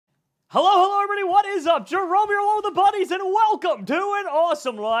Hello, everybody. What is up? Jerome here along with the buddies, and welcome to an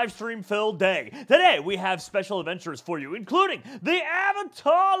awesome live stream-filled day. Today, we have special adventures for you, including the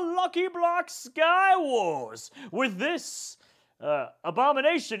Avatar Lucky Block Skywars, with this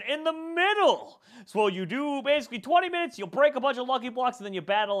abomination in the middle. So you do basically 20 minutes, you'll break a bunch of lucky blocks, and then you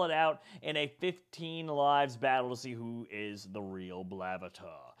battle it out in a 15 lives battle to see who is the real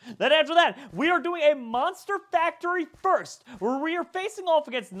Blavatar. Then after that, we are doing a Monster Factory first, where we are facing off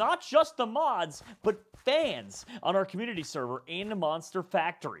against not just the mods, but fans on our community server in Monster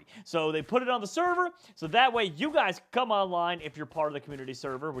Factory. So they put it on the server, so that way you guys can come online if you're part of the community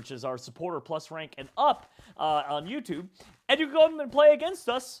server, which is our supporter plus rank and up on YouTube, and you can go and play against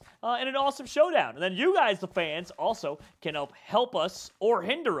us in an awesome showdown. And then you guys, the fans, also can help us or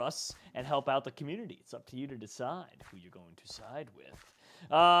hinder us and help out the community. It's up to you to decide who you're going to side with.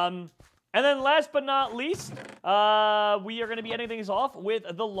 And then last but not least, we are going to be ending things off with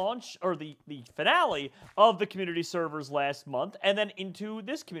the launch, or the finale of the community servers last month, and then into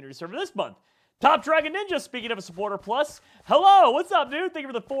this community server this month. TopDragoninja, speaking of a supporter plus, hello, what's up, dude? Thank you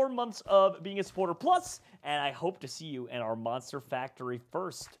for the 4 months of being a supporter plus, and I hope to see you in our Monster Factory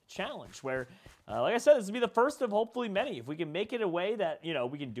First challenge, where, like I said, this will be the first of hopefully many. If we can make it a way that, you know,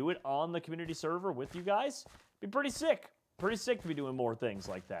 we can do it on the community server with you guys, it'd be pretty sick. Pretty sick to be doing more things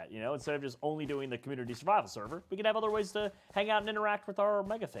like that, you know? Instead of just only doing the community survival server, we can have other ways to hang out and interact with our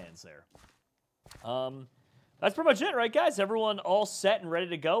mega fans there. That's pretty much it, right, guys? Everyone all set and ready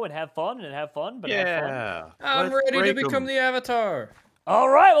to go and have fun but yeah. have fun? I'm ready to become the Avatar. All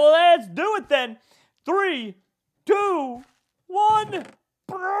right, well, let's do it then. 3, 2, 1.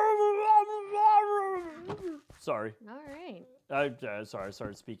 Sorry. All right. Sorry, I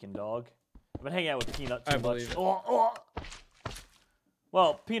started speaking dog. I've been hanging out with Peanut too I much. believe it.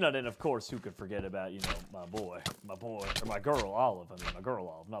 Well, Peanut, and of course, who could forget about, you know, my girl, Olive. I mean, my girl,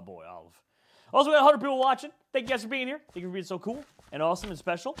 Olive, not boy, Olive. Also, we got 100 people watching. Thank you guys for being here. Thank you for being so cool and awesome and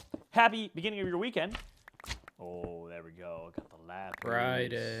special. Happy beginning of your weekend. Oh, there we go. I got the laugh.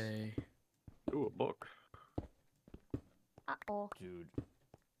 Friday. Ooh, a book. Uh-oh. Dude.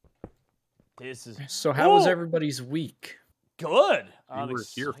 This is... So how was everybody's week? Good. You were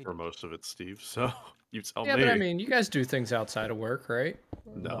here for most of it, Steve, so you tell me. Yeah, but I mean, you guys do things outside of work, right?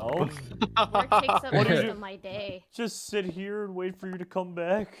 No. Work takes up most of my day. Just sit here and wait for you to come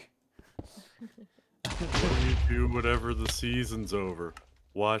back. You do whatever the season's over.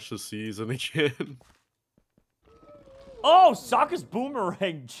 Watch the season again. Oh, Sokka's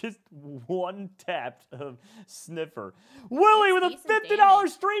boomerang just one-tapped Sniffer. Willie with a $50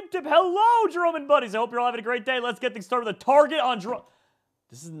 stream tip. Hello, Jerome and buddies. I hope you're all having a great day. Let's get things started with a target on Jerome.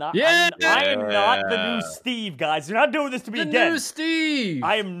 This is not... Yeah! I am not the new Steve, guys. You're not doing this to me again. The new Steve!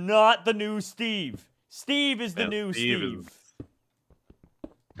 I am not the new Steve. Steve is the new Steve.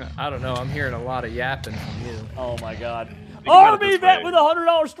 I don't know. I'm hearing a lot of yapping from you. Oh, my God. Army vet with a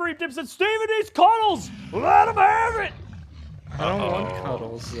 $100 stream tip said, Steven needs cuddles. Let him have it. I don't want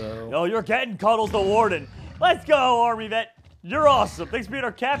cuddles, though. No, you're getting cuddles, the warden. Let's go, Army vet. You're awesome. Thanks for being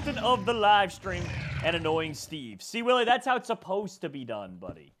our captain of the live stream and annoying Steve. See, Willie, that's how it's supposed to be done,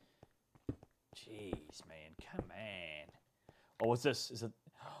 buddy. Jeez, man. Come on. Oh, what's this? Is it...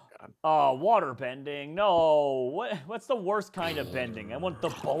 Oh, water bending. No. What's the worst kind of bending? I want the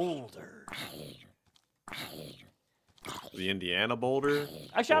boulder. The Indiana boulder?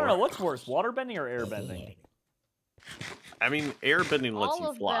 Actually, I don't know. What's worse, water bending or air bending? I mean, airbending lets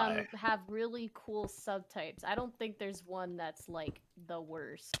you fly. All of them have really cool subtypes. I don't think there's one that's, like, the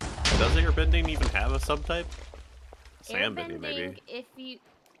worst. Does airbending even have a subtype? Sandbending, maybe.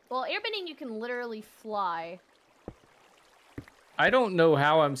 Well, airbending, you can literally fly. I don't know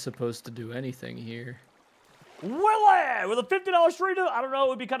how I'm supposed to do anything here. Willie! With a $50 stream tip, I don't know, it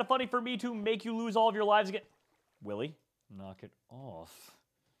would be kind of funny for me to make you lose all of your lives again. Willie, knock it off.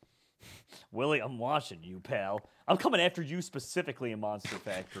 Willie, I'm watching you, pal. I'm coming after you specifically in Monster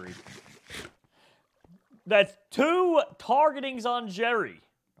Factory. That's 2 targetings on Jerry.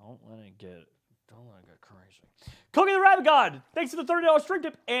 Don't let it get crazy. Cookie the Rabbit God, thanks for the $30 stream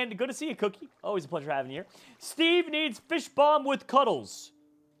tip, and good to see you, Cookie. Always a pleasure having you here. Steve needs fish bomb with cuddles.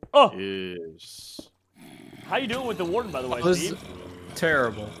 Oh. Yes. How you doing with the warden, by the way, This Steve? is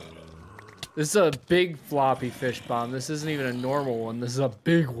terrible. This is a big floppy fish bomb. This isn't even a normal one. This is a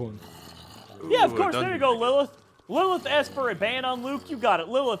big one. Yeah, of course. There you go, Lilith. Lilith asked for a ban on Luke. You got it.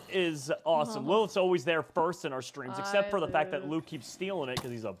 Lilith is awesome. Lilith's always there first in our streams, except for the fact that Luke keeps stealing it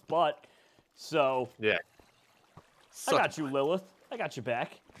because he's a butt. So, yeah. I got you, Lilith. I got you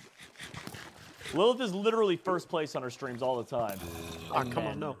back. Lilith is literally first place on our streams all the time. Oh, come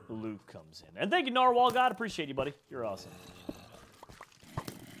on, no. Luke comes in. And thank you, Narwhal God. Appreciate you, buddy. You're awesome.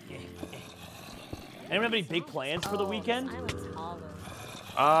 Yeah. Anyone have any big plans for the weekend? Island's hollow.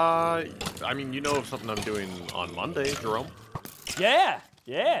 I mean, you know of something I'm doing on Monday, Jerome? Yeah,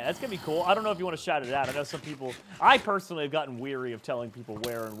 that's gonna be cool. I don't know if you want to shout it out. I know some people. I personally have gotten weary of telling people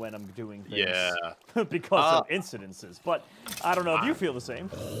where and when I'm doing things. Yeah. because of incidences. But I don't know if you feel the same.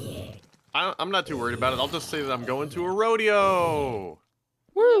 I'm not too worried about it. I'll just say that I'm going to a rodeo.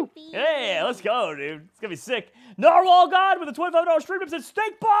 Woo! Yeah, let's go, dude. It's gonna be sick. Narwhal God with a $25 stream tip said,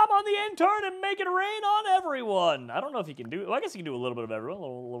 "Stink bomb on the intern and make it rain on everyone." I don't know if he can do. Well, I guess he can do a little bit of everyone. A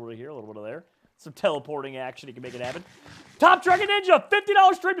little bit of here, a little bit of there. Some teleporting action. He can make it happen. TopDragoninja,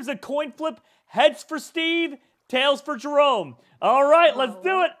 $50 stream tip said, "Coin flip. Heads for Steve, tails for Jerome." All right, let's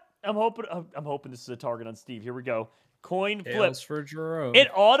do it. I'm hoping this is a target on Steve. Here we go. Coin flip. Tails for Jerome. It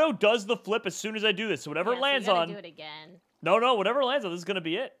auto does the flip as soon as I do this. So whatever Yeah, it lands so you on. gotta do it again. No, whatever it lands on, this is gonna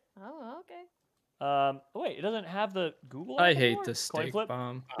be it. Oh, okay. Wait, it doesn't have the Google. I app hate anymore? the Coin steak flip.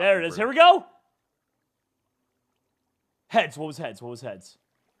 bomb. There it is. Here we go. Heads. What was heads? What was heads?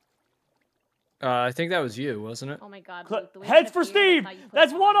 I think that was you, wasn't it? Oh my god. Cl Luke, the way heads that for appeared, Steve. I thought you put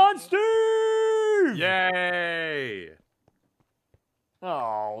That's it one on here. Steve. Yay!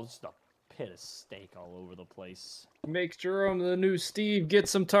 Oh, just a pit of steak all over the place. Make Jerome the new Steve. Get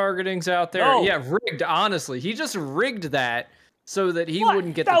some targetings out there. No. Yeah, rigged. Honestly, he just rigged that so that he What?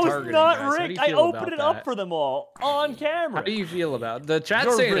 wouldn't get that the was targeting. not guys. How do rigged. you I feel opened about it up that? for them all on camera. How do you feel about it? The chat's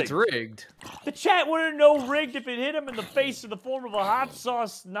You're saying rigged. it's rigged. The chat wouldn't know rigged if it hit him in the face in the form of a hot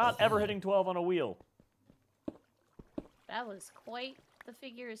sauce not ever hitting 12 on a wheel. That was quite the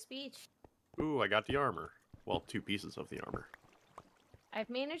figure of speech. Ooh, I got the armor. Well, 2 pieces of the armor. I've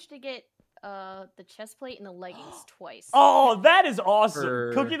managed to get the chest plate and the leggings twice. Oh, that is awesome.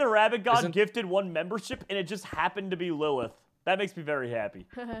 For- Cookie the Rabbit God Isn't- gifted 1 membership, and it just happened to be Lilith. That makes me very happy.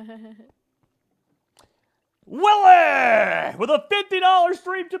 Willie! With a $50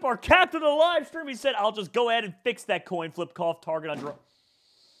 stream tip, our captain of the live stream, he said, "I'll just go ahead and fix that coin flip cough target on Jerome."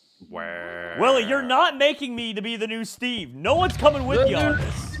 Where? Willie, you're not making me to be the new Steve. No one's coming with you on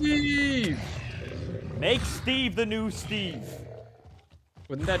this. Steve! Make Steve the new Steve.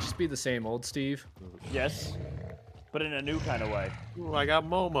 Wouldn't that just be the same old Steve? Yes, but in a new kind of way. Ooh, I got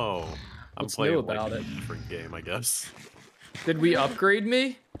Momo. I'm What's playing new like about a it? different game, I guess. Did we upgrade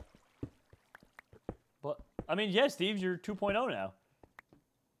me? But I mean, yeah, Steve, you're 2.0 now.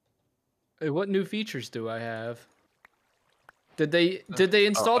 Hey, what new features do I have? Did they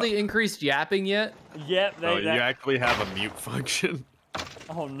install the increased yapping yet? Yep. Oh, you actually have a mute function.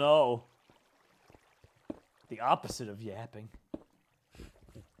 Oh no. The opposite of yapping.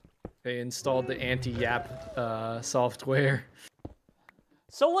 They installed the anti-yap software.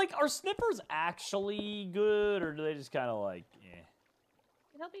 So, like, are snippers actually good, or do they just kind of like, eh?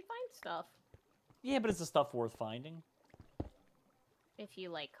 Help you find stuff Yeah, but it's the stuff worth finding. if you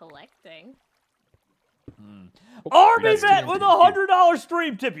like collecting. Army That's Vet too with a $100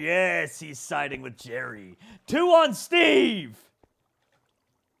 stream tip. Yes, he's siding with Jerry. 2 on Steve.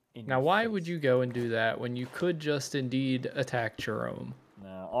 Now, why would you go and do that when you could just indeed attack Jerome?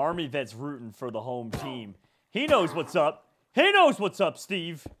 No, Army Vet's rooting for the home team. He knows what's up. He knows what's up,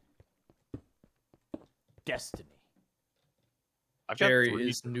 Steve. Destiny. I've got Jerry 3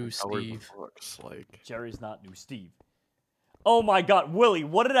 is new colored Steve. books, like. Jerry's not new Steve. Oh my God, Willie,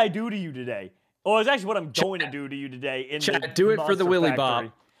 what did I do to you today? Oh, it's actually what I'm going to do to you today. In Chat, the do it for the Monster Willy Factory.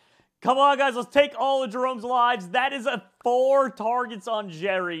 Bop. Come on, guys, let's take all of Jerome's lives. That is a 4 targets on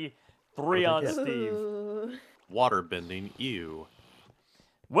Jerry, 3 on Steve. Ooh. Water bending, ew.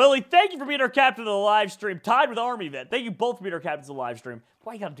 Willie, thank you for being our captain of the live stream, tied with Army Vet. Thank you both for being our captains of the live stream.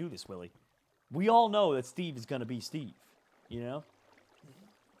 Why you gotta do this, Willie? We all know that Steve is gonna be Steve, you know?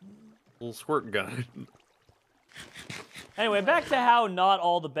 Little squirt gun. Anyway, back to how not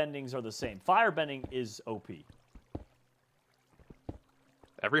all the bendings are the same. Fire bending is OP.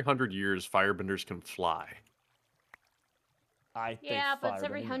 Every 100 years, firebenders can fly. I think Yeah, but it's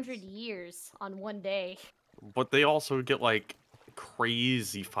every firebending 100 is- years on one day. But they also get, like,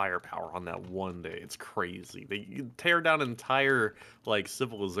 crazy firepower on that one day. It's crazy. They tear down entire, like,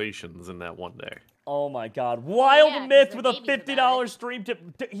 civilizations in that one day. Oh my God. Wild Yeah, 'cause Myth they're with a babies about $50 it. stream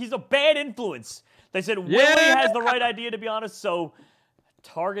tip. He's a bad influence. They said Willie Yeah! has the right idea, to be honest, so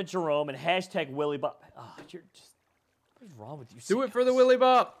target Jerome and hashtag Willie Bop. Oh, you're just, what is wrong with you? Do it for the Willy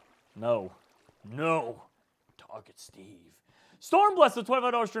Bop. No. No. Target Steve. Stormblessed with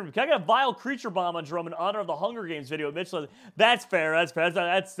 $25 stream. Can I get a vile creature bomb on Jerome in honor of the Hunger Games video? Mitch, that's fair. That's fair.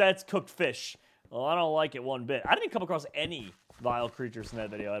 That's cooked fish. Well, I don't like it one bit. I didn't come across any vile creatures in that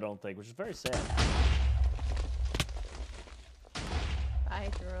video, I don't think, which is very sad. Bye,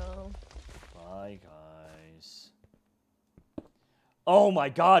 Jerome. Bye, guys. Oh my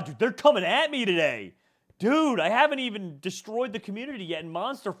God, dude, they're coming at me today. Dude, I haven't even destroyed the community yet in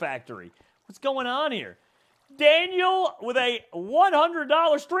Monster Factory. What's going on here? Daniel with a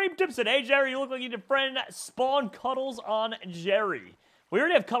 $100 stream tip said, "Hey, Jerry, you look like you need a friend. Spawn Cuddles on Jerry." We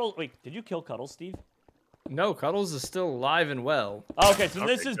already have Cuddles. Wait, did you kill Cuddles, Steve? No, Cuddles is still alive and well. Okay, so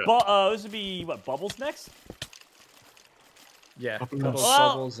this Okay, is good. this would be what, Bubbles next? Yeah, Oh, Cuddles, well,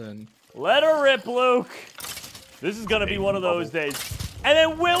 Bubbles, and let her rip, Luke. This is gonna be one of those days. And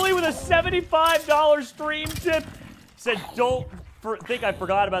then Willie with a $75 stream tip said, "Don't think I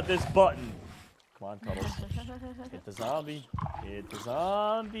forgot about this button." Come on, Cuddles. Hit the zombie. Hit the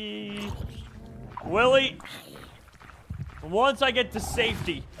zombie. Willie. Once I get to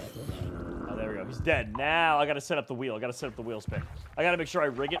safety. Oh, there we go. He's dead. Now I gotta set up the wheel. I gotta set up the wheel spin. I gotta make sure I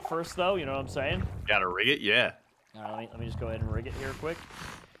rig it first, though. You know what I'm saying? Gotta rig it, yeah. All right, let me just go ahead and rig it here quick.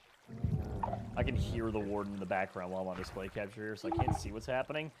 I can hear the warden in the background while I'm on display capture here, so I can't see what's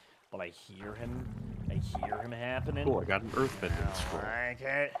happening, but I hear him. I hear him happening. Cool, I got an earthbender scroll.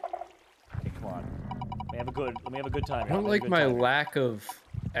 Okay. Okay, come on. Let me have a good time I here. don't like my lack of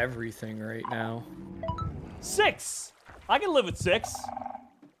everything right now. 6. I can live with 6.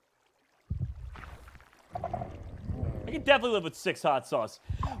 I can definitely live with 6 hot sauce.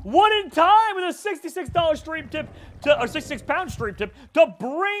 One in time with a $66 stream tip or 66-pound stream tip to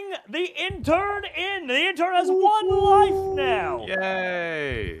bring the intern in. The intern has 1 life now.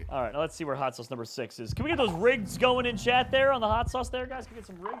 Yay! All right, now let's see where hot sauce number 6 is. Can we get those rigs going in chat there on the hot sauce there, guys? Can we get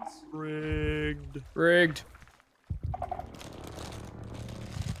some rigs? Rigged. Rigged.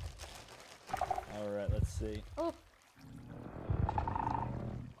 All right, let's see. Oh,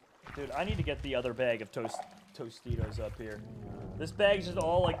 Dude, I need to get the other bag of Tostitos up here. This bag's just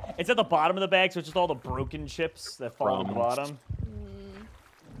all like, it's at the bottom of the bag, so it's just all the broken chips that fall at the Crumbs. bottom.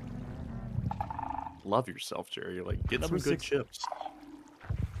 Love yourself, Jerry. Like, get Number some good 6. chips.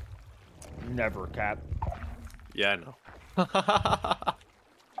 Never, Cap. Yeah, I know.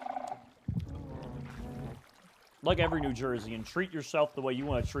 Like every New Jerseyan, treat yourself the way you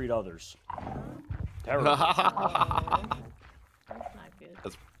want to treat others. Terrible. that's not good.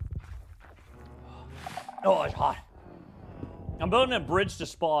 Oh, it's hot. I'm building a bridge to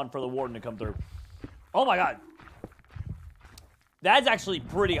spawn for the warden to come through. Oh my god. That's actually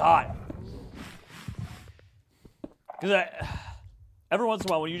pretty hot. Because every once in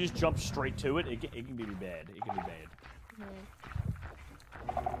a while, when you just jump straight to it, it can be bad. It can be bad.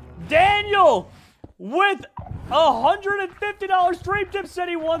 Daniel with $150 stream tip said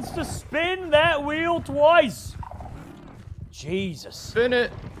he wants to spin that wheel twice. Jesus. Spin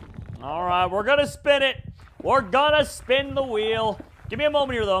it. All right, we're gonna spin it. We're gonna spin the wheel. Give me a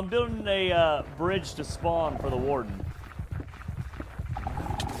moment here, though. I'm building a bridge to spawn for the warden.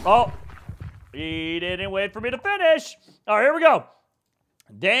 Oh, he didn't wait for me to finish. All right, here we go.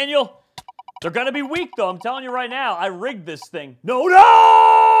 Daniel, they're gonna be weak, though. I'm telling you right now. I rigged this thing.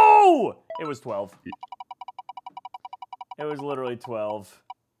 No! It was 12. It was literally 12.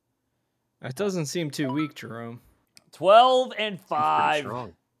 That doesn't seem too weak, Jerome. 12 and Pretty 5.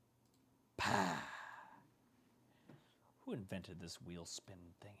 strong. Who invented this wheel spin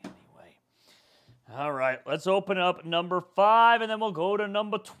thing anyway? All right, let's open up number 5, and then we'll go to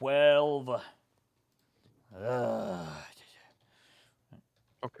number 12.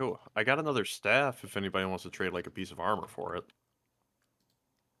 Oh, cool. I got another staff if anybody wants to trade, like, a piece of armor for it.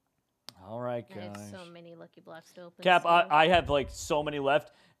 All right, I have guys. so many lucky blocks to open. Cap, still. I have, like, so many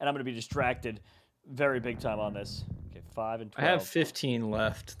left, and I'm going to be distracted very big time on this. Okay, 5 and 12. I have 15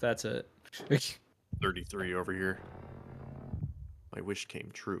 left. That's it. 33 over here. My wish came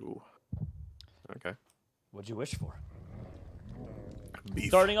true. Okay. What'd you wish for? Beef.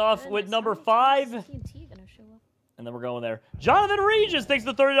 Starting off Goodness, with how number many 5. times is TNT gonna show up? And then we're going there. Johnathan Regis thanks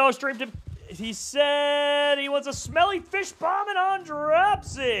for the $30 stream tip. He said he wants a smelly fish bombing on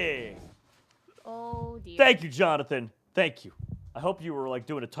Dropsy. Oh dear. Thank you, Jonathan. Thank you. I hope you were like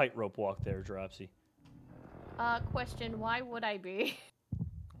doing a tightrope walk there, Dropsy. Question, why would I be?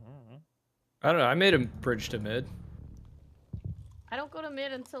 I don't know. I made him bridge to mid. I don't go to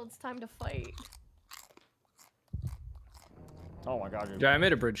mid until it's time to fight. Oh my god, dude. Yeah, I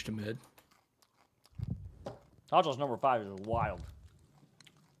made a bridge to mid. Hotshot's number 5 is wild.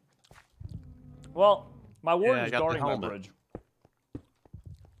 Well, my warden I is got the guarding my helmet. bridge.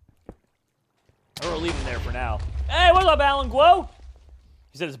 We're leaving there for now. Hey, what's up, Alan Guo?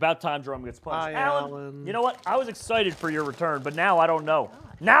 He said it's about time Jerome gets punched. Hi, Alan, Alan. you know what? I was excited for your return, but now I don't know.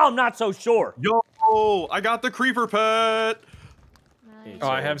 Now I'm not so sure. Yo, I got the creeper pet. Nice. Oh,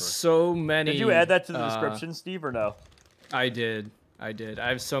 I over. have so many. Did you add that to the description, Steve, or no? I did. I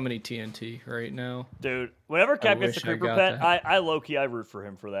have so many TNT right now. Dude, whenever Cap gets the wish I creeper got pet, that. I low-key, I root for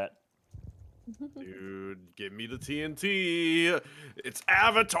him for that. Dude, give me the TNT. It's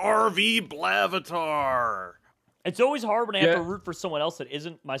Avatar v Blavatar. It's always hard when I have to root for someone else that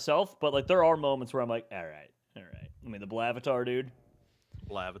isn't myself, but like there are moments where I'm like, all right. I mean, the Blavatar dude.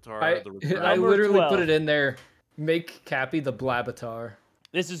 Blavatar. I literally 12. Put it in there. Make Cappy the Blavatar.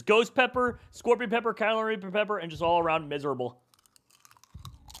 This is Ghost Pepper, Scorpion Pepper, Carolina Reaper Pepper, and just all around miserable.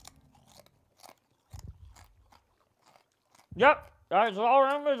 Yep, that's all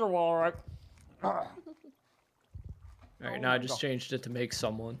around miserable, all right. All right, now I just changed it to make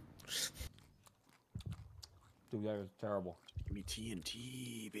someone. Dude, that is terrible. Give me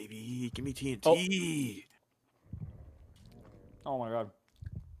TNT, baby. Give me TNT. Oh my god.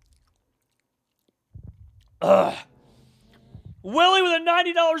 Ugh. Willie with a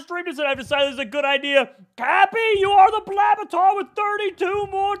 $90 stream just said, I've decided this is a good idea. Cappy, you are the Blavatar with 32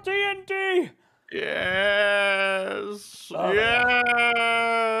 more TNT. Yes. Oh,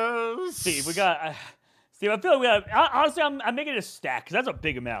 yes. Steve, we got... Steve, I feel like we got... Honestly, I'm making it a stack, because that's a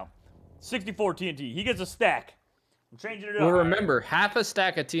big amount. 64 TNT. He gets a stack. I'm changing it up. Well, remember, half a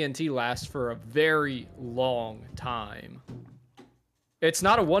stack of TNT lasts for a very long time. It's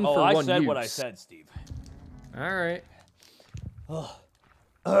not a one-for-one use. I said what I said, Steve. All right.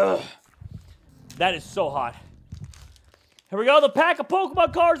 That is so hot. Here we go. The pack of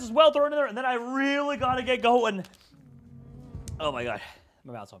Pokemon cards as well thrown in there, and then I really gotta get going. Oh my god,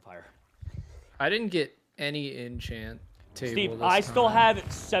 my mouth's on fire. I didn't get any enchant table. Steve, this I time. still have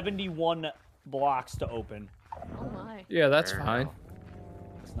 71 blocks to open. Oh my. Yeah, that's fine.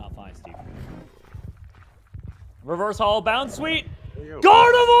 It's not fine, Steve. Reverse Hollow Bound Suite.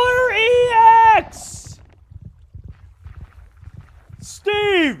 Gardevoir EX!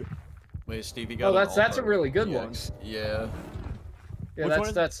 Steve! Wait, Steve, you got that's a really good one. Yeah.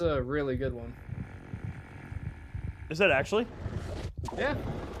 Yeah, that's a really good one. Is that actually? Yeah.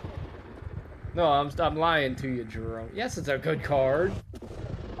 No, I'm lying to you, Jerome. Yes, it's a good card.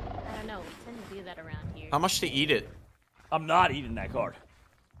 I don't know. We tend to do that around here. How much to eat it? I'm not eating that card.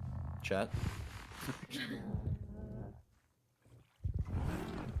 Chat.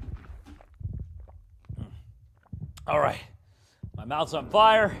 All right. My mouth's on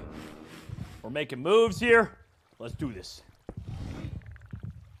fire. We're making moves here. Let's do this.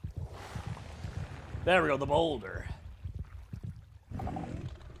 There we go, the boulder.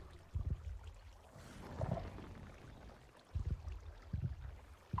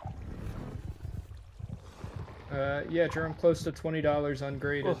 Yeah, Jerome, close to $20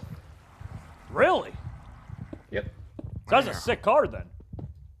 ungraded. Oh. Really? Yep. That's a sick card then.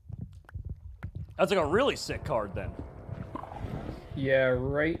 That's like a really sick card then. Yeah,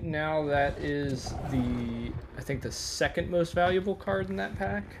 right now that is I think the second most valuable card in that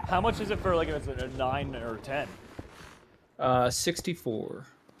pack. How much is it for like if it's a 9 or 10? 64.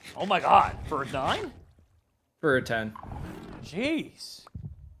 Oh my god, for a 9? For a 10. Jeez.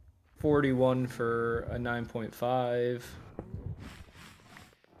 41 for a 9.5.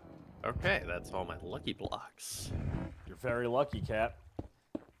 Okay, that's all my lucky blocks. You're very lucky, Cap.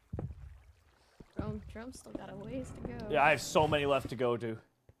 Drum's still got a ways to go. Yeah, I have so many left to go to.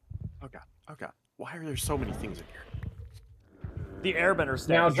 Oh god. Why are there so many things in here? The Airbender stack.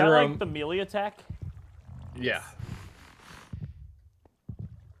 Now, is that Jerome, like the melee attack? Yeah.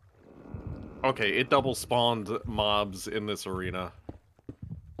 Okay, it double spawned mobs in this arena.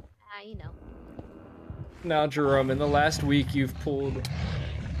 You know. Now, Jerome, in the last week you've pulled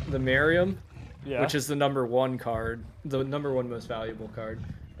the Miriam, which is the #1 card, the #1 most valuable card.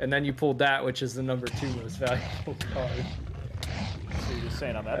 And then you pulled that, which is the #2 most valuable card. So you're just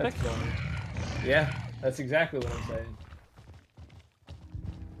saying I'm epic? Yeah, that's exactly what I'm saying.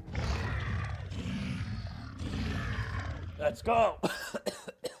 Let's go!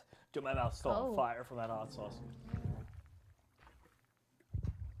 Dude, my mouth's still on fire from that hot sauce.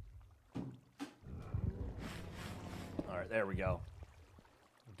 Alright, there we go.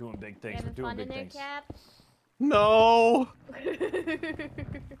 We're doing big things. We're doing big things. Cap? No!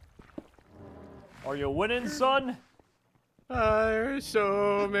 Are you winning, son? There's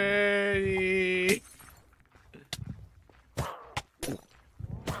so many.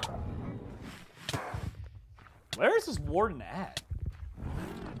 Where is this warden at?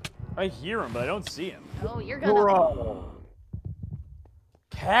 I hear him, but I don't see him. Oh, you're gonna...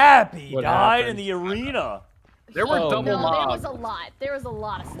 Cappy What died happened? in the arena. There were double No, mobs. there was a lot. There was a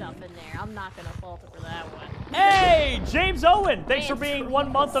lot of stuff in there. I'm not gonna fault it for that one. Hey, James Owen, thanks for being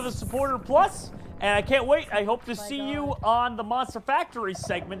 1 month of a supporter plus. And I can't wait. I hope to see you on the Monster Factory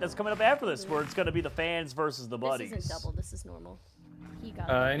segment that's coming up after this, where it's going to be the fans versus the buddies. This isn't double. This is normal. he got.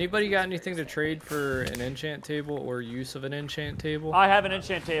 Anybody got anything to trade for an enchant table or use of an enchant table? I have an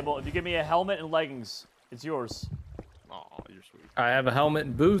enchant table. If you give me a helmet and leggings, it's yours. Oh, you're sweet. I have a helmet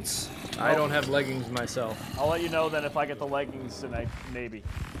and boots. I don't have leggings myself. I'll let you know then if I get the leggings, and maybe.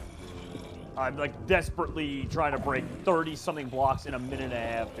 I'm like desperately trying to break 30-something blocks in a minute and a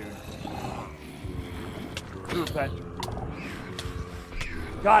half, dude. Group pet.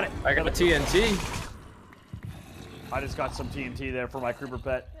 Got it. I got a TNT. I just got some TNT there for my creeper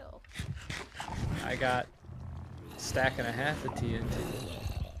pet. I got a stack and a half of TNT.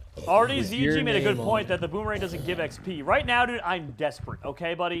 Already, With your ZG made a good name point on that the boomerang doesn't give XP. Right now, dude, I'm desperate.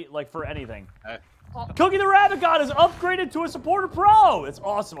 Okay, buddy? Like, for anything. Cookie the Rabbit God is upgraded to a supporter pro. It's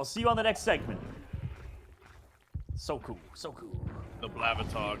awesome. I'll see you on the next segment. So cool. So cool. The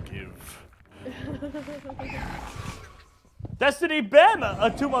Blavatar give. Destiny Bem,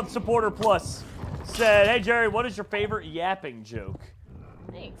 a 2-month supporter plus, said, "Hey Jerry, what is your favorite yapping joke?"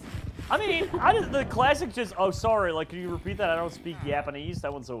 Thanks. I mean, the classic just. Oh, sorry. Like, can you repeat that? I don't speak Japanese.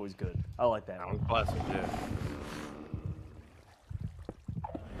 That one's always good. I like that one. Classic, yeah.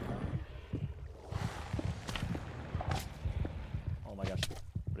 Oh my gosh.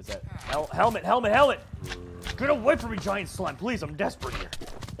 What is that? Helmet, helmet, helmet! Get away from me, giant slime. Please, I'm desperate here.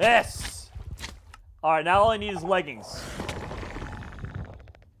 Yes! Alright, now all I need is leggings.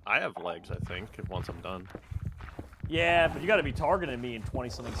 I have legs, I think, once I'm done. Yeah, but you gotta be targeting me in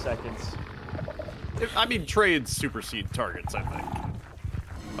 20-something seconds. I mean, trades supersede targets, I think.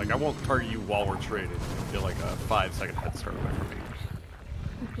 Like, I won't target you while we're trading. You'll get like a 5-second head start away from me.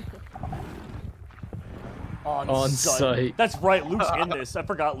 On site. That's right, Luke's in this. I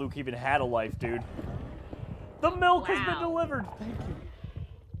forgot Luke even had a life, dude. The milk has been delivered. Thank you.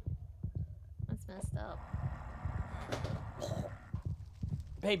 That's messed up.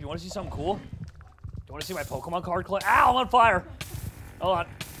 Babe, you want to see something cool? You want to see my Pokemon card collect? Ow, I'm on fire. Hold on.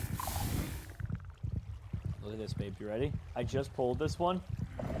 Look at this, babe. You ready? I just pulled this one.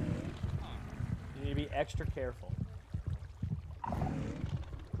 You need to be extra careful.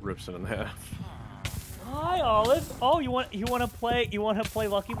 Rips it in half. Hi, Olive. Oh, you want to play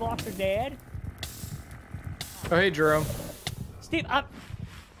Lucky Blocks or Dad? Oh, hey, Jerome. Steve, you know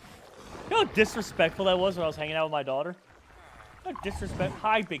how disrespectful that was when I was hanging out with my daughter? How disrespectful.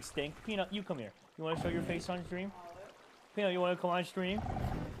 Hi, Big Stink. Peanut, you come here. You want to show your face on stream? Peanut, you want to come on stream?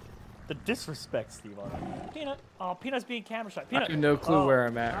 The disrespect, Steve, on it. Peanut. Oh, Peanut's being camera shy. Peanut. I have no clue where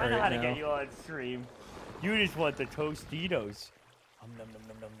I'm at I know how right to get now. you on stream. You just want the Tostitos. Nom, nom, nom,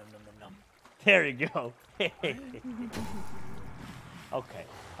 nom, nom, nom, nom, nom. There you go. Okay,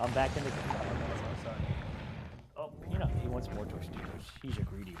 I'm back in the game. I'm sorry. Oh, Peanut, he wants more Tostitos. He's a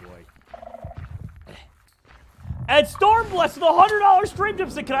greedy boy. And Stormblessed with a $100 stream tip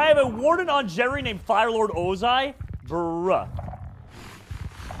said, "Can I have a warden on Jerry named Firelord Ozai?" Bruh.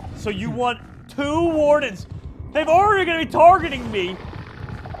 So you want 2 wardens? They've already gonna be targeting me.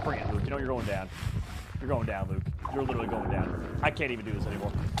 Bring it, Luke. You know you're going down. You're going down, Luke. You're literally going down. I can't even do this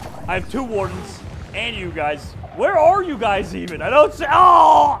anymore. I have 2 wardens and you guys. Where are you guys even? I don't see.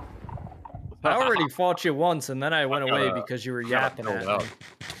 Oh! I already fought you once, and then I went away because you were yapping at me.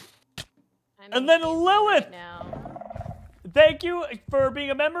 And then Lilith. Right now. Thank you for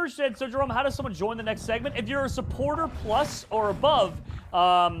being a member. Said, so Jerome, how does someone join the next segment? If you're a supporter plus or above,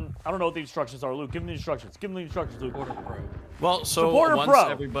 I don't know what the instructions are. Luke, give them the instructions. Give them the instructions, Luke. Well, so Supporter once Pro.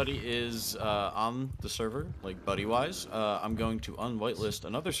 everybody is on the server, like buddy-wise, I'm going to unwhitelist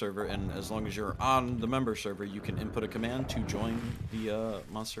another server, and as long as you're on the member server, you can input a command to join the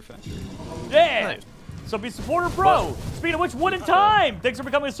Monster Factory. Yeah! Nice. So be supporter pro. Speaking of which, one in time. Thanks for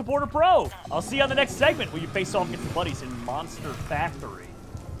becoming a supporter pro. I'll see you on the next segment where you face off against the buddies in Monster Factory.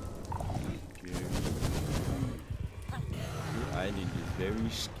 Your island is very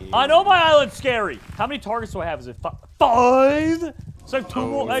scary. I know my island's scary. How many targets do I have? Is it 5? So I have 2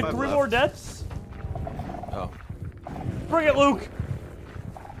 more. I have 3 more deaths. Oh. Bring it, Luke.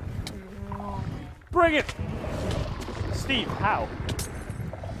 Bring it. Steve, how?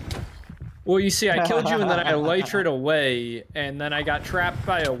 Well, you see, I killed you, and then I elytred away, and then I got trapped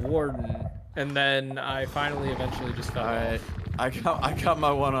by a warden, and then I finally eventually just fell off. I got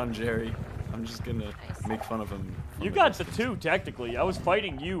my one on Jerry. I'm just gonna make fun of him. You got the 2, technically. I was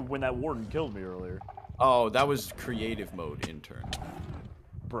fighting you when that warden killed me earlier. Oh, that was creative mode intern.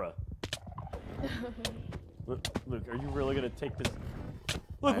 Bruh. Luke, are you really gonna take this?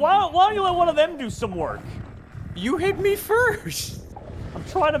 Look, why don't you let one of them do some work? You hit me first! I'm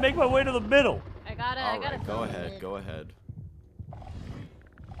trying to make my way to the middle. I gotta. Alright, go ahead, go ahead.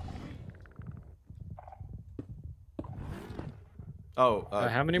 Oh,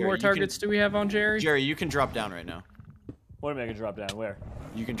 How many Jerry, more targets do we have on Jerry? Jerry, you can drop down right now. What am I gonna drop down? Where?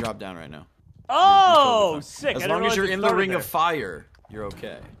 You can drop down right now. Oh, Totally fine. sick! As I didn't long as realize you're it in the started ring there. of fire, you're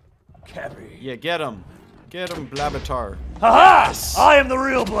okay. Cappy. Yeah, get him. Get him, Blabatar. Haha! Yes! I am the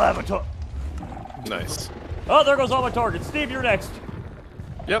real Blavatar. Nice. Oh, there goes all my targets. Steve, you're next.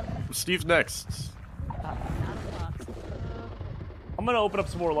 Yep. Steve's next. Out of the box. I'm gonna open up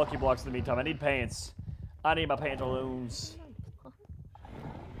some more lucky blocks in the meantime. I need pants. I need my pantaloons.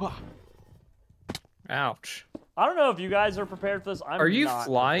 Ouch. I don't know if you guys are prepared for this. I'm Are you not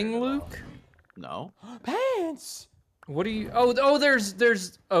flying, prepared at all. Luke? No. Pants! What do you? Oh,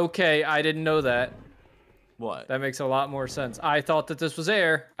 there's. Okay, I didn't know that. What? That makes a lot more sense. I thought that this was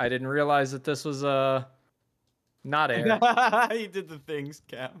air. I didn't realize that this was not air. He did the things,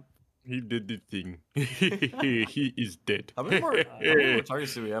 Cap. He did the thing. He is dead. How many more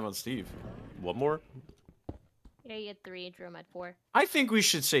targets do we have on Steve? One more? Yeah, you had 3, Jerome had 4. I think we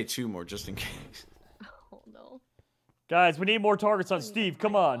should say 2 more just in case. Oh no. Guys, we need more targets on Steve.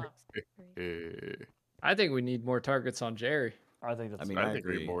 Come on. I think we need more targets on Jerry. I think that's. I mean, I I think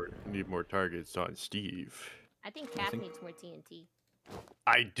agree. we need more targets on Steve. I think Cap needs more TNT.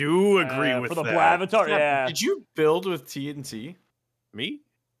 I do agree with for the that. Blavatar. Yeah. Did you build with TNT? Me?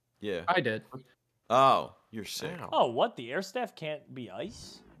 Yeah. I did. Oh, you're sick. Wow. Oh, what? The air staff can't be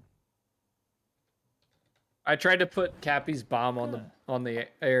ice? I tried to put Cappy's bomb on the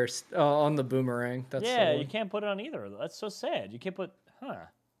air on the boomerang. That's Yeah, the you can't put it on either. That's so sad. You can't put. Huh.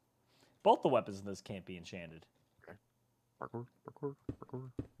 Both the weapons in this can't be enchanted. Parkour, parkour, parkour,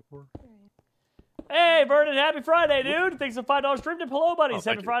 parkour. Hey, Vernon, happy Friday, dude. Thanks for $5 stream tip. Hello, buddies.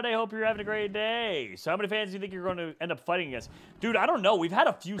 thank Happy you. Friday. Hope you're having a great day. So how many fans do you think you're going to end up fighting against? Dude, I don't know. We've had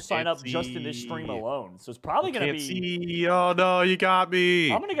a few sign up just in this stream see. alone. So it's probably going to Can't be. see. Oh no, you got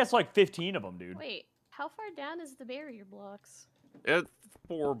me. I'm going to guess like 15 of them, dude. Wait, how far down is the barrier blocks? It's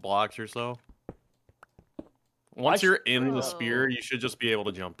 4 blocks or so. Once you're in the spear, you should just be able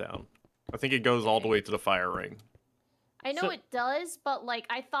to jump down. I think it goes all the way to the fire ring. I know So- it does, but like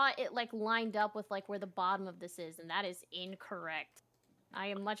I thought it like lined up with like where the bottom of this is, and that is incorrect. I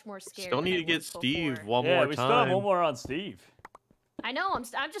am much more scared. Still than need I to get was Steve before. one Yeah, more we time. still have one more on Steve. I know.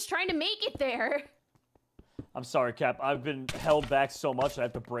 I'm just trying to make it there. I'm sorry, Cap. I've been held back so much I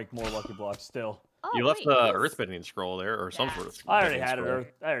have to break more lucky blocks still. Oh, You left wait, the yes. earthbending scroll there, or some sort of. I already bending had it, scroll.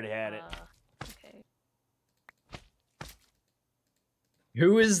 Earth. I already had it. Okay.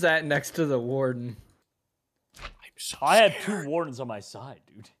 Who is that next to the warden? I'm so I had scared. 2 wardens on my side,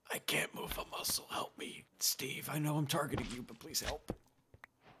 dude. I can't move a muscle. Help me. Steve, I know I'm targeting you, but please help.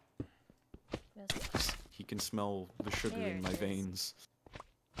 Yes. He can smell the sugar There in my it is. veins.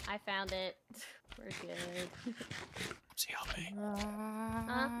 I found it. We're good. See, help me.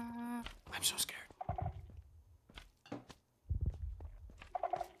 Huh? I'm so scared.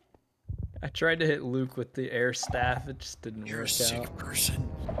 I tried to hit Luke with the air staff. It just didn't You're a work sick out. person.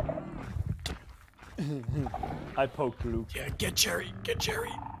 I poked Luke. Yeah, get Jerry. Get Jerry.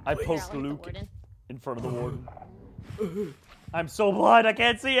 I Here, poked I'll hit the Luke warden. in front of the warden. I'm so blind, I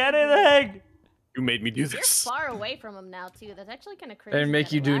can't see anything. You made me do You're this. far away from him now too. That's actually kind of crazy. They make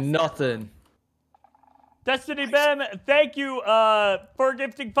that you it do lasts that long. nothing. Destiny Bam, thank you for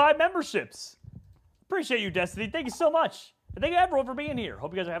gifting 5 memberships. Appreciate you, Destiny. Thank you so much. And thank you, everyone, for being here.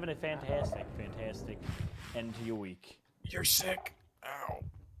 Hope you guys are having a fantastic end to your week. You're sick. Ow.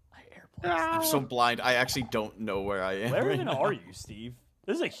 I airplane. I'm so blind. I actually don't know where I am. Where right even now. are you, Steve?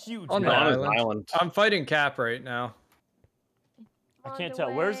 This is a huge On the map. On his island. island. I'm fighting Cap right now. I On can't the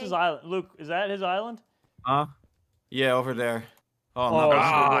tell. Where's his way. island? Luke, is that his island? Huh? Yeah, over there. Oh, I'm Oh, not it's blind. the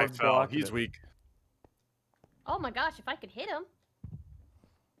I Lord's fell. blocking He's it. weak. Oh my gosh! If I could hit him.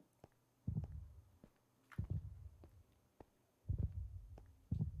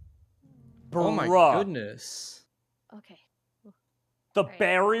 Oh my Bruh. goodness. Okay. The Alright,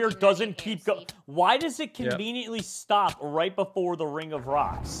 barrier I'm doesn't ready, keep AFC. going. Why does it Yep. conveniently stop right before the ring of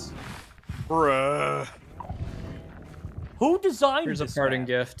rocks? Bruh. Who designed Here's a this parting map?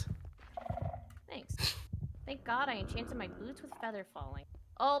 gift. Thanks. Thank God I enchanted my boots with feather falling.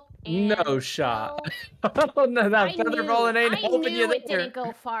 Oh, and No shot. well, Oh, no, that I feather knew, falling ain't I helping you knew it there. didn't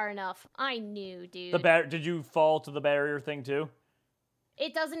go far enough. I knew, dude. Did you fall to the barrier thing too?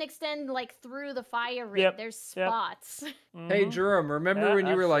 It doesn't extend like through the fire ring. Yep, There's yep. spots. Hey, Mhm. Jerome, remember Yeah, when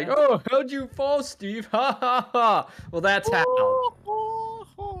you were that's like, fair. oh, how'd you fall, Steve? Ha ha ha. Well, that's how.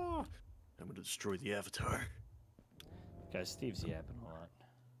 I'm gonna destroy the avatar. Guys, Steve's yapping a lot.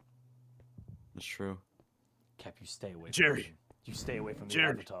 That's true. Cap, you stay away. Jerry. From him. You stay away from the Jerry.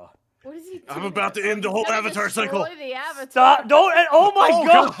 avatar. What is he doing? I'm about to end the whole He's gonna avatar cycle. destroy the avatar. Stop! Don't! Oh my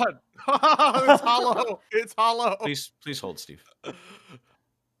God! It's hollow. It's hollow. Please hold, Steve.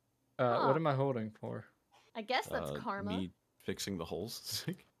 What am I holding for? I guess that's karma. Me fixing the holes.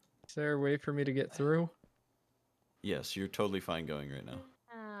 Is there a way for me to get through? Yes, you're totally fine going right now.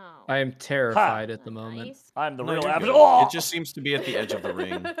 Oh. I am terrified at the moment. Nice. I'm the No, real you're avatar. good. Oh! It just seems to be at the edge of the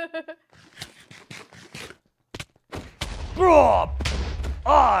ring. Bro!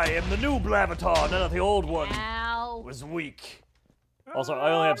 I am the new Blavatar, none of the old one Ow. was weak. Also,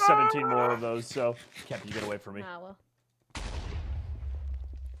 I only have 17 more of those, so Cap, you get away from me. Ah, well.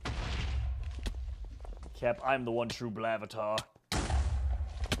 Cap, I'm the one true Blavatar.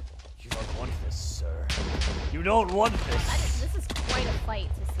 You don't want this, sir. You don't want this. This is quite a fight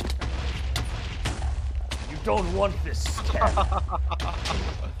to see from You don't want this, Cap.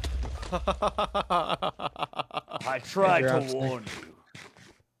 I tried to warn you.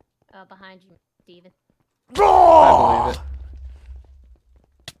 behind you, Steven. Oh!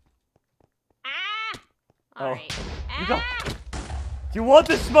 I believe it. Alright. You got... Do you want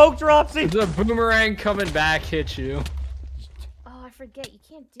this smoke, Dropsy? The boomerang coming back hit you. Oh, I forget. You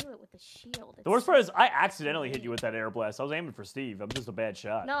can't do it with the shield. The worst part is I accidentally hit you with that air blast. I was aiming for Steve. I'm just a bad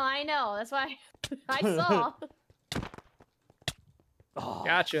shot. No, I know. That's why I saw. Oh,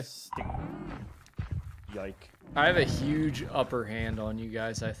 Gotcha. Steve. Yike. I have a huge upper hand on you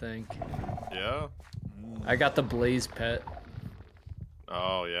guys, I think. Yeah. I got the Blaze Pet,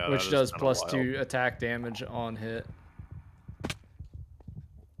 Oh yeah. which that does is kinda +2 attack damage on hit.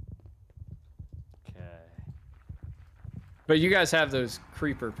 Okay. But you guys have those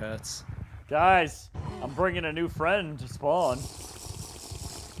creeper pets. Guys, I'm bringing a new friend to spawn.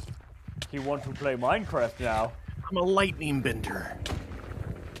 He wants to play Minecraft now. I'm a lightning bender.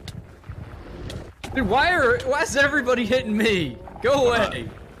 Dude, why is everybody hitting me? Go away.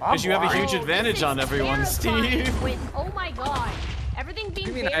 Because you have a blind. huge advantage on everyone, terrifying. Steve. Oh my god. Everything being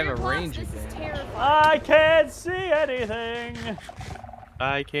You mean I have a barrier range blocks, this is advantage? terrifying. I can't see anything.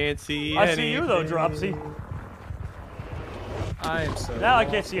 I can't see I see you though, Dropsy. I am so Now I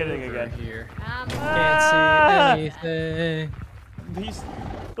can't see anything over again. here. Ah! Can't see anything.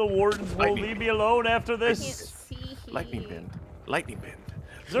 The wardens will Lightning. leave me alone after I can't this. see. Lightning bend. Lightning bend.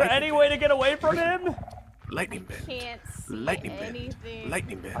 Is there any way to get away from him? Lightning bend. Can't see Lightning bend. anything.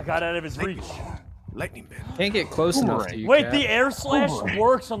 Lightning bend. I got out of his reach. Lightning bend. Can't get close enough to you. Wait, Cap. the air slash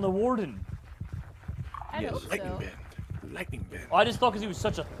works on the warden. I hope Lightning so. bend. Lightning bend. Oh, I just thought because he was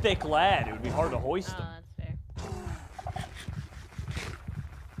such a thick lad, it would be hard to hoist Oh, him. that's fair.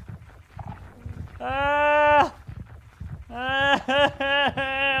 Ah!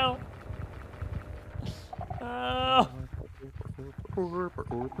 Help! Oh,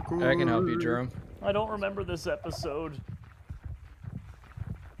 I can help you, Jerome. I don't remember this episode.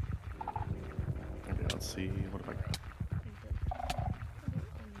 Okay, let's see. What have I got?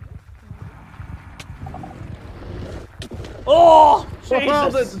 Oh,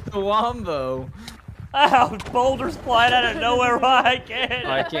 Well, Jesus! the wombo. Ow, boulders flying out of nowhere. Why I can't?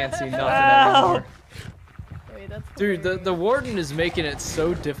 I can't see nothing Ow. anymore. Wait, that's Dude, hilarious. the warden is making it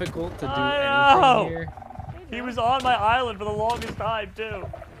so difficult to do I know. anything here. He was on my island for the longest time, too.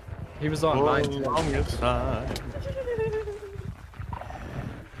 He was on mine too. Longest time.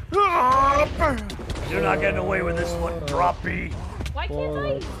 You're not getting away with this one, Droppy. Why can't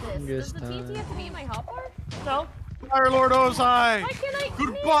I use this? Does Longest the TNT time. have to be in my hotbar? No. Fire Lord Ozai! Why can't I?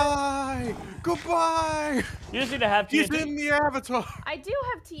 Goodbye! Goodbye! You just need to have He's TNT. in the avatar! I do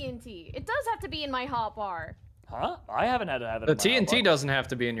have TNT. It does have to be in my hotbar. Huh? I haven't had to have it. The in my TNT hotbar. doesn't have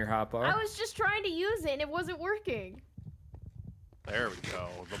to be in your I hotbar. was just trying to use it and it wasn't working. There we go.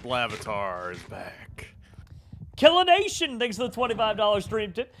 The Blavatar is back. Killer Nation, thanks for the $25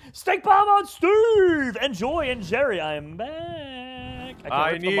 stream tip. Steak bomb on Steve and Joy and Jerry. I am back. I can't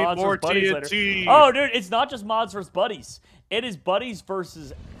wait for the need mods more versus buddies later. TNT. Oh, dude, it's not just mods versus buddies. It is buddies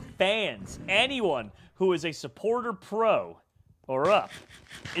versus fans. Anyone who is a supporter pro or up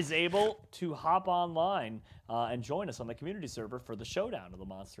is able to hop online and join us on the community server for the showdown of the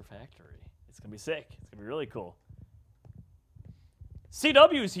Monster Factory. It's gonna be sick. It's gonna be really cool.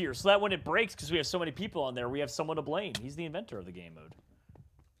 CW is here, so that when it breaks, because we have so many people on there, we have someone to blame. He's the inventor of the game mode.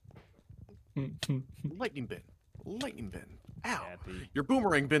 Lightning bend. Lightning bend. Ow. Happy. Your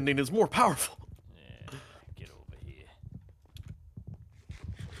boomerang bending is more powerful. Yeah, get over here.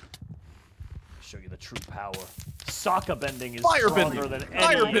 Show you the true power. Sokka bending is Fire stronger bending. than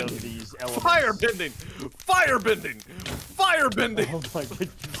Fire any bending. of these elements. Fire bending. Fire bending. Fire bending. Oh my god,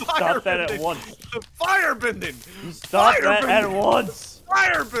 Fire stop that at bending. once. Fire bending. Stop Fire that at bending. once.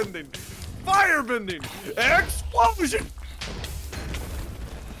 Fire bending. Fire bending. Explosion.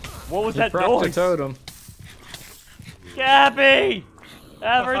 What was You that propped a noise? totem. Gabby!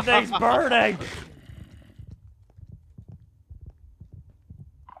 Everything's burning!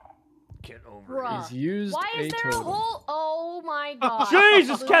 Get over Bruh. He's used Why is there totem. a hole? Oh my god.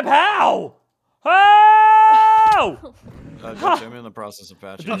 Jesus, Kev, how? How? I'm in the process of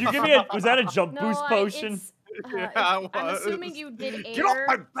patching. Did you give me was that a jump No, boost potion? Yeah, I'm it was. assuming you did air, Get off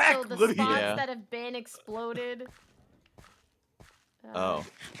my back, so the Libby. spots Yeah. that have been exploded. Oh.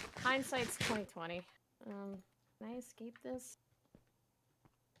 Hindsight's 2020. Can I escape this?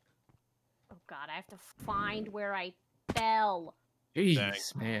 Oh god, I have to find where I fell.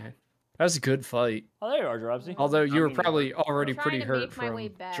 Jeez, man. That was a good fight. Oh, there you are, Dropsy. Although you were mean, probably already I'm trying pretty to hurt make my way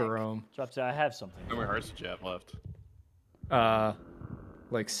from back. Jerome. Dropsy, I have something. How many hearts did you have left?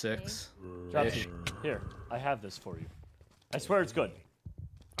 Like 6. Dropsy, here, I have this for you. I swear it's good.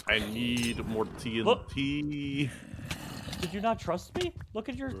 I need more TNT. Did you not trust me? Look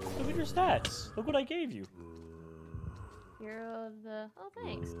at your stats. Look what I gave you. You're the. Oh,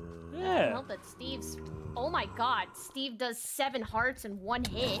 thanks. I Yeah. don't know that Steve's. Oh my god, Steve does 7 hearts in 1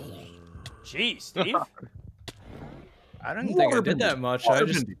 hit. Jeez, Steve. I don't think I did that much. I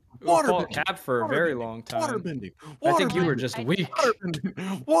just fought Waterbending. Cap for a very long time. Waterbending. I think you were Waterbending. just I- weak.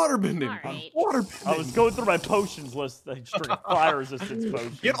 Waterbending. Waterbending. Alright. Waterbending. I was going through my potions list, like string of fire resistance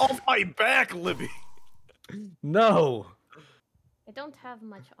potions. Get off my back, Libby. No. I don't have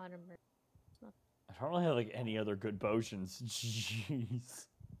much armor. I don't really have like any other good potions. Jeez.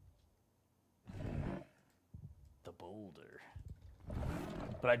 The boulder.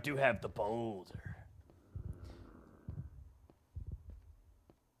 But I do have the boulder.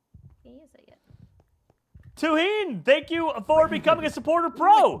 Can you use it yet? Tuheen, thank you for becoming a supporter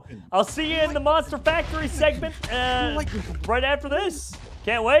pro. I'll see you in the Monster Factory segment right after this.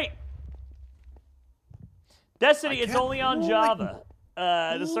 Can't wait. Destiny, it's only on Java.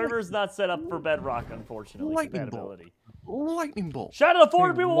 The server is not set up for Bedrock, unfortunately. Lightning bolt. Compatibility. Lightning bolt. Shout out to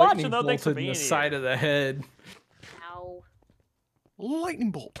 400 people Lightning watching, though. Thanks for bolted in being the here. side of the head. Ow.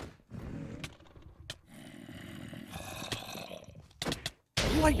 Lightning bolt.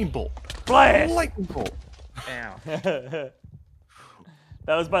 Lightning bolt. Blast! Lightning bolt. Ow. That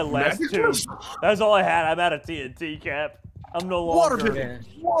was my last Magic two. missile. That was all I had. I'm out of TNT, Cap. I'm no longer.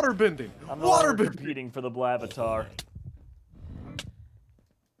 Waterbending. Waterbending. I'm no longer Waterbending. competing for the Blavatar.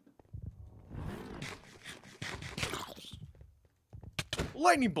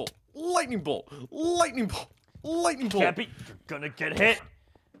 Lightning bolt. Lightning bolt. Lightning bolt. Lightning bolt. Cappy, you're gonna get hit.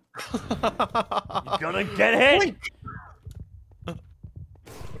 You're gonna get hit. Wait.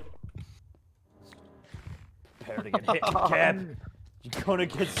 Prepare to get hit, Cap. You're gonna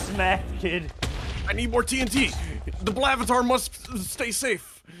get smacked, kid. I need more TNT. The Blavatar must stay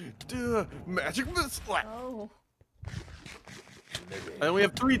safe. Duh. Magic missile. Oh. I only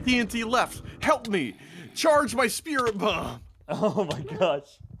have 3 TNT left. Help me. Charge my spirit bomb. Oh my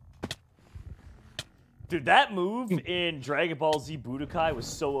gosh. Dude, that move in Dragon Ball Z Budokai was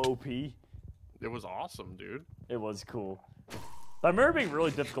so OP. It was awesome, dude. It was cool. I remember being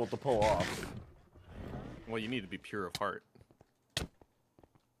really difficult to pull off. Well, you need to be pure of heart.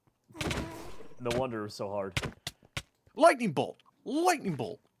 No wonder it was so hard. Lightning bolt. Lightning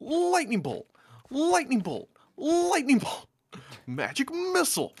bolt. Lightning bolt. Lightning bolt. Lightning bolt. Magic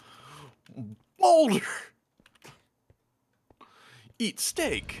missile. Boulder. Eat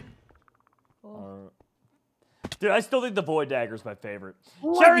steak. Dude, I still think the Void Dagger is my favorite.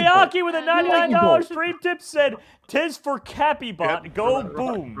 Lightning Cherryaki with a Lightning $99 bolt. stream tip said, "Tis for Cappybot, Yep, go right,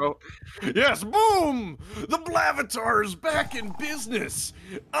 boom." bro. Yes, boom! The Blavatar is back in business.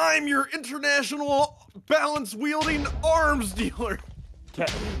 I'm your international balance-wielding arms dealer. Cap,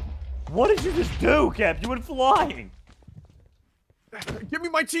 what did you just do, Cap? You went flying. Give me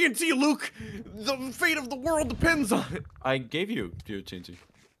my TNT, Luke. The fate of the world depends on it. I gave you your TNT.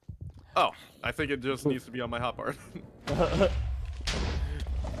 Oh, I think it just needs to be on my hotbar.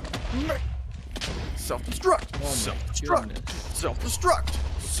 Self-destruct. Self-destruct. goodness.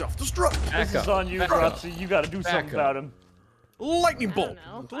 Self-destruct. Self-destruct. This is on you, Back up. Dropsy. You gotta do something Back up. about him. Lightning I bolt.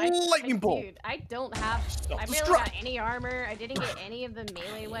 don't know. Lightning bolt. Dude, I don't have. I barely Self-destruct. got any armor. I didn't get any of the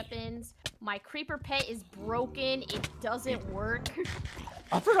melee weapons. My creeper pet is broken. It doesn't work.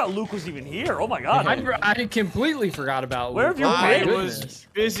 I forgot Luke was even here. Oh my god. I completely forgot about Where Luke. have you Oh my been? I was goodness.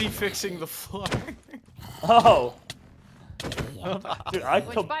 busy fixing the floor. Oh. Dude, I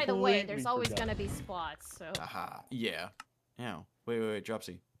Which, by the way, completely there's always forgot. gonna be spots. So Aha. Yeah. Ow. Wait,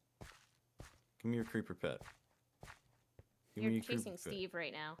 Dropsy. Give me your creeper pet. Give me you're your creeper chasing pet. Steve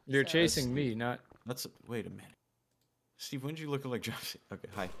right now. You're so- chasing me, not. Wait a minute. Steve, when did you look like Dropsy? Okay,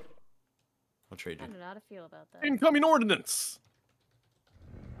 hi. I'll trade I you. don't know how to feel about that. Incoming ordnance.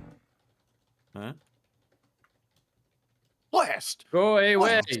 Huh? Blast. Go away.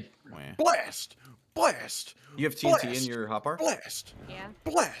 Wah. Blast. Blast. You have TNT Blast. in your hotbar? Blast. Yeah.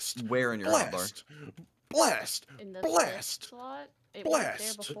 Blast. Where in your hotbar? Blast. Blast. In the Blast. slot. It wasn't there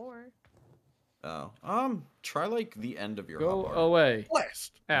Blast. before. Oh. Try like the end of your Go hotbar. away.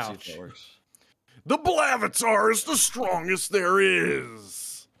 Blast. Let's see if Ouch. that works. The Blavatar is the strongest there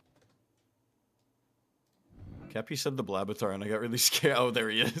is. Cappy said the Blabatar, and I got really scared. Oh, there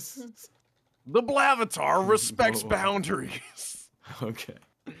he is. The Blavatar respects Whoa. boundaries. Okay.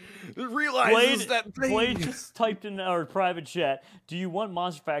 It realizes that Blade thing. just typed in our private chat, do you want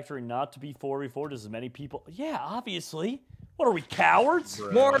Monster Factory not to be 4v4 to as many people? Yeah, obviously. What are we, cowards?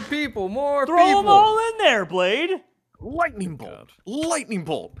 More people, more Throw people. them all in there, Blade. Lightning bolt. Lightning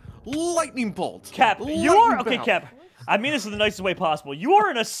bolt. Lightning bolt. Cap, you Lightning are... Okay, bolt. Cap. I mean this in the nicest way possible. You are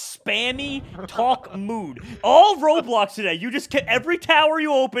in a spammy talk mood. All Roblox today. You just get every tower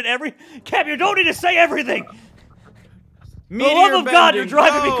you open, every... Cap, you don't need to say everything. For the love of God, you're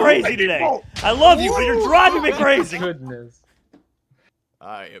driving me crazy today. I love you, but you're driving me crazy. Goodness.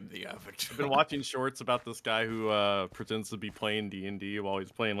 I am the avatar. I've been watching shorts about this guy who pretends to be playing D&D while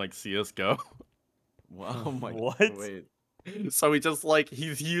he's playing like CS:GO. Wow, oh my What? Wait. So he just like he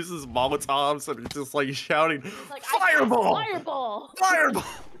uses Molotovs and he's just like shouting, It's like, "Fireball! Fireball! Fireball!"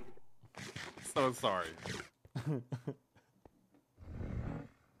 So sorry.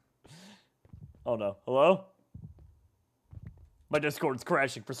 Oh no. Hello? My Discord's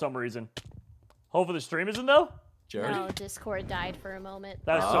crashing for some reason. Hopefully the stream isn't though? Jared? No, Discord died for a moment.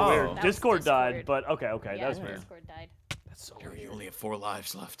 That's so Oh. weird. That was Discord died, Discord. but okay, Yeah, that was weird. Discord died. That's so Jared, weird. you only have 4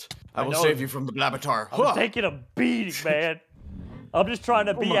 lives left. I I will know. save you from the Blabatar. I'm taking a beating, man. I'm just trying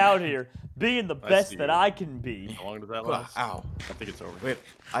to be out here, being the best see that you. I can be. How long does that last? Ow. I think it's over. Wait,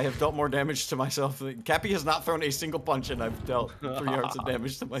 I have dealt more damage to myself. Cappy has not thrown a single punch, and I've dealt 3 yards of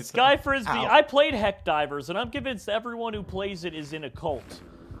damage to myself. Sky Frisbee, Ow. I played Heck Divers, and I'm convinced everyone who plays it is in a cult.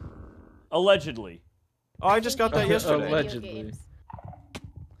 Allegedly. Oh, I just got that yesterday. Allegedly.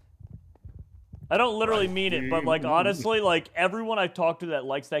 I don't literally mean it, but like honestly, like everyone I've talked to that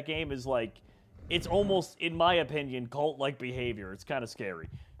likes that game is like, it's almost, in my opinion, cult-like behavior. It's kind of scary.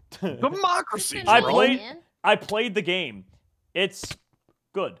 Democracy. I bro. played- I played the game. It's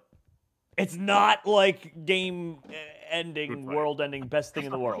good. It's not like game-ending, fight. world-ending, best thing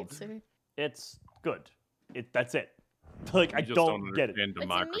in the world. It's good. That's it. Like, You I just don't get it. understand What's it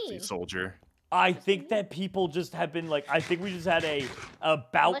democracy, mean? soldier. I think that people just have been like, I think we just had a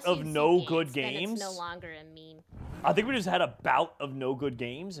bout Unless of you see no games, good then games. It's no longer a meme. I think we just had a bout of no good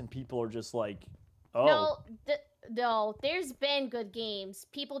games, and people are just like, oh. No, there's been good games.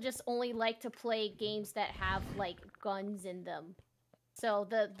 People just only like to play games that have like guns in them. So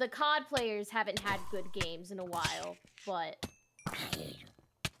the COD players haven't had good games in a while, but.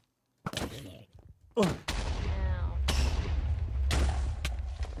 Ow.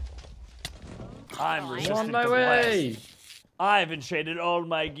 I'm Oh, resistant On my to way. blast. I've enchanted all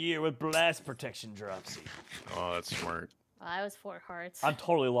my gear with blast protection dropsy. Oh, that's smart. Well, I was 4 hearts. I'm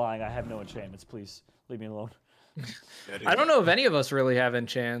totally lying. I have no enchantments. Please leave me alone. I don't know if any of us really have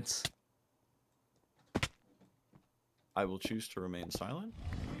enchants. I will choose to remain silent.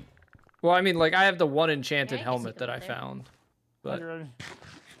 Well, I mean, like, I have the one enchanted Yeah, I guess helmet you that can I put there. found. But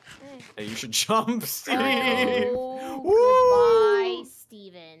Hey, you should jump, Steve. Oh, goodbye,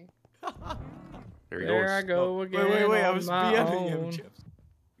 Steven. There he there goes. I go again. Wait, I on was my BMing him, own. Chips.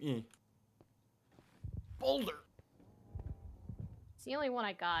 Yeah. Boulder. It's the only one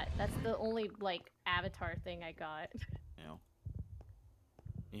I got. That's the only, like, avatar thing I got. Ow.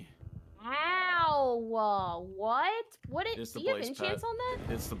 Ow! What? What did It's the do you have blaze enchants pad. on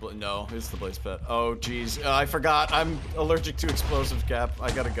that? It's the no, it's the blaze pet. Oh, jeez, I forgot. I'm allergic to explosives, Cap.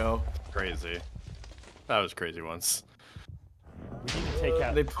 I gotta go. Crazy. That was crazy once. We need to take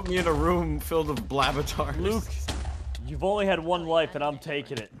out. They put me in a room filled with blabatars. Luke, you've only had one life, and I'm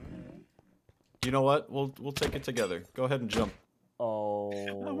taking it. You know what? We'll take it together. Go ahead and jump. Oh.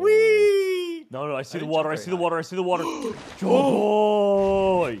 Whee! No, I see the didn't water. I jump see the very water. I see the water.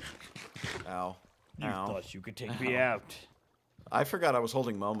 Joy! Ow. You Ow. thought you could take me out. I forgot I was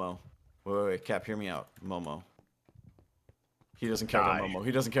holding Momo. Wait, Cap, hear me out. Momo. He doesn't care about Die. Momo.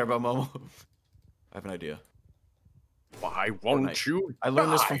 He doesn't care about Momo. I have an idea. Why won't Fortnite. you? I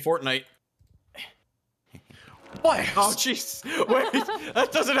learned this from die? Fortnite. What? Oh, jeez. Wait,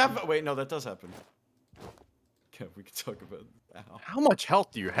 that doesn't happen. Wait, no, that does happen. Okay, we can talk about it. Ow. How much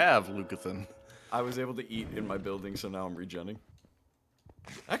health do you have, Lucathan? I was able to eat in my building, so now I'm regenning.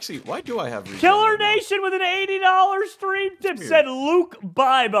 Actually, why do I have regen? Killer right now? Nation with an $80 stream tip Weird. said Luke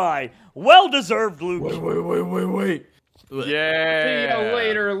bye-bye. Well deserved, Luke. Wait. Yeah. See you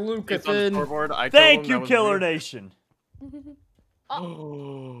later, It's on the Lucathan. scoreboard. I told Thank him you, that was Killer me. Nation.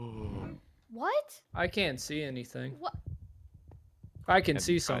 Oh. What? I can't see anything. What? I can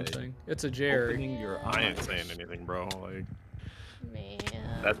see something. It's a Jerry. Opening your I ain't eyes. saying anything, bro. Like, Man.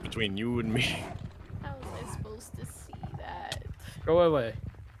 that's between you and me. How was I supposed to see that? Go away.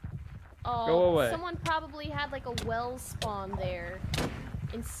 Oh, Go away. Someone probably had like a well spawn there.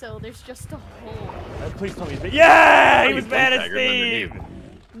 And so there's just a hole. Please tell me he's yeah! He You was play mad at Tiger Steve! underneath.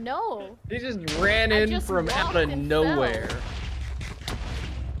 No. He just ran I in just from out walked of and nowhere.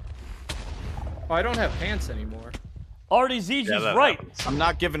 Oh, I don't have pants anymore. RDZG's Yeah, that right. happens. I'm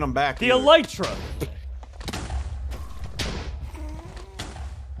not giving them back. The either. Elytra.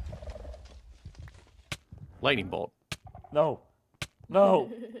 Lightning bolt. No. No.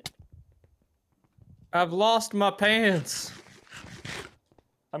 I've lost my pants.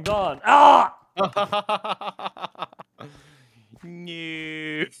 I'm gone. Ah!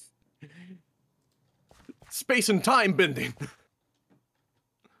 No. Space and time bending. Oh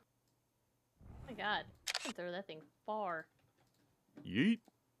my god. I can throw that thing far. Yeet.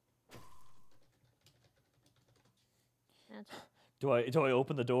 That's... Do I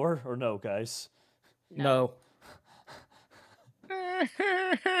open the door or no, guys? No.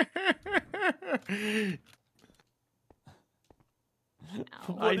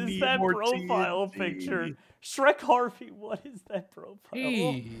 What is need that more profile TNT. picture? Shrek Harvey, what is that profile?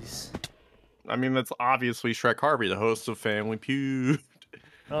 Jeez. I mean, that's obviously Shrek Harvey, the host of Family Feud.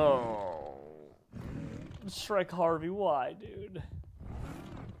 Oh. Shrek Harvey, why, dude?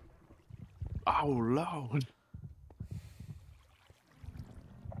 Oh, Lord.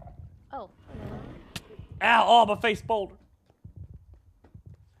 Oh. Ow! Oh, my face boulder.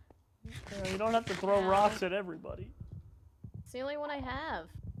 You don't have to throw rocks at everybody. It's the only one I have.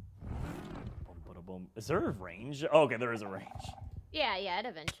 Boom, bada, boom. Is there a range? Oh, okay, there is a range. Yeah, it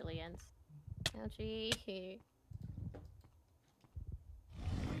eventually ends. Ouchie.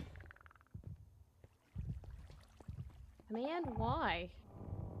 Man, why?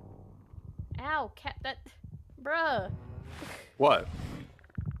 Ow, cat, that... Bruh. What?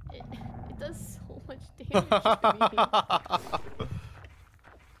 It does so much damage to me.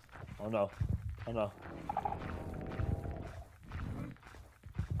 Oh no. Oh no.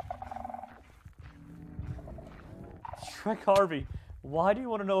 Shrek Harvey, why do you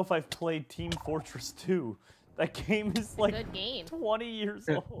want to know if I've played Team Fortress 2? That game is like Good game. 20 years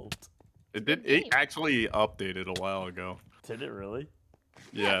old. It did. It actually updated a while ago. Did it really?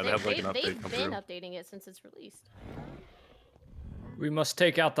 Yeah, they had like an update they've come been through. updating it since it's released. We must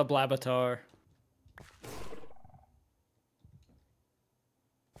take out the Blabatar.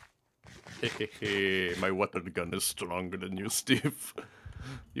 Hehehe, my water gun is stronger than you, Steve.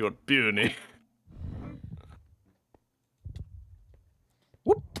 You're puny.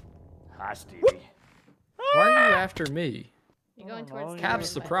 Hi, Stevie. Why are you after me? You're going Oh, towards no, Cap's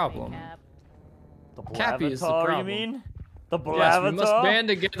north, the by way, problem. Cap. The Cappy is the Blavatar, you problem. mean? The Yes, Blavatar? we must band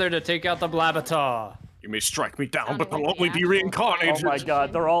together to take out the Blabatar. You may strike me down, Sounded but I'll like the only be actual- reincarnated. Oh my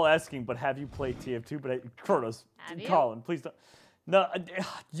god, they're all asking, but have you played TF2? But Kronos, Have you? Colin, please don't. No,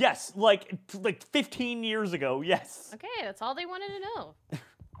 yes, like 15 years ago, yes. Okay, that's all they wanted to know.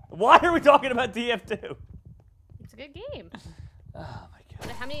 Why are we talking about TF2? It's a good game. Oh my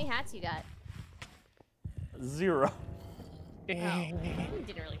god. How many hats you got? 0. Oh, you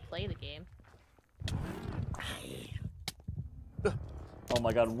didn't really play the game. Oh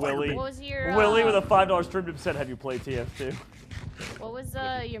my god, Willie. What was your Willie with a $5 stream tip said, have you played TF2? What was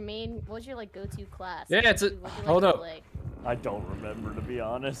your main? What was your like go-to class? Yeah, it's a- What'd you like hold to up. play? I don't remember, to be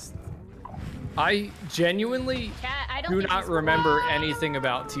honest. I genuinely Cat, I don't do think not he's remember lying. anything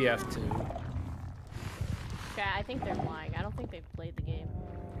about TF2. Cat, I think they're lying. I don't think they've played the game.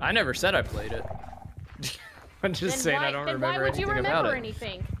 I never said I played it. I'm just Then saying why, I don't then remember why would you anything about remember it.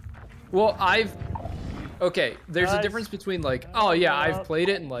 anything? Well, okay, there's Guys. a difference between like, oh yeah, I've played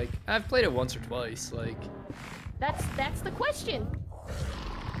it, and like, I've played it once or twice. Like, That's the question.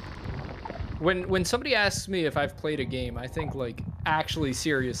 when somebody asks me if I've played a game, I think like actually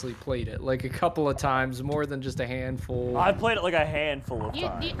seriously played it, like a couple of times, more than just a handful. I played it like a handful of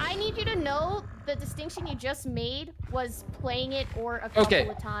times. I need you to know the distinction you just made was playing it or a couple Okay,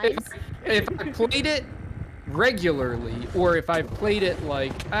 of times. if I played it regularly, or if I've played it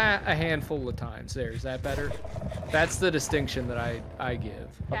like a handful of times. Is that better? That's the distinction that I give.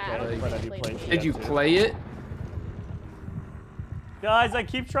 Yeah, I don't Okay, think but you have you played played the game. Did you TF2? play it? Guys, I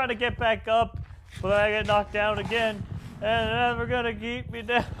keep trying to get back up, but I get knocked down again. And they're never gonna keep me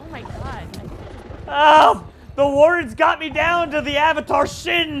down. Oh my god. Help! The warden's got me down to the avatar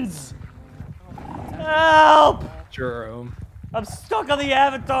shins! Help! Jerome. I'm stuck on the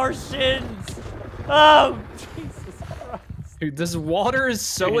avatar shins! Oh, Jesus Christ. Dude, this water is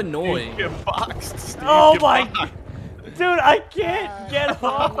so annoying. Get boxed, Steve, Oh get my... boxed. Dude, I can't get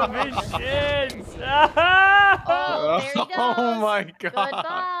off of his shit. Oh, there he goes. Oh my god.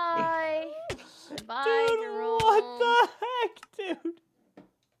 Goodbye. Goodbye, Dude, Jerome. what the heck, dude?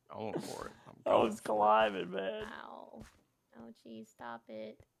 I'm going for it. I was climbing, man. Ow. Oh, geez, stop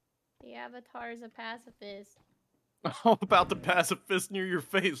it. The Avatar's a pacifist. I'm about to pass a fist near your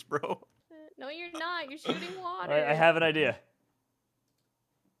face, bro. No, you're not. You're shooting water. Alright, I have an idea.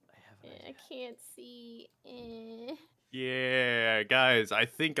 I can't see. Eh. Yeah, guys, I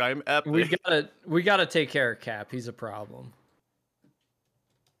think I'm epic. We gotta take care of Cap. He's a problem.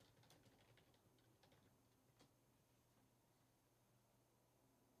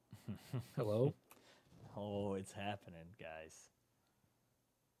 Hello? Oh, it's happening, guys.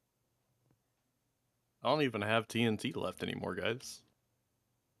 I don't even have TNT left anymore, guys.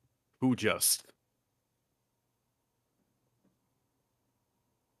 Who just?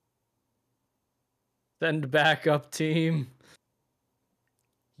 Send backup team.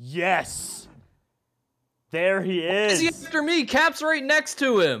 Yes! There he Why is he is! after me? Cap's right next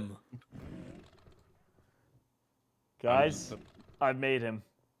to him. Guys, I made him.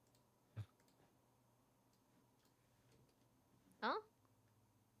 Huh?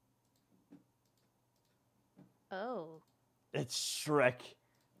 Oh. It's Shrek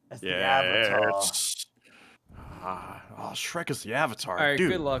as the Yeah, Avatar. it's... oh, Shrek is the Avatar, All right,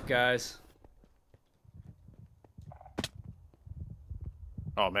 dude. good luck, guys.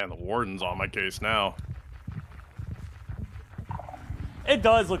 Oh man, the Warden's on my case now. It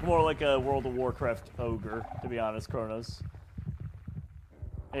does look more like a World of Warcraft ogre, to be honest, Kronos.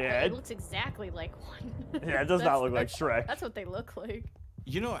 Yeah, It looks exactly like one. yeah, it does not look like Shrek. That's what they look like.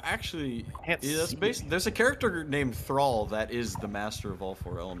 You know, actually, Can't yeah, that's see based, there's a character named Thrall that is the master of all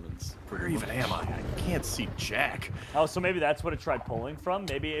four elements. Where even am I? I can't see Jack. Oh, so maybe that's what it tried pulling from?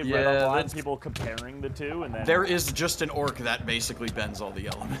 Maybe it Yeah, read online that's- people comparing the two, and then... There is just an orc that basically bends all the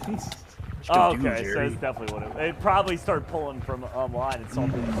elements. Oh, Dude, okay, so Jerry. it's definitely what it probably started pulling from online and saw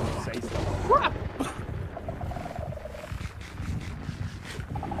people say stuff.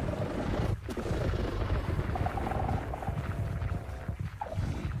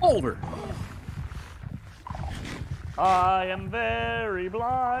 Older. I am very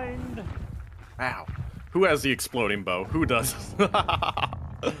blind. Ow. Who has the exploding bow? Who does?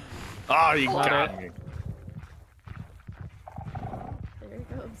 Ah, you got me. There it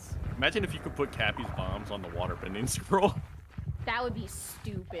goes. Imagine if you could put Cappy's bombs on the waterbending scroll. That would be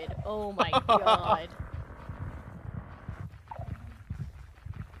stupid. Oh my god.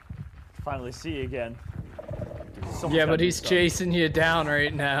 Finally see you again. Dude, someone's Yeah, gotta but do he's something. chasing you down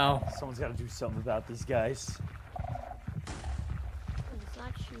right now. Someone's got to do something about these guys. It's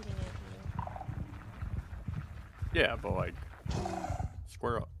not shooting at Yeah, but like,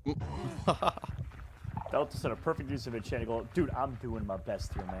 square up. That was just a perfect use of a channel. Go, dude, I'm doing my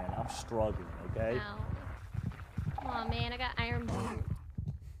best here, man. I'm struggling, you. okay? Ow. Come on, man. I got iron boot.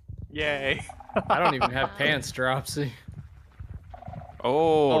 Yay. I don't even have pants, Dropsy.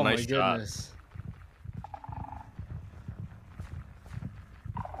 Oh, Oh nice my shot. goodness.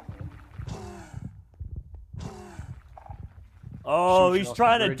 Oh, Shoot he's you off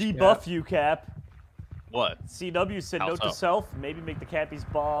trying the to bridge, debuff Cap. you, Cap. What? CW said, How note to so? self, maybe make the Cappy's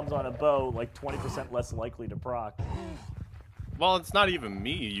bombs on a bow like 20% less likely to proc. Well, it's not even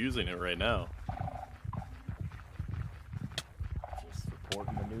me using it right now. Just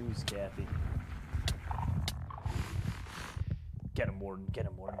reporting the news, Cappy. Get him, Warden. Get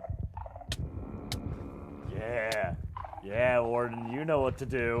him, Warden. Yeah. Yeah, Warden. You know what to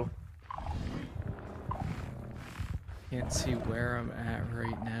do. Can't see where I'm at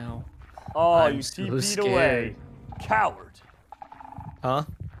right now. Oh, I'm you so TP'd scared. away. Coward. Huh?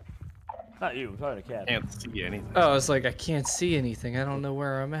 Not you. I'm talking to Cappy. Can't see anything. Oh, it's like I can't see anything. I don't know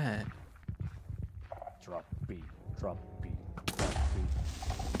where I'm at. Drop B. Drop B. Drop B.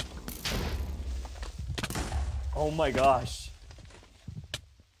 Oh my gosh.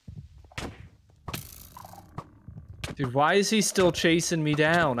 Dude, why is he still chasing me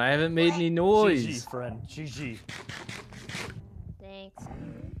down? I haven't made any noise. GG, friend. GG. Thanks.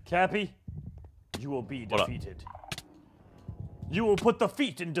 Cappy, you will be What up? defeated. You will put the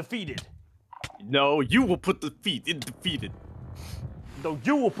feet in defeated. No, you will put the feet in defeated. No,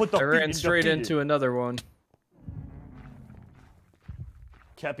 you will put the I feet ran in straight defeated. into another one.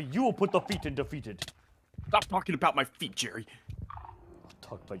 Cappy, you will put the feet in defeated. Stop talking about my feet, Jerry.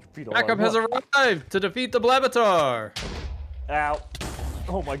 Talk about your feet all Backup I has want. arrived to defeat the Blabatar. Ow.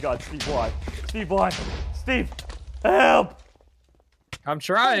 Oh my god, Steve, why? Steve, why? Steve, help! I'm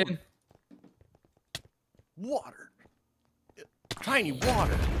trying. Water. Tiny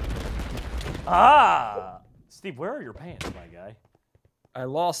water. Ah! Steve, where are your pants, my guy? I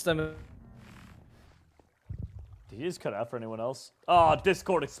lost them. Did he just cut out for anyone else? Oh,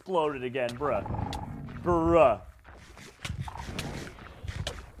 Discord exploded again, bruh. Bruh.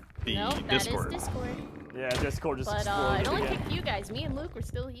 The Nope, that Discord. is Discord. Yeah, Discord just But exploded it only again. picked you guys. Me and Luke were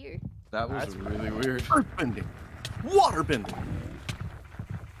still here. That was really weird. Earth bending. Water bending.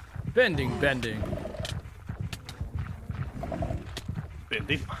 Bending. Bending.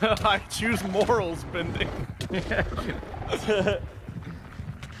 I choose morals bending.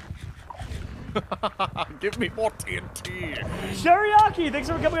 Give me more TNT. Shariaki, thanks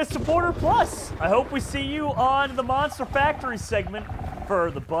for becoming a supporter plus. I hope we see you on the Monster Factory segment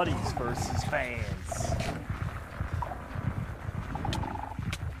for the buddies versus fans.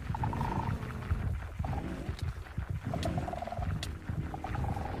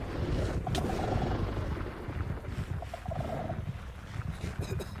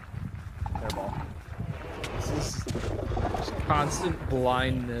 Airball. This is just constant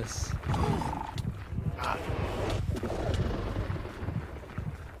blindness.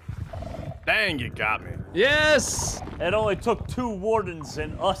 Dang, you got me. Yes! It only took 2 wardens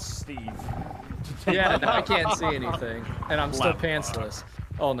and us, Steve. Yeah, now I can't see anything. And I'm still Left. pantsless.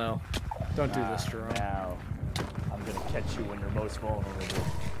 Oh no. Don't do this, Jerome. Now, I'm gonna catch you when you're most vulnerable.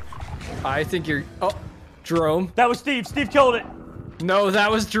 I think you're... Oh, Jerome. That was Steve. Steve killed it. No, that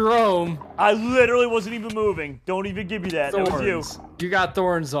was Jerome. I literally wasn't even moving. Don't even give me that. That was you. Thorns. You got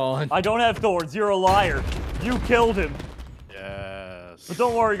thorns on. I don't have thorns. You're a liar. You killed him. Yes. But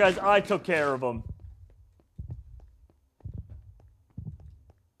don't worry, guys. I took care of him.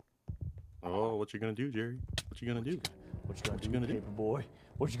 Oh, what you gonna do, Jerry? What you gonna do? What you gonna What you do, gonna do? paper boy?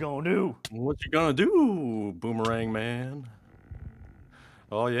 What you gonna do? What you gonna do, Boomerang Man?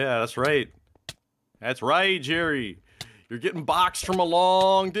 Oh yeah, that's right. That's right, Jerry. You're getting boxed from a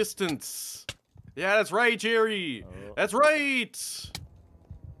long distance. Yeah, that's right, Jerry. That's right.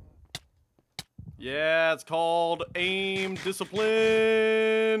 Yeah, it's called aim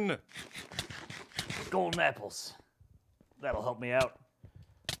discipline. Golden apples. That'll help me out.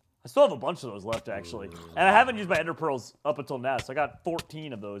 I still have a bunch of those left, actually. And I haven't used my ender pearls up until now, so I got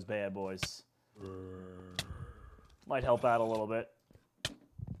 14 of those bad boys. Might help out a little bit.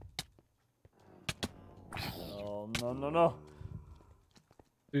 Oh, no.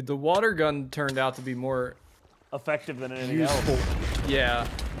 Dude, the water gun turned out to be more Effective than anything useful. else. Yeah.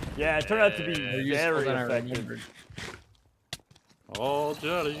 Yeah, it turned out to be More useful very than I effective. remembered. Oh,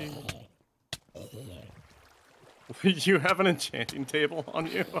 Johnny. You have an enchanting table on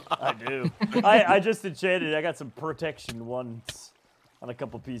you? I do. I just enchanted. I got some protection ones on a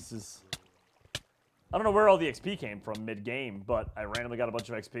couple pieces. I don't know where all the XP came from mid-game, but I randomly got a bunch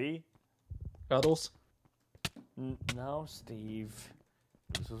of XP. Cuddles? No, Steve.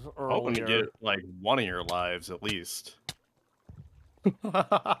 This was Hoping to earlier. get like one of your lives at least. You will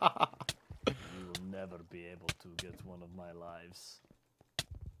never be able to get one of my lives.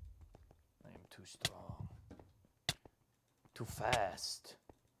 I am too strong. Too fast.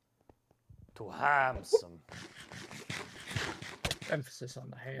 Too handsome. Emphasis on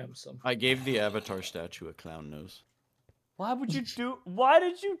the handsome. I gave the avatar statue a clown nose. Why did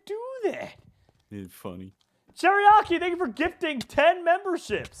you do that? It's funny. Cheriaki, thank you for gifting 10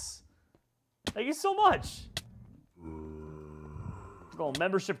 memberships. Thank you so much. We're going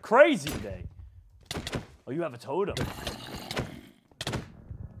membership crazy today. Oh, you have a totem.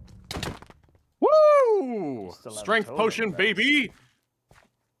 Woo! Still have a Strength totem, potion, nice. baby!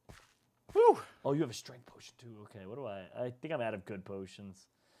 Woo! Oh, you have a strength potion too. Okay, what do I think I'm out of good potions.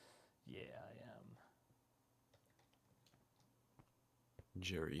 Yeah, I am.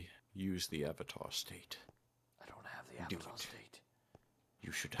 Jerry, use the avatar state. I don't have the Do avatar it. state.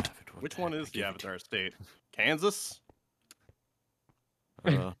 You should have it. What Which the one heck? is I the gave it Avatar state? Kansas?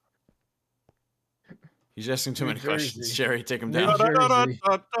 to- He's asking too New many questions. Jersey. Jerry, take him New down. Jersey.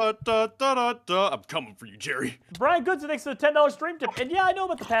 I'm coming for you, Jerry. Brian Goodson, thanks for the $10 stream tip. And yeah, I know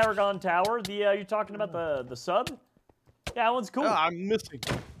about the Paragon Tower. The you're talking about the sub? Yeah, that one's cool. I'm missing.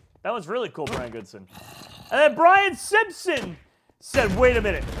 That was really cool, Brian Goodson. And then Brian Simpson said, wait a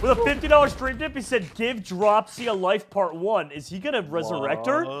minute. With a $50 stream tip, he said, give Dropsy a life part 1. Is he going to resurrect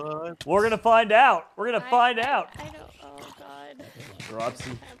her? What? We're going to find out. We're going to find out. I don't. Oh God.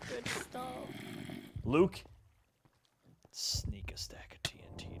 Dropsy. I have good stuff. Luke. Sneak a stack of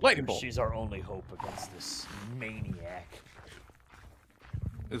TNT. Lightning bolt. She's our only hope against this maniac.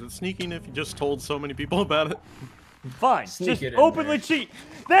 Is it sneaking if you just told so many people about it? Fine, Sneak just it in openly there. cheat.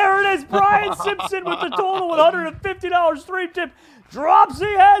 There it is, Brian Simpson with the total $150 stream tip.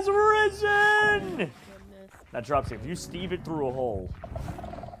 Dropsy has risen. Goodness. Now, Dropsy, if you Steve it through a hole.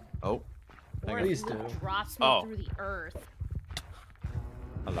 Oh. Or Hang on. if Luke drops me through the earth.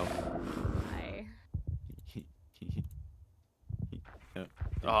 Hello. Hi.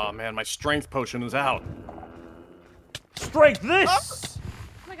 Oh man, my strength potion is out. Strength this! Oh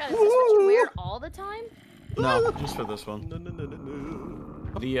my god, is this what you wear all the time? No, just for this one.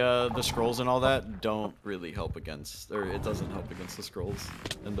 No. The scrolls and all that don't really help against, or it doesn't help against the scrolls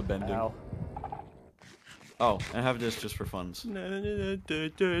and the bending. Ow. Oh, I have this just for funds. Good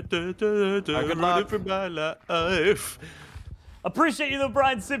luck. for my life. Appreciate you, though,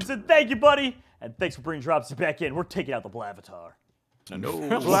 Brian Simpson. Thank you, buddy. And thanks for bringing Dropsy back in. We're taking out the Blavatar. No.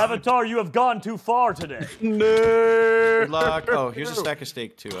 Blavatar, you have gone too far today. Good luck. Oh, here's a stack of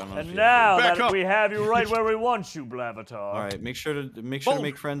steak too. I don't know if And you now Back that up. we have you right where we want you, Blavatar. All right, make sure to Boom.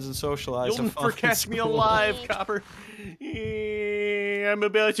 make friends and socialize. You'll Have fun never in catch me school. alive, Copper. I'm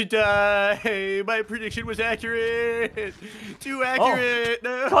about to die. My prediction was accurate. Too accurate.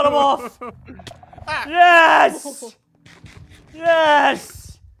 No. Cut him off. Ah. Yes!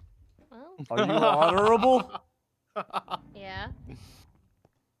 Yes! Well, Are you honorable? yeah.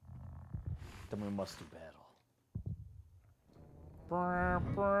 Then we must do battle. Brr,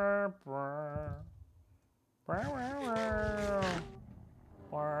 brr, brr. Brr, brr,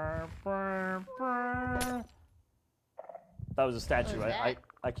 brr. Brr, brr. That was a statue. What was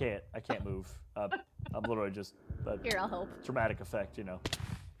I can't move. I'm literally just Here, I'll help. dramatic effect, you know.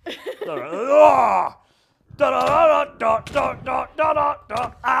 Ah!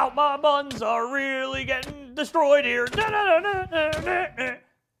 Da-da-da-da-da-da-da-da-da. Ow, my buns are really getting destroyed here. Da-da-da-da-da-da.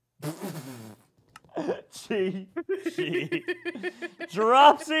 Gee.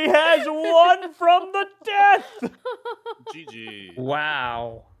 Dropsy has won from the death. GG.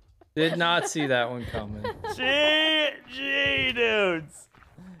 Wow. Did not see that one coming. GG, dudes.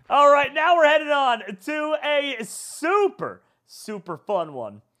 All right, now we're headed on to a super fun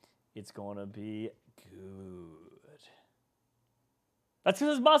one. It's going to be good. That's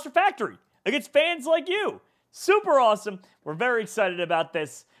because it's Monster Factory against fans like you. Super awesome. We're very excited about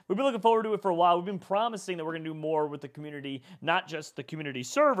this. We've been looking forward to it for a while. We've been promising that we're going to do more with the community, not just the community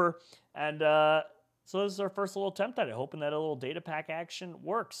server. And so this is our first little attempt at it, hoping that a little data pack action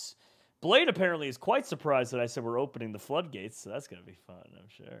works. Blade apparently is quite surprised that I said we're opening the floodgates, so that's going to be fun, I'm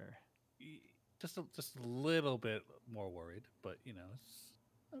sure. Just a little bit more worried, but you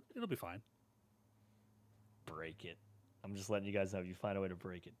know, it'll be fine. Break it. I'm just letting you guys know if you find a way to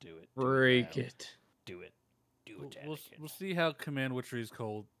break it, do it. Break it. Do it. Do it, We'll see how Command Witchery's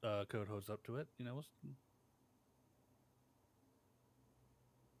code holds up to it. You know,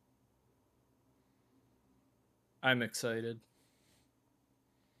 I'm excited.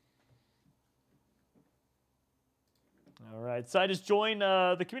 All right, so I just join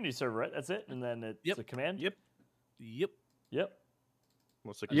the community server, right? That's it? And then it's a command? Yep.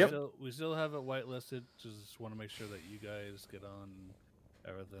 What's the Yep. We still have it whitelisted. Just want to make sure that you guys get on.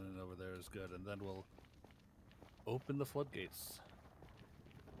 Everything over there is good, and then we'll open the floodgates.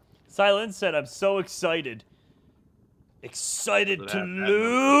 Siline said, I'm so excited. Excited Does it to have that number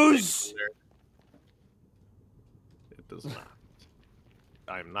lose? It does not.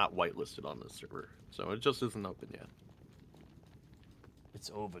 I'm not whitelisted on this server, so it just isn't open yet. It's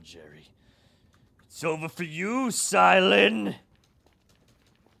over, Jerry. It's over for you, Siline.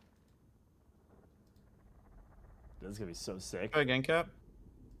 That's gonna be so sick. Try again, Cap.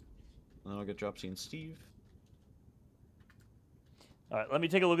 And then I'll get Dropsy and Steve. All right, let me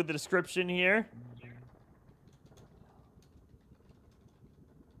take a look at the description here.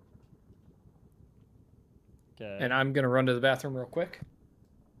 Okay. And I'm going to run to the bathroom real quick.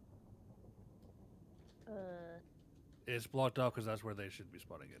 It's blocked off because that's where they should be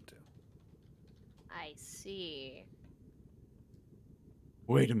spawning into. I see.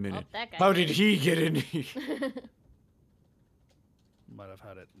 Wait a minute. Oh, that guy How did he get in here? Might have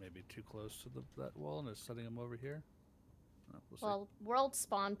had it maybe too close to that wall and it's setting him over here. We'll see. Well, world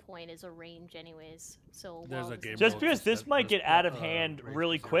spawn point is a range anyways, so There's wall a is game Just mode because that this says might get out of range hand is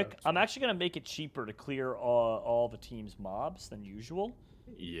really 0, quick, I'm so- actually going to make it cheaper to clear all the team's mobs than usual.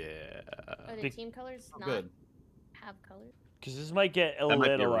 Yeah. Are the Big- team colors not Good. have colors? Because this might get a That might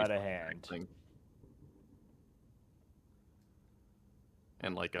be a little out respawn of hand. thing.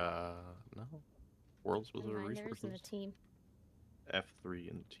 And like no. Worlds was a Reminders in the resources. team.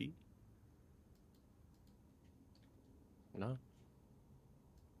 F3 and T. No.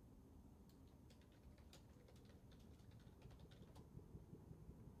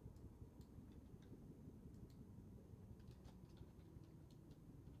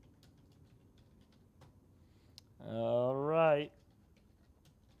 All right.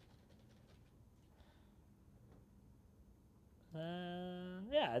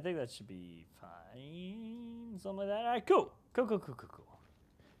 Yeah, I think that should be fine. Something like that. All right, cool. Cool.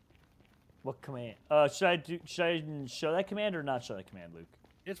 What command? Should I show that command or not show that command, Luke?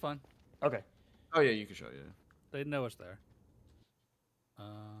 It's fine. Okay. Oh yeah, you can show you. They know it's there.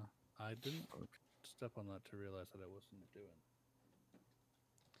 I didn't step on that to realize that I wasn't doing.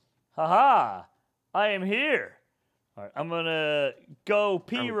 Haha! I am here. All right, I'm gonna go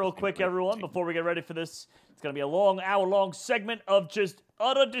pee real quick, everyone, before we get ready for this. It's gonna be a long, hour-long segment of just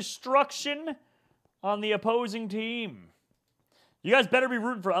utter destruction on the opposing team. You guys better be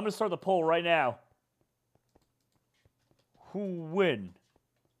rooting for. I'm gonna start the poll right now. Who win?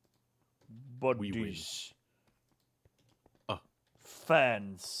 Buddies.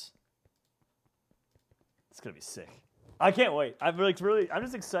 Fans. It's gonna be sick. I can't wait. I'm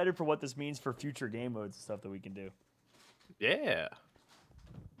just excited for what this means for future game modes and stuff that we can do. Yeah.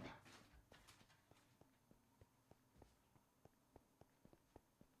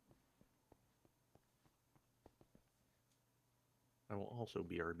 I will also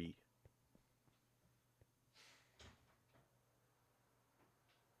be RB.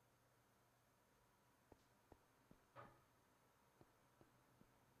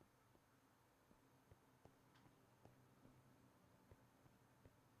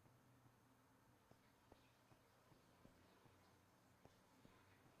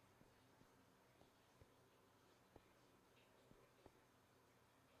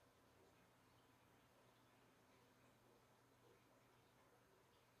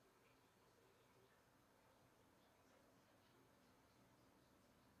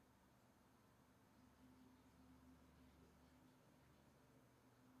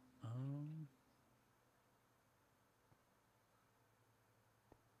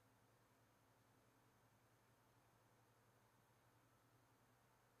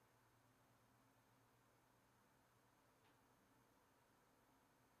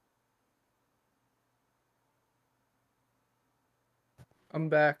 I'm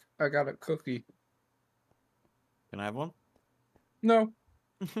back. I got a cookie. Can I have one? No.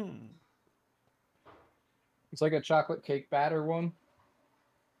 It's like a chocolate cake batter one.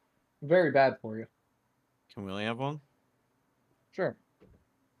 Very bad for you. Can we only have one? Sure.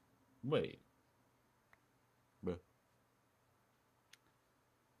 Wait. Bleh.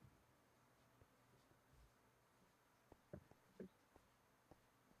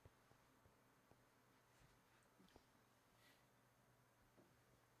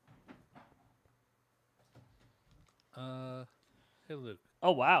 Hey Luke.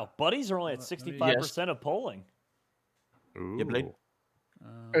 Oh wow, buddies are only at 65% of polling. Ooh. Yeah, Blade.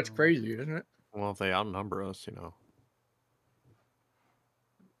 It's crazy, isn't it? Well, if they outnumber us, you know.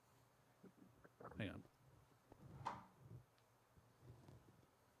 Hang on.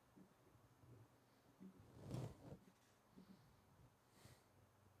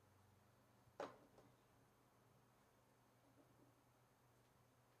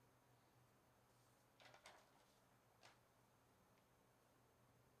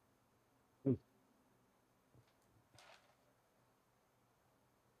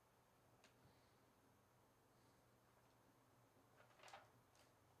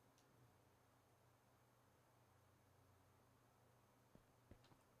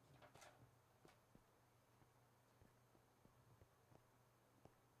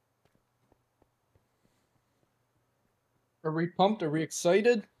 Are we pumped? Are we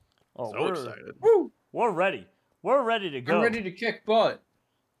excited? Oh, So excited. Woo! We're ready. We're ready to go. I'm ready to kick butt.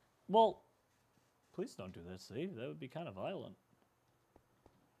 Well, please don't do this, see? That would be kind of violent.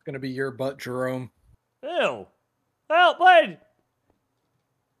 It's gonna be your butt, Jerome. Ew. Help, Blade!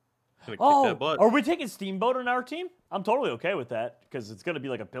 Gonna kick Oh, that butt. are we taking Steamboat on our team? I'm totally okay with that, because it's going to be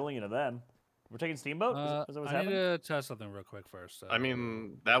like 1 billion of them. We're taking Steamboat? Is that what's I need happening? to test something real quick first. So. I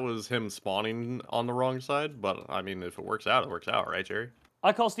mean, that was him spawning on the wrong side, but I mean, if it works out, it works out, right, Jerry?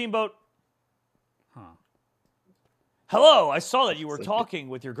 I call Steamboat. Huh. Hello, I saw that you were talking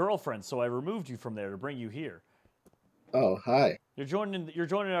with your girlfriend, so I removed you from there to bring you here. Oh, hi. You're joining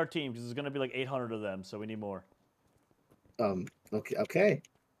our team, because there's going to be like 800 of them, so we need more. Okay.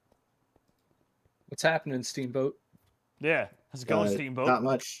 What's happening, Steamboat? Yeah, how's it going, Steamboat? Not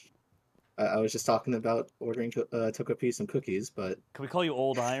much. I was just talking about ordering Togepi some cookies, but... Can we call you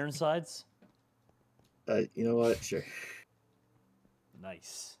Old Ironsides? You know what? Sure.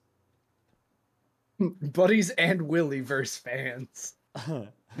 Nice. Buddies and Willie versus fans.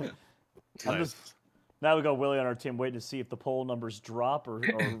 Now we got Willie on our team, waiting to see if the poll numbers drop or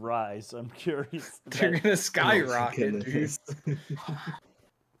rise. I'm curious. They're gonna skyrocket, dude.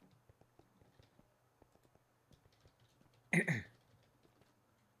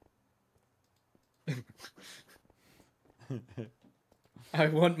 I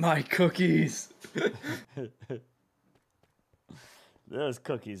want my cookies. Those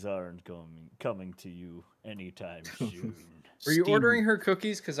cookies aren't coming to you anytime soon. Were you ordering her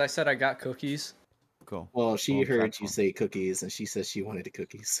cookies? Because I said I got cookies. Cool. Well, she Well, heard platform. you say cookies, and she says she wanted the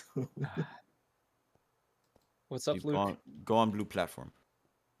cookies. What's up, You Luke? go on blue platform.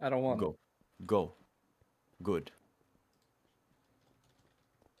 I don't want Go. Go. Good.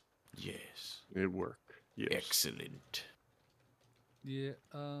 Yes. It work. Yes. Excellent. Yeah,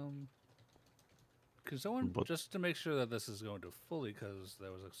 Could someone, But- just to make sure that this is going to fully, because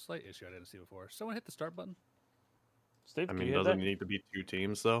there was a slight issue I didn't see before, someone hit the start button? Steve, I can mean, you hit doesn't that? need to be 2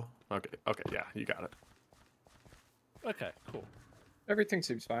 teams though. Okay. Okay. Yeah, you got it. Okay, cool. Everything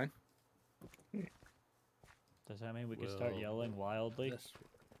seems fine. Does that mean we can start Will yelling wildly? this work?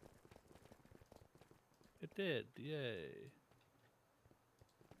 It did, yay.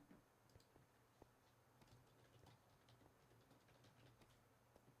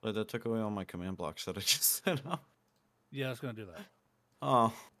 But that took away all my command blocks that I just set up. Yeah, I was gonna do that.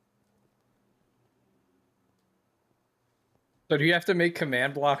 Oh. So do you have to make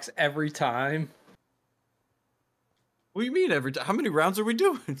command blocks every time? What do you mean every time? How many rounds are we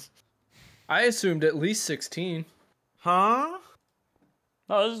doing? I assumed at least 16. Huh?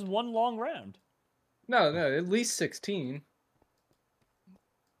 No, this is one long round. No, at least 16.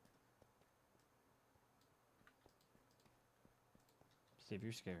 Steve,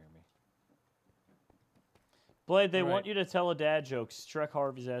 you're scaring me. Blade, they want Right. you to tell a dad joke. Shrek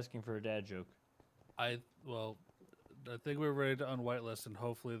Harvey's asking for a dad joke. Well, I think we're ready to unwhitelist, and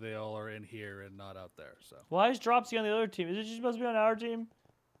hopefully they all are in here and not out there, so. Why is Dropsy on the other team? Is it just supposed to be on our team?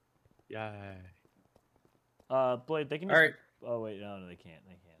 Yay. Blade, they can All just... right. Oh, wait, no, they can't.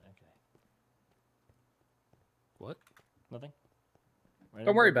 They can't. Okay. What? Nothing?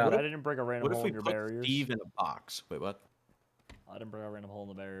 Don't worry about I it. didn't break a random What if hole we in your put barriers. Steve in a box? Wait, what? I didn't break a random hole in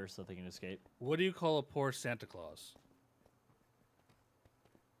the barrier so they can escape. What do you call a poor Santa Claus?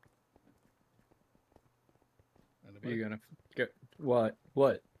 Anybody? You're gonna get what?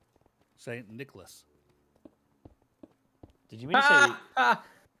 What? Saint Nicholas. Did you mean to say...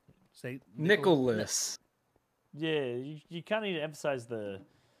 Saint Nicholas. Yeah, you kind of need to emphasize the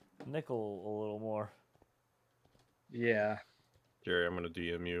nickel a little more. Yeah. Jerry, I'm gonna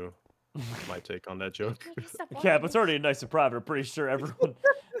DM you my take on that joke. Cap, it's already a nice and private. I'm pretty sure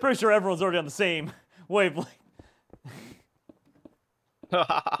everyone's already on the same wavelength.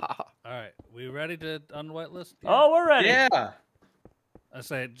 All right, we ready to unwhitelist? Oh, we're ready. Yeah. I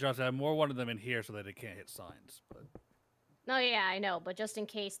say, Josh, I more wanted them in here so that they can't hit signs. But No, yeah, I know, but just in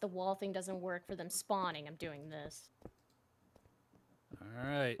case the wall thing doesn't work for them spawning, I'm doing this. all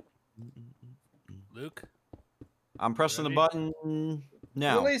right, Luke. I'm pressing the Ready? button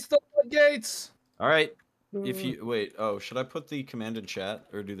now. Release the floodgates. All right. If you wait, should I put the command in chat,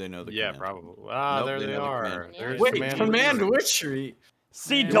 or do they know the Yeah, command? probably. Ah, Nope, there they they know the are. command. There's Wait, command. command witchery.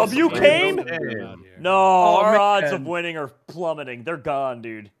 CW What's the came? name? No, Oh, our odds of man. winning are plummeting. They're gone,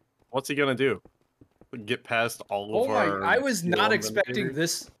 dude. What's he gonna do? Get past all Oh of my! our. I was not Elven expecting invaders?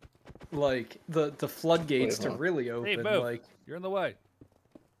 this, like the floodgates Wait, to hold on. really Hey, open. move. Like You're in the way.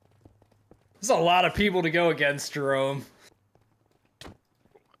 there's a lot of people to go against, Jerome.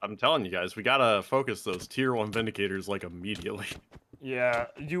 I'm telling you guys, we gotta focus those tier 1 vindicators like immediately. Yeah,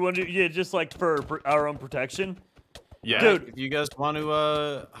 you want to? Yeah, just like for our own protection. Yeah, Dude. If you guys want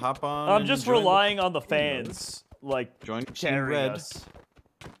to hop on, I'm and just join the- relying on the fans, like Join Team carrying Red. us.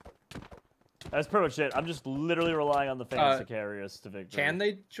 That's pretty much it. I'm just literally relying on the fans to carry us to victory. Can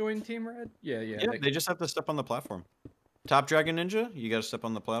they join Team Red? Yeah. Yeah, they just have to step on the platform. TopDragoninja, you gotta step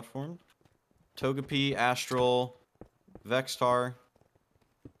on the platform. Togepi, Astral, Vextar,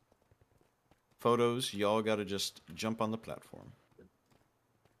 Photos, y'all gotta just jump on the platform.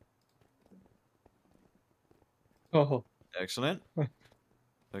 Oh. Excellent.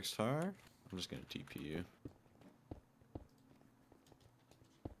 Vextar, I'm just gonna TP you.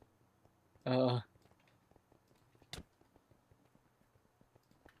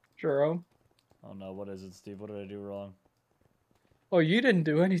 Jerome. Oh no, what is it, Steve? What did I do wrong? Oh, you didn't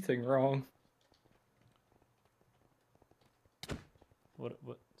do anything wrong. What?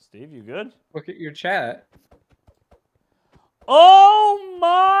 Steve, you good? Look at your chat. Oh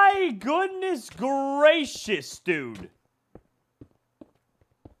my goodness gracious, dude.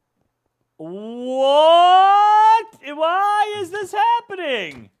 What? Why is this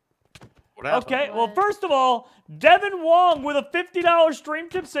happening? what happened? Okay, well, first of all, Devin Wong with a $50 stream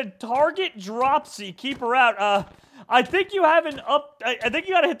tip said target Dropsy, keep her out. I think you haven't I think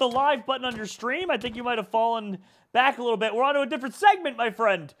you gotta hit the live button on your stream. I think you might have fallen back a little bit. We're on to a different segment, my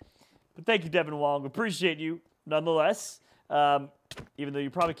friend. But thank you, Devin Wong. Appreciate you nonetheless. Even though you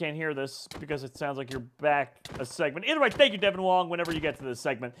probably can't hear this because it sounds like you're back a segment. Either way, thank you, Devin Wong, whenever you get to this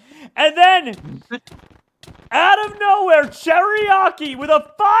segment. And then, out of nowhere, GojiraYT with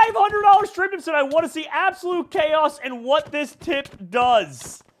a $500 stream tip said, I want to see absolute chaos and what this tip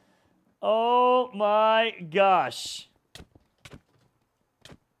does. Oh my gosh.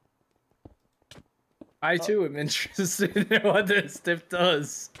 I too am interested in what this tip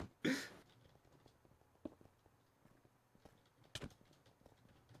does.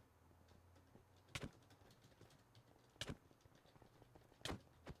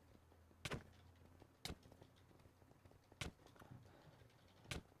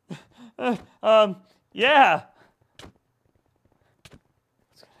 Yeah.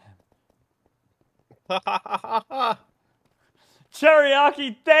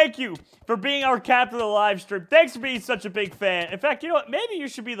 GojiraYT, thank you for being our captain of the live stream. Thanks for being such a big fan. In fact, you know what? Maybe you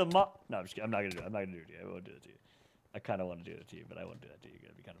should be the No, I'm just kidding. I'm not gonna do it. I'm not gonna do it to you. I won't do it to you. I kind of want to do it to you, but I won't do that to you.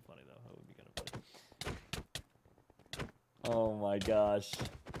 It'd be kind of funny though. It would be kind of funny. Oh my gosh.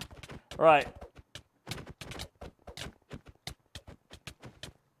 All right.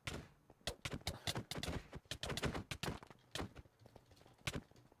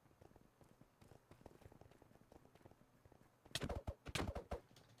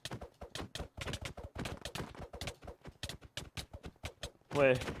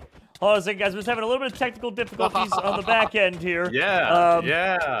 Wait, hold on a second, guys. We're just having a little bit of technical difficulties on the back end here. Yeah,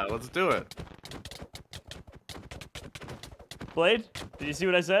 yeah, let's do it. Blade, did you see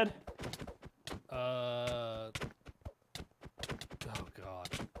what I said? Oh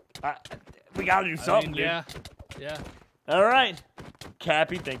god. We gotta do something, dude. Yeah. All right.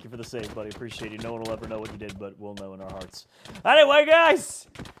 Cappy, thank you for the save, buddy. Appreciate you. No one will ever know what you did, but we'll know in our hearts. Anyway, guys,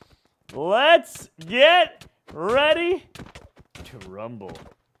 let's get ready to rumble.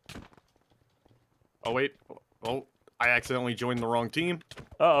 Oh, wait. Oh, I accidentally joined the wrong team.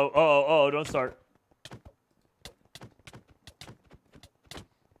 Uh-oh, don't start.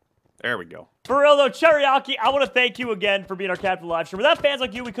 There we go. For real, though, GojiraYT, I want to thank you again for being our captain of the live stream. Without fans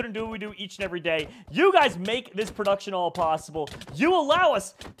like you, we couldn't do what we do each and every day. You guys make this production all possible. You allow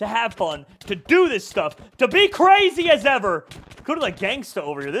us to have fun, to do this stuff, to be crazy as ever. Including like Gangsta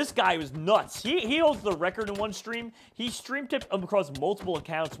over here. This guy was nuts. He holds the record in one stream. He stream tipped across multiple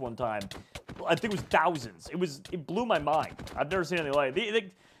accounts one time. I think it was thousands. It blew my mind. I've never seen anything like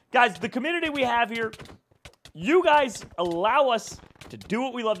it. Guys, the community we have here, you guys allow us to do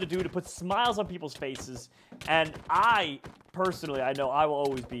what we love to do, to put smiles on people's faces. And I, personally, I know I will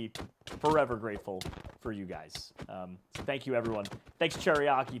always be forever grateful for you guys. So thank you, everyone. Thanks,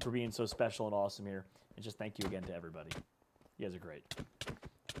 GojiraYT, for being so special and awesome here. And just thank you again to everybody. You guys are great.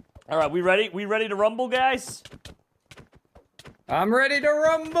 All right, we ready? We ready to rumble, guys? I'm ready to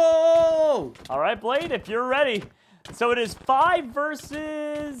rumble! All right, Blade, if you're ready. So it is 5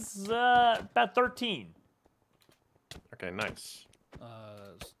 versus about 13. Okay, nice.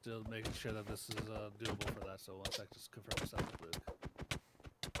 Still making sure that this is doable for that, so one sec, just confirm myself with Luke.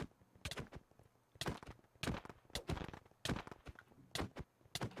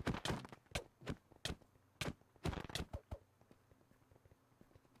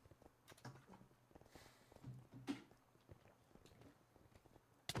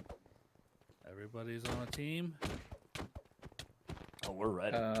 Everybody's on a team. Oh, we're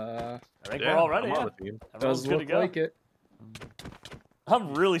ready. I think we're all ready. I'm on Yeah. the team. Everyone's does good to look go. like it.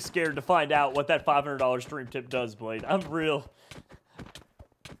 I'm really scared to find out what that $500 stream tip does, Blade. I'm real.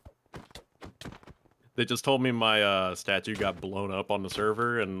 They just told me my statue got blown up on the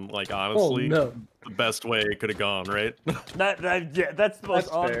server, and like honestly, no. the best way it could have gone, right? Yeah, that's the most That's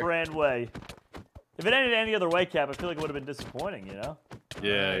fair. on-brand way. If it ended any other way, Cap, I feel like it would have been disappointing, you know?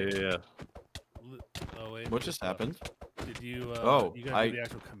 Yeah. Oh wait. What just happened? Did you? You gotta I- do the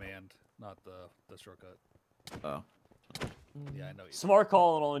actual command, not the shortcut. Oh. Yeah, I know. You Smart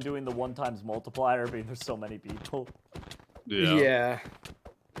call and only doing the 1 times multiplier, being there's so many people. Yeah.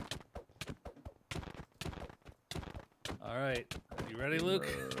 All right, you ready, Luke?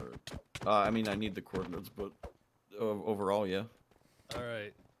 I mean, I need the coordinates, but overall, yeah. All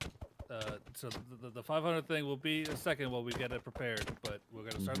right. So the 500 thing will be a second while we get it prepared, but we're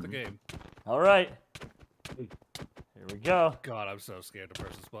gonna start the game. All right. Here we go. God, I'm so scared to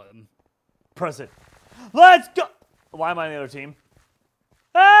press this button. Press it. Let's go. Why am I on the other team?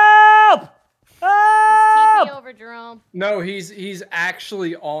 Help! Help! TP over, Jerome. No, he's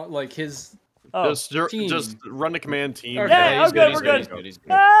actually on, like, his Oh, team. Just run the command team. Okay. Yeah, he's okay, good, we're he's good. He's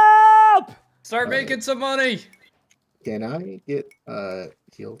good. help! Start making some money. Can I get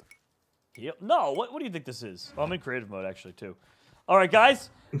healed? Yep. No, what do you think this is? Oh, I'm in creative mode, actually, too. All right, guys.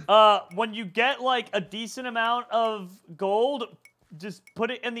 When you get like a decent amount of gold, just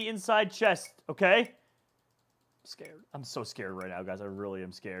put it in the inside chest, okay? I'm scared. I'm so scared right now, guys. I really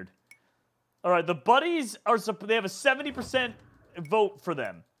am scared. All right, the buddies are. They have a 70% vote for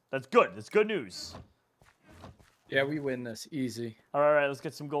them. That's good. That's good news. Yeah, we win this easy. All right, let's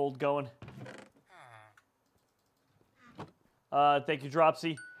get some gold going. Thank you,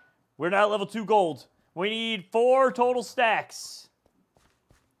 Dropsy. We're now at level 2 gold. We need 4 total stacks.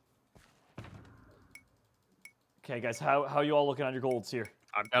 Okay, guys, how are you all looking on your golds here?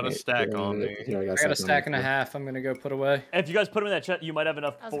 I've got a stack on me. I got a stack and a half. I'm gonna go put away. And if you guys put them in that chest, you might have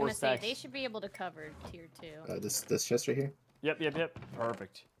enough I was 4 gonna stacks. say they should be able to cover tier 2. This chest right here. Yep.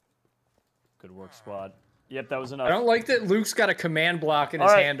 Perfect. Good work, squad. Yep, that was enough. I don't like that Luke's got a command block in his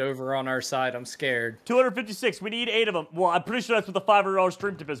hand over on our side. I'm scared. 256. We need 8 of them. Well, I'm pretty sure that's what the $500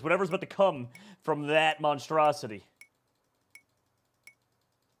 stream tip is. Whatever's about to come from that monstrosity.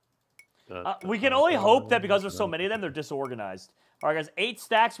 We can only hope that because there's so many of them, they're disorganized. All right, guys, 8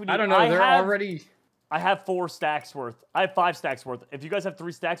 stacks. We need. I don't know. They're already. I have 4 stacks worth. I have 5 stacks worth. If you guys have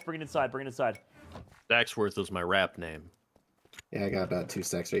 3 stacks, bring it inside. Bring it inside. Stacksworth is my rap name. Yeah, I got about 2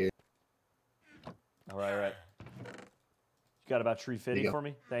 stacks right here. All right. You got about 350 for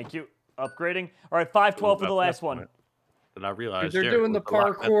me? Thank you. Upgrading. All right, 512 for the last one. Did I realize they're doing the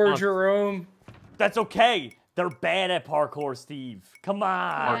parkour, Jerome? That's okay. They're bad at parkour, Steve. Come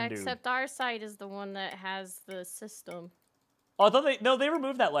on, Yeah, dude. except our side is the one that has the system. Oh, I thought they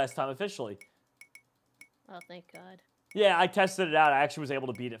removed that last time officially. Oh, thank God. Yeah, I tested it out. I actually was able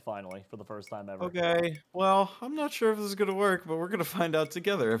to beat it finally for the first time ever. Okay, well, I'm not sure if this is gonna work, but we're gonna find out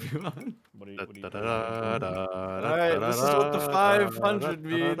together, everyone. What do you Alright, this is what the 500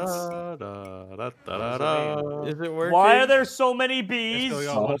 means. Is it working? Why are there so many bees? It's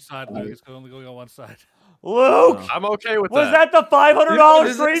going on one side, Luke. It's only going on one side. Luke! I'm okay with Was that. that the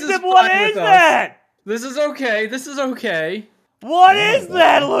 $500 stream tip? What is that? This is okay. This is okay. What is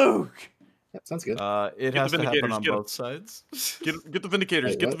that, Luke? Yep, sounds good. It has to happen on both sides. Get the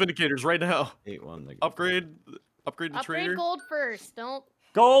Vindicators. Get the Vindicators right now. 8-1. Upgrade the trader. Upgrade gold first. Don't.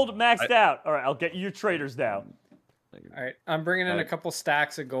 Gold maxed out. All right, I'll get you your traders now. All right, I'm bringing in a couple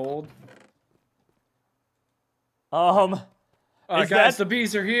stacks of gold. Guys, the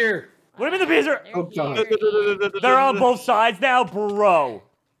bees are here. What do you mean the bees are? Oh, God. They're on both sides now, bro.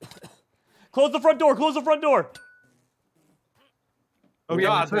 Close the front door. Close the front door. Oh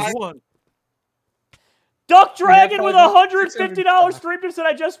God, there's one. Duck Dragon with $150 stream tip said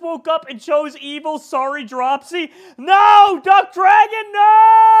I just woke up and chose evil. Sorry, Dropsy. No, Duck Dragon,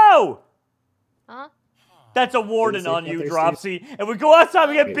 no. Huh? That's a warning on you, Dropsy. And we go outside,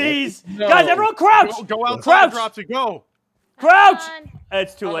 we get bees. No. Guys, everyone crouch. Go outside, Dropsy. Go. Crouch.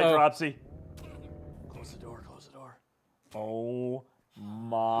 It's too late, Dropsy. Close the door. Close the door. Oh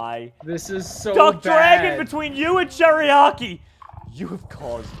my. This is so Duck bad. Dragon between you and GojiraYT. You have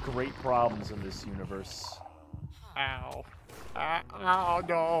caused great problems in this universe. Ow. Ow,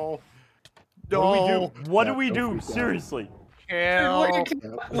 no. What do we do? Seriously.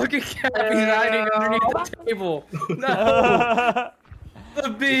 Look at Cappy hiding underneath the table. No. The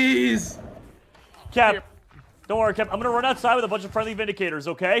bees. Cap, don't worry, Cap. I'm going to run outside with a bunch of friendly Vindicators,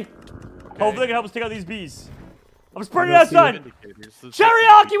 okay? Hopefully they can help us take out these bees. I'm sprinting outside.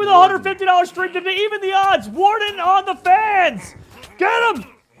 GojiraYT with $150 stream tip to even the odds. Warden on the fans. Get him.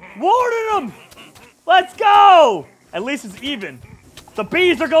 Warden him. Let's go. At least it's even. The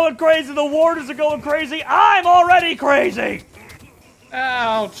bees are going crazy. The wardens are going crazy. I'm already crazy.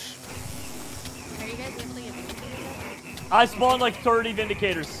 Ouch. Are you guys able to get Vindicators? I spawned like 30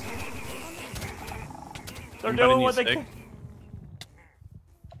 Vindicators. They're doing what they can.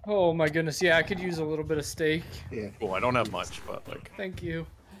 Oh my goodness, yeah, I could use a little bit of steak. Yeah. Cool, I don't have much, but like. Thank you.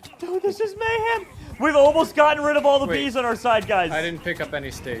 Dude, this is mayhem. We've almost gotten rid of all the bees on our side, guys. I didn't pick up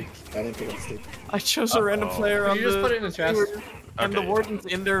any steak. I didn't pick up the steak. I chose a random player on You just put it in the chest. And the warden's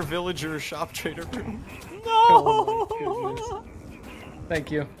in their villager shop trader room. No. Oh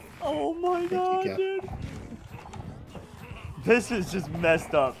Thank you. Oh my God, Cap. dude. This is just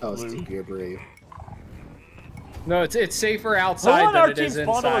messed up, Oh, it's Luke. you're brave. No, it's safer Who outside on our than it team is spawned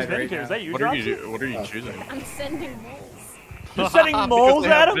all those inside right Vindicators? now. Is that you, What are Dropsy? you? What are you choosing? I'm sending moles. You're sending moles Because they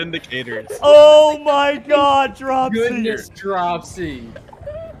at have him? Vindicators. Oh my God, Dropsy. Goodness, Dropsy.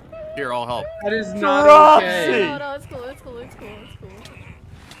 Here, I'll help. That is not Dropsy. okay. No, it's cool. It's cool. It's cool. It's cool.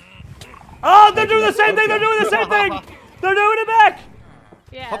 Oh, they're doing the same thing. They're doing the same thing. They're doing it back.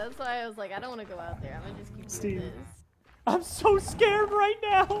 Yeah, that's why I was like, I don't want to go out there. I'm gonna just keep doing this. I'm so scared right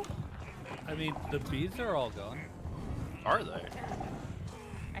now. I mean, the bees are all gone. Are they?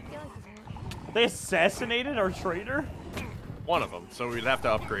 I feel like it's They assassinated our trader? One of them, so we'd have to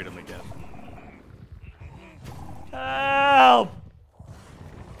upgrade him again. Help!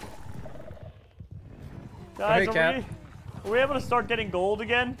 Guys, Hey, Cap. are we able to start getting gold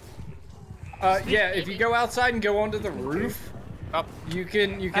again? Yeah, if you go outside and go onto the roof, you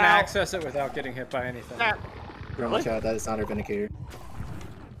can access it without getting hit by anything. Watch out, that is not our Vindicator.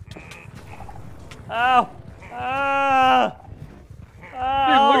 Ow! Ah!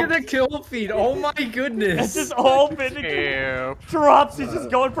 Dude, look at the kill feed. Oh my goodness. It's just all Vindicator. Drops, he's just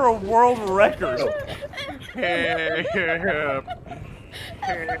going for a world record. Help. I'm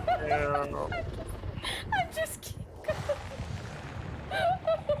just kidding.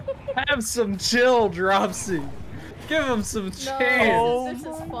 Have some chill, Dropsy. Give him some chance.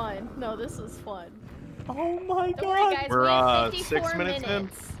 This is fun. No, this is fun. Oh my Don't worry, god. guys. We're we have 6 minutes in.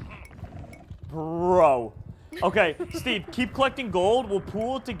 Bro. Okay, Steve, keep collecting gold. We'll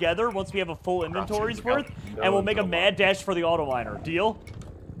pool it together once we have a full inventory's worth, and we'll make a mad dash for the auto miner. Deal?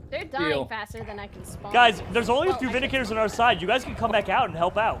 They're dying faster than I can spawn. Guys, there's only a few Vindicators on our side. You guys can come back out and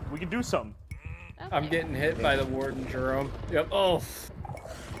help out. We can do something. Okay. I'm getting hit by the warden, Jerome. Yep. Oh.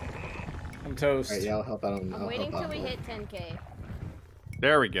 I'm toast. Alright, yeah, I'll help out on. I'm waiting till we hit 10K.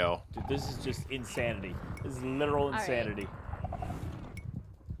 There we go. Dude, this is just insanity. This is literal insanity.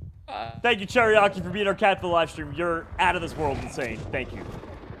 Thank you, GojiraYT, for being our cat for the live stream. You're out of this world insane. Thank you.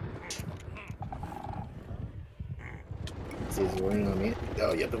 Is the warden on me?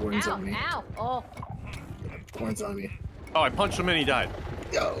 Oh, yeah, the warden's on me. Ow! Oh. The warden's on me. Oh, I punched him and he died.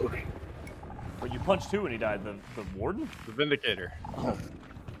 Yo. But you punched who when he died? The warden? The Vindicator. Oh.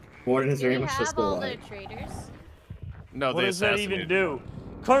 Warden is very Do you much have still all alive. the traders? No, What they does that even assassinated do? him.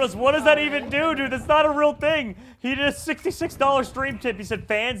 Carlos, what does that even do, dude? That's not a real thing. He did a $66 stream tip. He said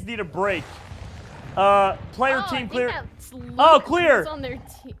fans need a break. Player team clear. Clear. On their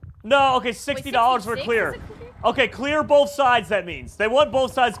No, okay, $60 for clear. Okay, clear both sides, that means. They want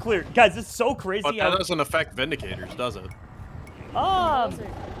both sides clear. Guys, this is so crazy. But that doesn't affect Vindicators, does it?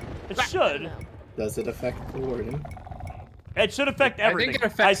 It should. Does it affect the warden? It should affect everything. I think it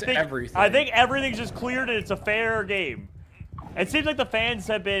affects everything. I think everything's just cleared and it's a fair game. It seems like the fans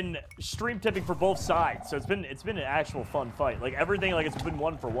have been stream tipping for both sides, so it's been an actual fun fight. Like everything, like it's been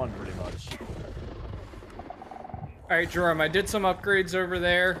 1-for-1 pretty much. All right, Jerome, I did some upgrades over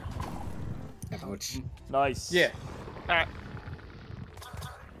there. Ouch. Nice. Yeah.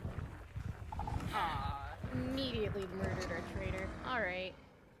 Immediately murdered our trader. All right.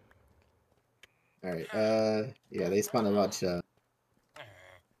 Alright, yeah, they spawn a bunch of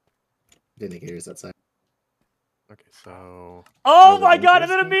Vindicators outside. Okay, so... Oh my god,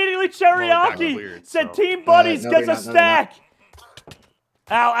 and then immediately GojiraYT said Team Buddies no, gets they're a not, no, stack!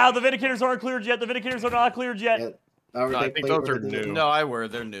 Ow, the Vindicators aren't cleared yet. The Vindicators are not cleared yet. Yeah. No, I think those are new. No,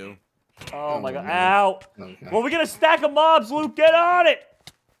 they're new. Oh my god, no. ow. Okay. Well, we get a stack of mobs, Luke, get on it!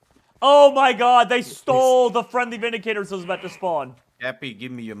 Oh my god, they stole the friendly Vindicators that was about to spawn. Happy,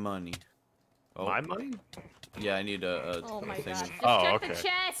 give me your money. Oh. My money? Yeah, I need a Oh my thing. gosh. Just Oh, check okay. the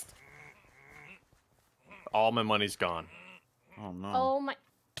chest. All my money's gone. Oh no. Oh my.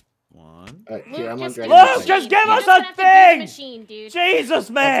 One. Alright, here, I'm on just Dragon. Luke, just give us a thing! Machine, dude. Jesus,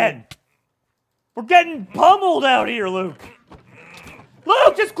 man! We're getting pummeled out here, Luke.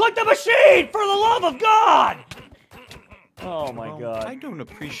 Luke, just click the machine, for the love of God! Oh my god. I don't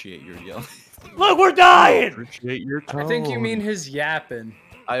appreciate your yelling. Look, we're dying! Appreciate your tone. I think you mean his yapping.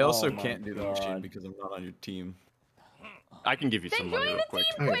 I also Oh my can't do the machine God. because I'm not on your team. I can give you Then some join money real the quick.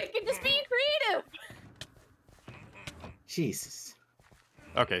 team quick and just be creative. Jesus.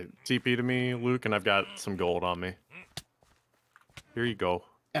 Okay, TP to me, Luke, and I've got some gold on me. Here you go.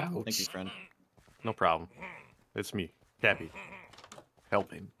 Ouch. Thank you, friend. No problem. It's me, Cappy.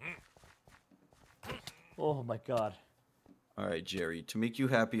 Helping. Oh my god. Alright, Jerry. To make you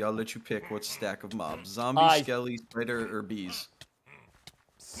happy, I'll let you pick what stack of mobs. Zombie, I- skelly, spider, or bees.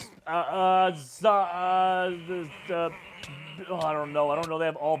 I don't know. I don't know. They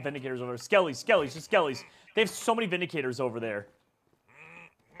have all Vindicators over there. Skellies, just Skellies. They have so many Vindicators over there.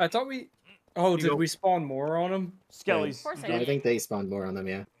 I thought we... Oh, did we spawn more on them? Skellies. Of course I No, I did. think they spawned more on them,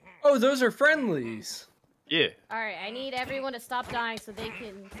 yeah. Oh, those are friendlies. Yeah. All right, I need everyone to stop dying so they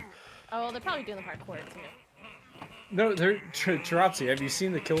can. Oh, well, they're probably doing the parkour too. No, they're... Dropsy, have you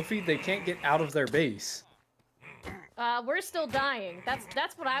seen the kill feed? They can't get out of their base. We're still dying.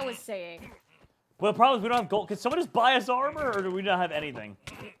 That's what I was saying. Well, the problem is we don't have gold. Can someone just buy us armor, or do we not have anything?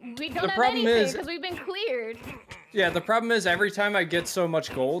 We don't The have problem anything is- because we've been cleared. Yeah, the problem is every time I get so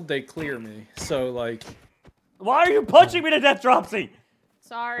much gold, they clear me. So, like... Why are you punching me to death, Dropsy?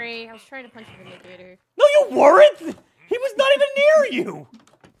 Sorry, I was trying to punch the Vindicator. No, you weren't! He was not even near you!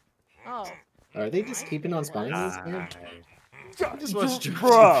 Oh. Are they just keeping on spawning these, man? Just watch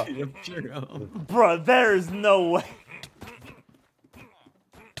Bruh. Bruh, there is no way.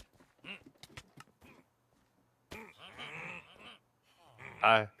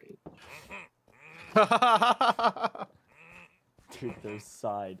 Dude, their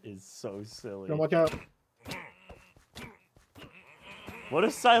side is so silly. Don't watch out. What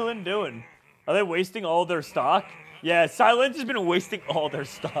is Siline doing? Are they wasting all their stock? Yeah, Siline's has been wasting all their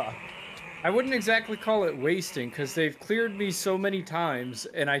stock. I wouldn't exactly call it wasting, because they've cleared me so many times,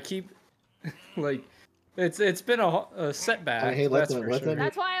 and I keep, like, it's been a setback. Hey, that's for sure.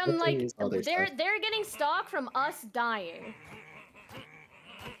 That's why I'm like, they're they're getting stock from us dying.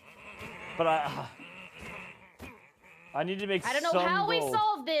 But I need to make I don't know some how we gold.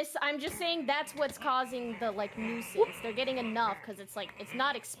 solve this. I'm just saying that's what's causing the like nuisance. They're getting enough because it's like it's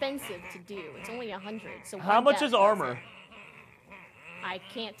not expensive to do. It's only 100. So how much is armor? I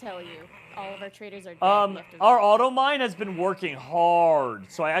can't tell you. All of our traders are dead. Our auto mine has been working hard,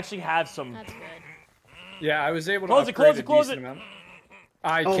 so I actually have some. That's good. Yeah, I was able to close upgrade it, close a it. decent amount.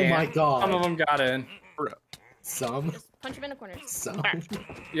 I Oh can't. my god. Some of them got in. Some. Punch them in the corners. Some.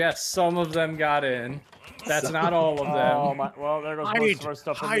 Yes, some of them got in. That's not all of them. Oh my! Well, there goes most of our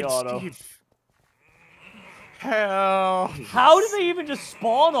stuff from the auto. Steve. Hell. How did they even just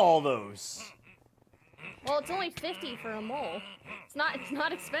spawn all those? Well, it's only 50 for a mole. It's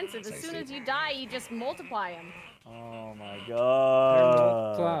not expensive. As soon as you die, you just multiply them. Oh my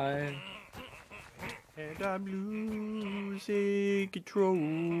god. And I'm losing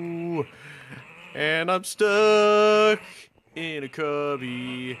control. And I'm stuck in a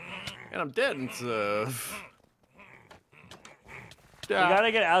cubby. And I'm dead and stuff. We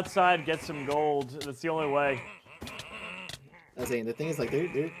gotta get outside, get some gold. That's the only way. I was saying, the thing is, like,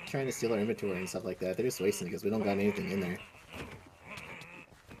 they're trying to steal our inventory and stuff like that. They're just wasting it because we don't got anything in there.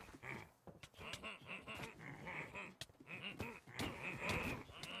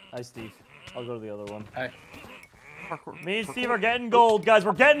 Hi, Steve. I'll go to the other one. Hi. Me and Steve are getting gold, guys.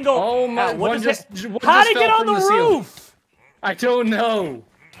 We're getting gold. Oh my! What one how did he get fell on the from ceiling. roof? I don't know.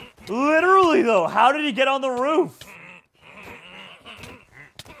 Literally, though. How did he get on the roof?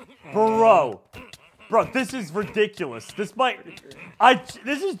 Bro, this is ridiculous. This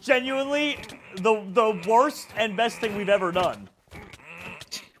is genuinely the worst and best thing we've ever done.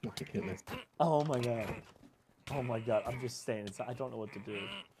 My goodness. Oh my god. Oh my god. I'm just staying inside. I don't know what to do.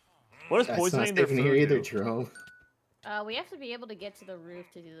 What is That's poisoning not their safe in food here either, do? Jerome. We have to be able to get to the roof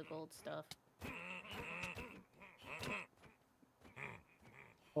to do the gold stuff.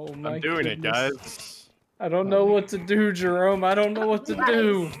 Oh my I'm doing goodness. it, guys. I don't know what to do, Jerome. I don't know what to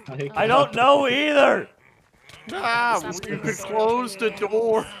do. I don't know either. Ah, you could close the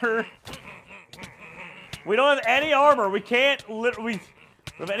door. We don't have any armor. We can't literally.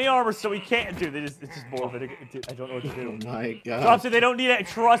 We have any armor, so we can't do. It's just more of it. I don't know what to do. Oh my god. Drop said they don't need it.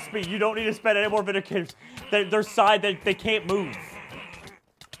 Trust me, you don't need to spend any more vindicators. Their side, they can't move.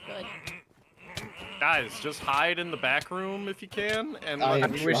 Good. Guys, just hide in the back room if you can. And I let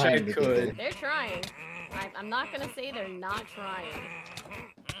me wish I trying to get could. there. They're trying. I'm not gonna say they're not trying.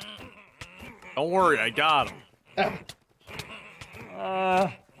 Don't worry, I got him.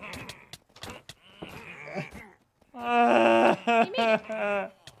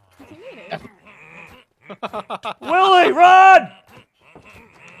 He made it. Willie, run!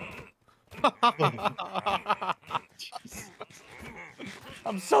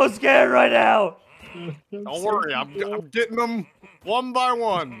 I'm so scared right now. Don't worry, I'm getting them one by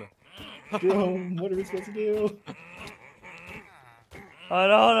one. Jerome, what are we supposed to do? I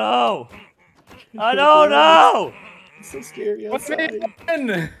don't know. I don't know. It's so scary What's outside.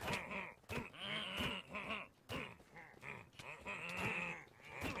 in?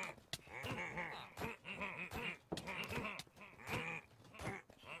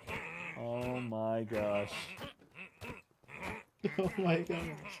 Oh my gosh. Oh my gosh.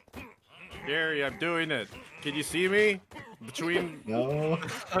 Gary, I'm doing it. Can you see me? Between... No.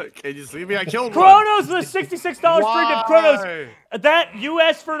 Can you see me? I killed one. Chronos with a $66 stream to Chronos. Why? That you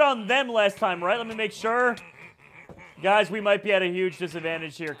asked for it on them last time, right? Let me make sure. Guys, we might be at a huge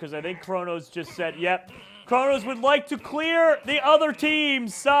disadvantage here because I think Chronos just said, yep. Chronos would like to clear the other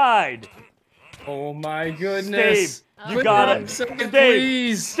team's side. Oh my goodness. Steve, you got it. Steve,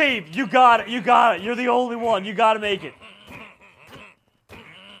 Steve, Steve, you got it. You got it. You're the only one. You got to make it.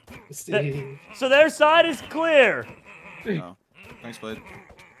 Steve. So their side is clear. No. Thanks, bud.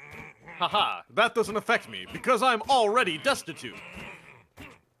 Haha, that doesn't affect me because I'm already destitute.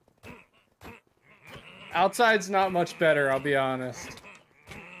 Outside's not much better, I'll be honest.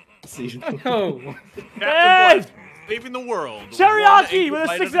 Steve. Oh. Dave! saving the world. Cherryaki with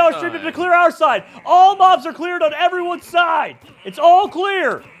a $6 stream to clear our side. All mobs are cleared on everyone's side. It's all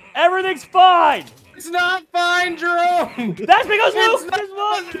clear. Everything's fine. It's not fine, Jerome. That's because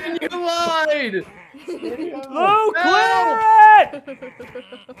Luke is You lied. Luke, clear it.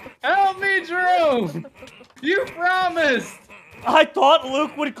 Help me, Jerome. You promised. I thought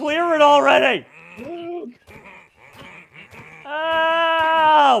Luke would clear it already.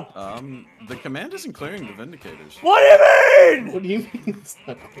 Help! The command isn't clearing the Vindicators. What do you mean? What do you mean it's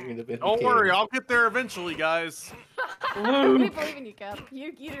not clearing the Vindicator? Don't worry, I'll get there eventually, guys. We believe in you, Cap.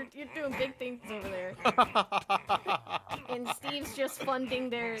 You're doing big things over there. And Steve's just funding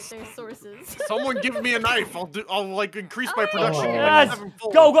their sources. Someone give me a knife. I'll like increase my production. Oh, yes.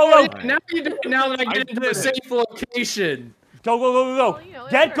 Go, go, go. Now you do it now that I get into a safe location. Go, go, go, go, go. Well, you know,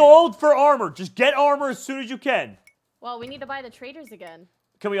 Get gold for armor. Just get armor as soon as you can. Well, we need to buy the traders again.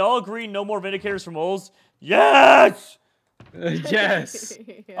 Can we all agree no more Vindicators for moles? Yes! Yes.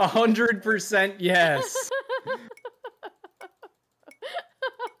 100% yes.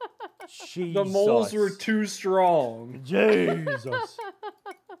 Jesus. The moles were too strong. Jesus.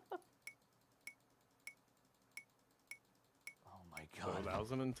 Oh my god. That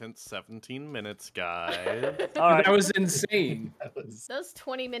was an intense 17 minutes, guys. All right. That was insane. Those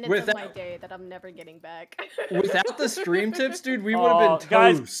 20 minutes of my day that I'm never getting back. Without the stream tips, dude, we would have been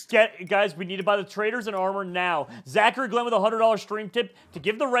toast. Guys, we need to buy the traders and armor now. Zachary Glenn with a $100 stream tip to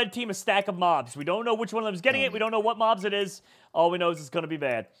give the red team a stack of mobs. We don't know which one of them is getting it. We don't know what mobs it is. All we know is it's going to be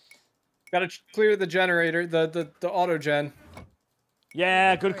bad. Gotta clear the generator, the auto gen.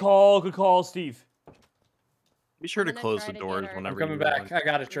 Yeah, good call, Steve. Be sure to I'm gonna close try the to doors get our- whenever I'm coming you back. want. I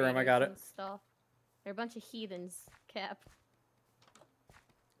got it, Jerome. I got it. Stuff. They're a bunch of heathens, Cap.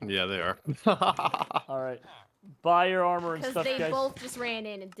 Yeah, they are. All right. Buy your armor and Because stuff, they guys. both just ran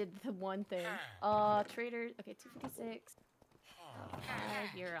in and did the one thing. Traders. Okay, 256.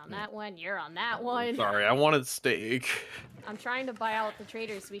 You're on that one. You're on that one. Sorry, I wanted steak. I'm trying to buy out the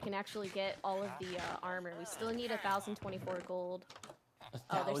traders so we can actually get all of the armor. We still need 1,024 gold.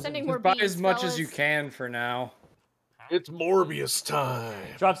 Oh, they're sending more Buy bees, as much as you fellas. can for now. It's Morbius time.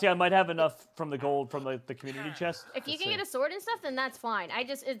 Dropsy, I might have enough from the gold from the community chest. If you Let's can see. get a sword and stuff, then that's fine.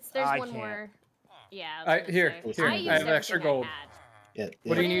 There's I one can't. more. Yeah. I was gonna Here, say. here. used I have extra everything I gold. had. Yeah,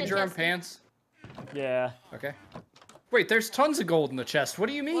 What do you Yeah. need, Jerome? Just- Pants? Yeah. Okay. Wait, there's tons of gold in the chest. What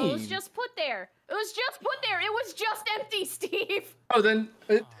do you mean? Well, it was just put there. It was just put there. It was just empty, Steve. Oh, then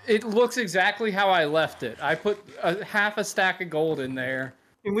it looks exactly how I left it. I put half a stack of gold in there.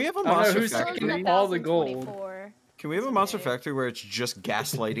 Can we have a I don't know monster who's factory? taking all the gold. 1,024. Can we have a monster factory where it's just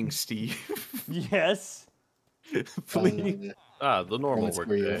gaslighting Steve? Yes. Please. The normal That's work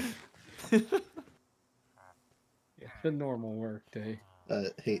for you. day. Yeah, the normal work day.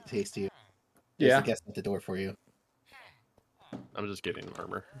 Hey, Steve. Yeah. There's a guest at the door for you. I'm just getting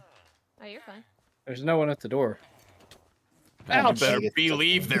armor. Oh, you're fine. There's no one at the door. You Ouch. better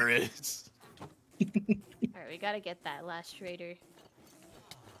believe there is. Alright, we gotta get that last trader.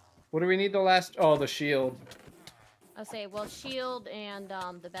 What do we need the last? Oh, the shield. I'll say, well, shield and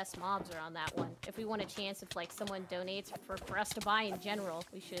the best mobs are on that one. If we want a chance, if like someone donates for us to buy in general,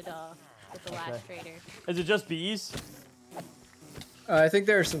 we should get the last trader. Is it just bees? I think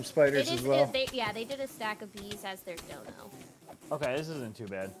there are some spiders It is, as well. they did a stack of bees as their dono. Okay, this isn't too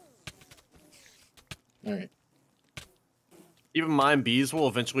bad. All right. Even mine, bees will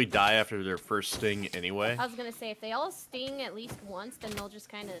eventually die after their first sting anyway. I was gonna say, if they all sting at least once, then they'll just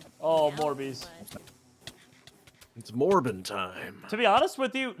kind of. Oh, more bees. It's Morbin time. To be honest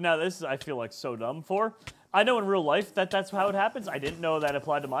with you, now this is, I feel like so dumb for. I know in real life that's how it happens. I didn't know that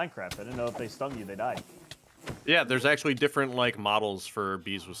applied to Minecraft. I didn't know if they stung you, they died. Yeah, there's actually different like models for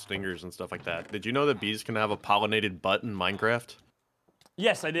bees with stingers and stuff like that. Did you know that bees can have a pollinated butt in Minecraft?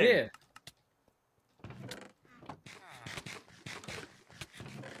 Yes, I did. Yeah.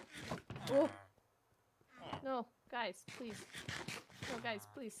 Oh. No, guys, please. No, guys,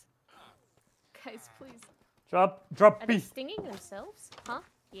 please. Guys, please. Drop Are they bee. stinging themselves? Huh?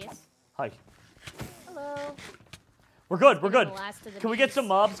 Yes. Hi. Hello. We're good, we're Stinging good. the last of the Can we get bees. some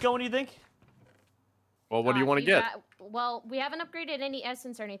mobs going, do you think? Well, what do you want to get? Well, we haven't upgraded any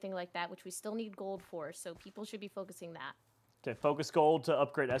essence or anything like that, which we still need gold for, so people should be focusing that. Okay, focus gold to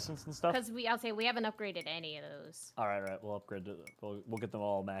upgrade essence and stuff. Because I'll say we haven't upgraded any of those. All right, we'll upgrade it. We'll get them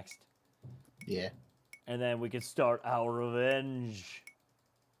all maxed. Yeah. And then we can start our revenge.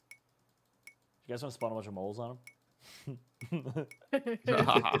 You guys want to spawn a bunch of moles on them?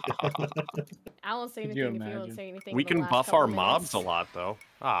 I won't say Could you anything if you don't imagine? say anything. We in the can last buff couple our minutes. mobs a lot though.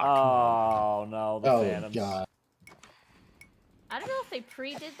 Ah, Oh no, the Oh phantoms. god. I don't know if they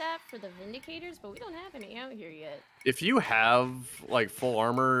pre-did that for the Vindicators, but we don't have any out here yet. If you have like full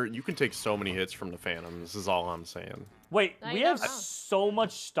armor, you can take so many hits from the Phantoms. Is all I'm saying. Wait, No, we you have don't know. so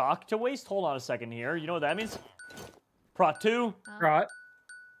much stock to waste. Hold on a second here. You know what that means? Prot 2, Right.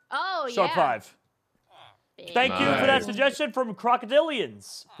 Oh, Sharp yeah. 5. Big. Thank you for that Nice. suggestion from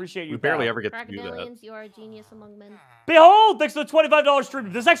Crocodilians. Appreciate you. We barely pal. ever get to do that. Crocodilians, you are a genius among men. Behold, thanks to the $25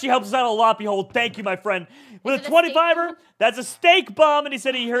 stream. This actually helps us out a lot. Behold, thank you, my friend. With Is a it a steak 25er, bomb? that's a steak bomb, and he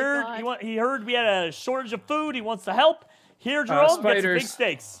said he Oh my heard God. he heard we had a shortage of food. He wants to help. Here, Jerome, get some big spiders.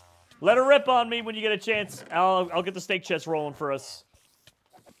 steaks. Let her rip on me when you get a chance. I'll get the steak chest rolling for us.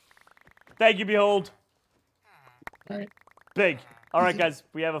 Thank you, Behold. All right. Big. All right, guys,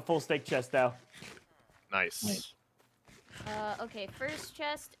 we have a full steak chest now. Nice. Nice. Okay, first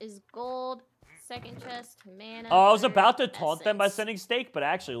chest is gold. Second chest, mana. Oh, I was third, about to taunt them by essence. sending steak, but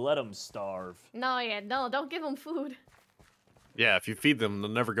actually let them starve. No, no, don't give them food. Yeah, if you feed them,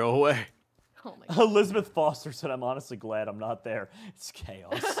 they'll never go away. Oh my god. Elizabeth Foster said, I'm honestly glad I'm not there. It's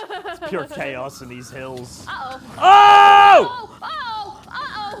chaos. It's pure chaos in these hills. Uh-oh. Oh! Oh!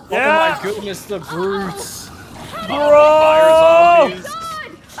 Uh-oh! Yeah! Oh my goodness, the brutes. Bro! Fire zombies.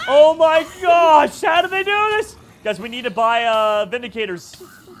 Oh my gosh! How do they do this? Guys, we need to buy Vindicators.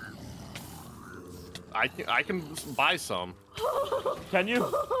 I can buy some. Can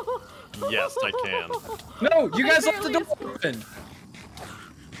you? Yes, I can. No, you guys left the barely door open.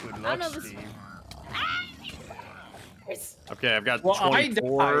 Good I don't know this- Okay, I've got Well, I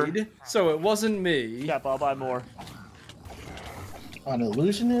 24. died, so it wasn't me. Cap, I'll buy more. On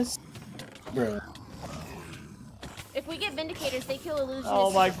illusionist, bro. If we get Vindicators, they kill Illusionists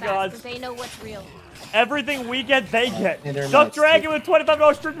Oh my super God. fast because they know what's real. Everything we get, they get. and they're Duck not Dragon with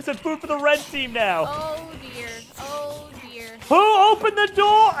 $25 stream said food for the red team now. Oh dear. Oh dear. Who opened the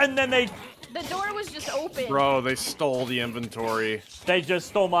door? And then they The door was just open. Bro, they stole the inventory. just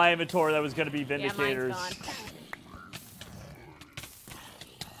stole my inventory that was going to be Yeah, Vindicators. mine's gone.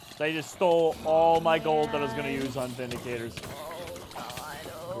 They just stole all my gold that I was going to use on Vindicators. Oh god.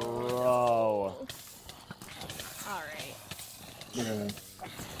 Oh. Bro. Alright.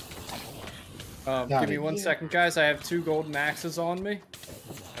 Bro. Give me 1 second, guys. I have 2 golden axes on me.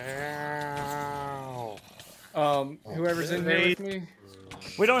 Whoever's in here with me.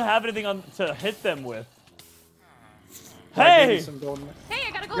 We don't have anything on to hit them with. I'll give you Hey! some golden. Hey,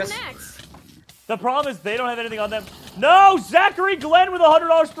 I got a golden Yes. axe. The problem is they don't have anything on them. No! Zachary Glenn with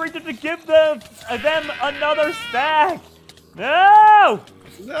 $100 stream to give them another stack. No!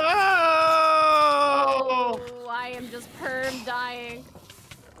 No! Oh, I am just perm dying.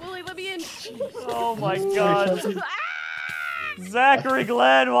 Willie, let me in. Oh my god. Ah! Zachary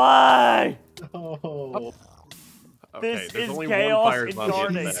Glenn, why? Oh. Okay, This there's is only chaos one fire zombie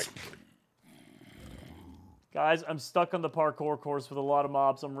in the incarnate. back. Guys, I'm stuck on the parkour course with a lot of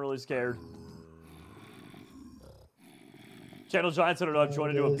mobs. I'm really scared. Gentle Giant said, "I'm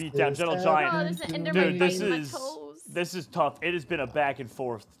joining to do a beatdown." Gentle Oh, Giant, this Enderman dude, this biting my is toes. this is tough. It has been a back and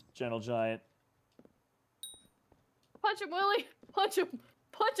forth, Gentle Giant. Punch him, Willie. Punch him.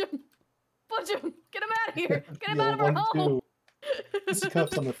 Punch him. Punch him. Get him out of here. Get him Yo, out of our 1, home. 2.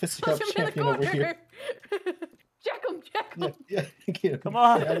 Fisticuffs on the fisticuff Punch him in the champion over here. corner. Jack him. Jack him. Yeah, get him. Come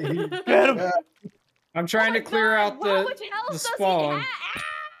on. Get outta here. Get him. I'm trying to clear God, out how the much health the does he spawn. have?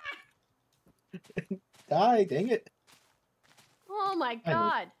 Die, dang it. Oh my I know.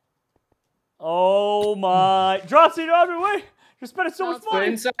 god. Oh my! Dropsy, no, wait! You're spending so No, much it's The money.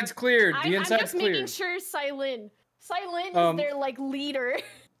 inside's cleared. The I'm inside's just making cleared. sure Siline is their like leader.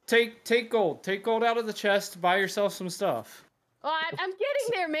 Take gold. Take gold out of the chest. Buy yourself some stuff. Oh, I'm getting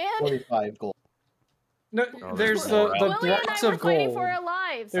there, man. 45 gold. No, Oh, there's there's the more Willie blocks and I of were fighting gold. for our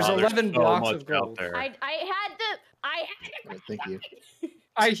lives. There's Oh, 11 so blocks much of out gold. there. I had to. Alright, thank you.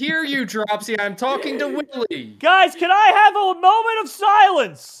 I hear you, Dropsy. I'm talking to Willie. Guys, can I have a moment of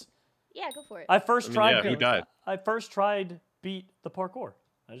silence? Yeah, go for it. I first I mean, tried. yeah, who died? I first tried beat the parkour.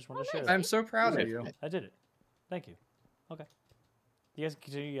 I just wanted to share that. I'm so proud of you. I did it. Thank you. Okay. You guys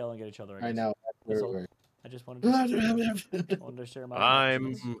continue yelling at each other. I guess. know. That's all. We're- I just wanted we're- to share my. I'm.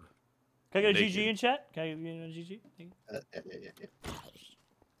 emotions. Can I get a GG naked. in chat? Can I get a GG? Thank you.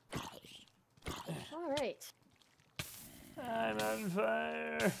 All right. I'm on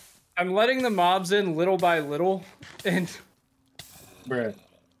fire. I'm letting the mobs in little by little, and Bruh.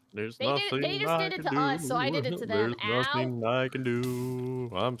 There's They did- nothing they just I did it can to us, so I did it do. to them. There's nothing I can do.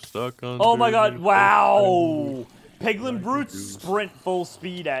 I'm stuck on. Oh my god! doing Wow! Piglin brutes sprint full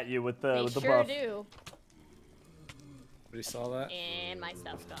speed at you with the They the sure buff. do. we saw that. And my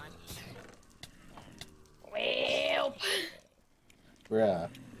stuff's gone. Well. Bruh.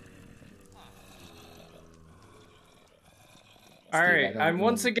 All right, I'm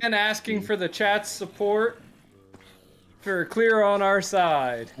once again asking for the chat's support for clear on our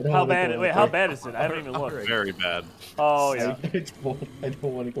side. How bad? Wait, how bad is it? I haven't even looked. Very bad. Oh yeah. I don't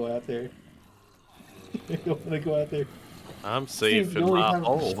want to go out there. I don't want to go out there. I'm safe Steve, in you only my have-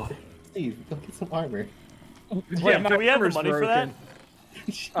 hole. Steve, go get some armor. Wait, do we have the money for that?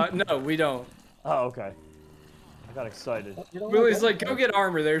 No, we don't. Oh, okay. I got excited. Willie's like, go get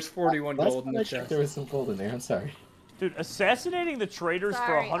armor. There's 41 Last gold in time I the checked, chest. there was some gold in there. I'm sorry. Dude, assassinating the traders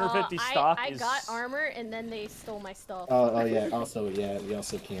for 150 stock I is... got armor and then they stole my stuff. Oh yeah. Also, yeah, we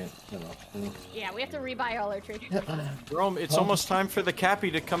also can't. You know. Yeah, we have to rebuy all our traders. Jerome, it's almost time for the Cappy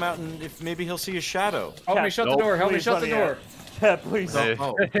to come out and if maybe he'll see a shadow. Help me shut the door. Help me Please shut the let me door. Yeah, please. Hey,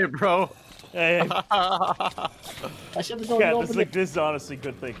 Oh. hey, bro. Hey, I shut the door. Cap, You this is, opened it. this is honestly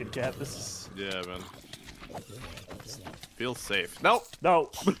good thinking, Cap. This is... Yeah, man. Feel safe. Nope.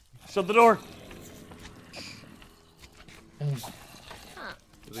 No. Shut the door.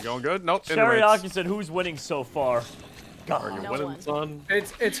 Is it going good? Nope. Teriyaki said, who's winning so far? God. Are you No winning, one. son?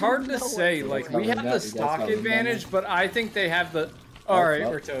 It's hard to say. Like, we have the stock advantage, but I think they have the... All right,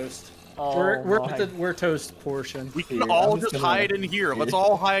 we're toast. Oh, We're toast portion. We can Here, all I'm just just gonna- hide in here. Let's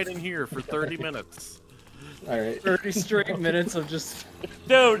all hide in here for 30 minutes. All right. 30 straight minutes of just...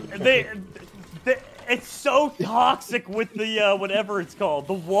 Dude, it's so toxic with the, whatever it's called.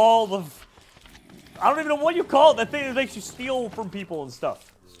 The wall of... I don't even know what you call it. That thing that makes you steal from people and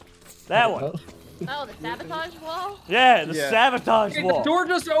stuff. That one. Oh, the sabotage wall? Yeah, the Yeah. sabotage Hey, wall. the door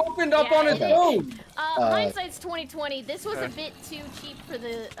just opened up Yeah, on its it own. Hindsight's 2020. This was a bit too cheap for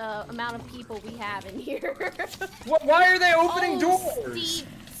the amount of people we have in here. Why are they opening Oh, doors?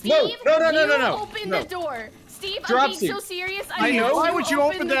 Steve, No, no, you open no. the door. Steve, I'm Drop being Steve. so serious. I know. Why would you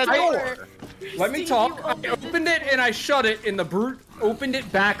open the that door? Let me Steve, talk. you I opened it and I shut it, and the brute opened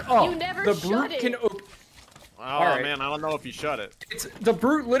it back up. You never the shut brute it. can open. Oh, Alright. man, I don't know if you shut it. It's the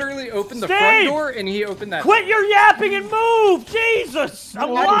brute literally opened the Steve! front door, and he opened that. Quit your yapping and move! Jesus! I'm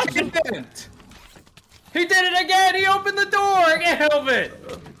He watching! didn't. He did it again. He opened the door. I can't help it.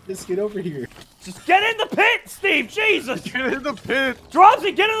 Just get over here. Just get in the pit, Steve! Jesus! Get in the pit.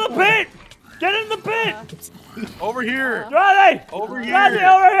 Dropsy, get in the pit! Get in the pit! Over here. Dropsy! Over here. Dropsy,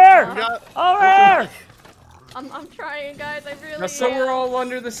 over here! We got- Over here! I'm trying, guys. I really Now, so am. we're all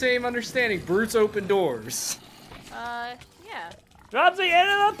under the same understanding. Brutes open doors. Yeah. Dropsy,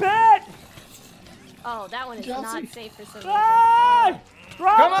 into the pit! Oh, that one is Chelsea. not safe for some reason. Ah!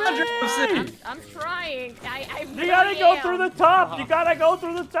 Come on, Dropsy! Dropsy. I'm trying. I You really gotta go am. through the top! You gotta go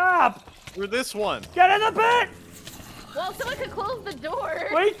through the top! We're this one. Get in the pit! Well, someone could close the door.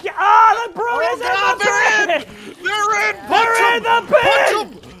 We the brute Oh, is God, in the pit! They're in. They're in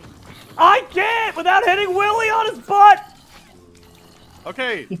the pit! I can't without hitting Willie on his butt!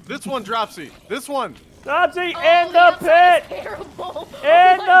 Okay, this one, Dropsy. This one. Dropsy, Oh, in the outside is pit! Terrible.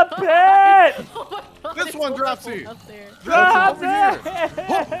 In the pit! Oh my God, This it's one, horrible Dropsy. up there. Dropsy!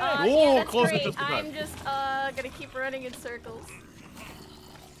 Yeah, Whoa, that's close it great. just a bit. I'm just gonna keep running in circles.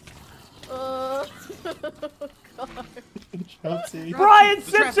 God. Chelsea. Brian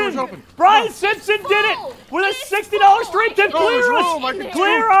trap door's Simpson! open. Brian Simpson did Full. it with a It's $60 full. streak to I can clear there's us! room. I can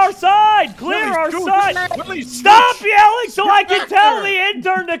Clear do it. our side! Clear our Willie's side! Willie's Stop yelling so I can tell the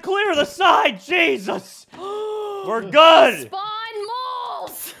intern to clear the side! Jesus! We're good! Spawn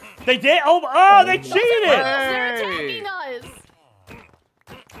moles! They did? Oh, they cheated! They're Hey. attacking us!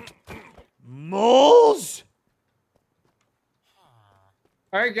 Moles?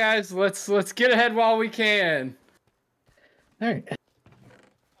 All right, guys, let's get ahead while we can. All right.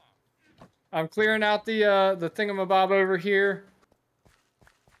 I'm clearing out the thingamabob over here.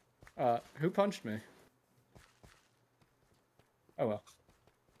 Who punched me? Oh well.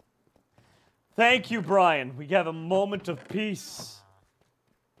 Thank you, Brian. We have a moment of peace.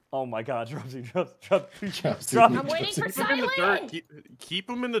 Oh my God, Dropsy, drop. I'm waiting for Keep them in the dirt. Silent! Keep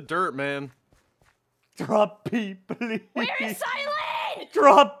them in the dirt, man. Drop P, please. Where is Silent?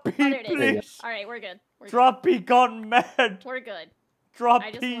 Drop P, Oh, there it is. please. Alright, we're good. Drop P gone mad. We're good. Drop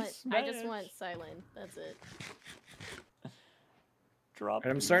I just P want smash. Silent. That's it. Drop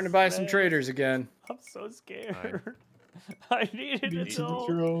And I'm P starting to buy some smash. traders again. I'm so scared. I needed it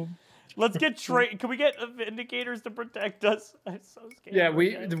Jerome. all. Let's get trade. Can we get indicators to protect us? I'm so scared. Yeah,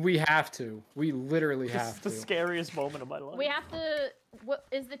 Okay. we have to. We literally This is have the to. scariest moment of my life. We have to. What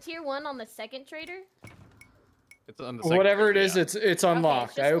is the tier 1 on the second trader? It's on the second Whatever it page, is, yeah. it's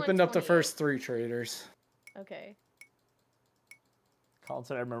unlocked. just I opened up the 128. first 3 traders. Okay. Colin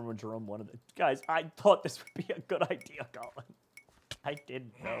said, I remember when Jerome wanted it. Guys, I thought this would be a good idea, Colin. I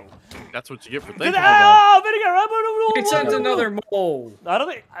didn't know. That's what you get for Did thinking. oh, Vindicator! It sent another mole. I don't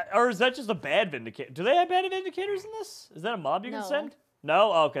think, or is that just a bad Vindicator? Do they have bad Vindicators in this? Is that a mob you can send?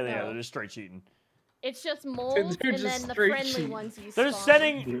 No? Oh, okay, yeah, they're just straight cheating. It's just moles, and then the friendly ones you They're spawn.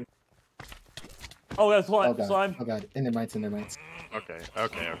 sending... Oh, that's slime. Oh god. Slime. Oh god. In their minds. In their minds. Okay.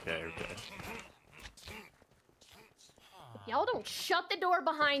 Y'all don't shut the door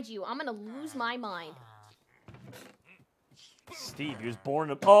behind you. I'm gonna lose my mind. Steve, he was born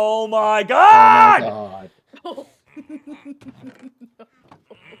to... Oh my god! Oh my god.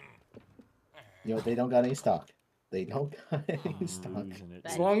 Yo, they don't got any stock. They don't got any stock.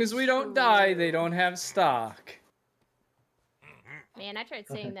 As long as we don't die, they don't have stock. Man, I tried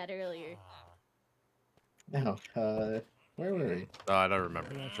saying that earlier. No, where were we? Oh, I don't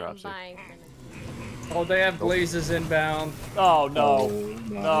remember that I'm dropsy. buying Oh, they have blazes inbound. Oh, no. Oh,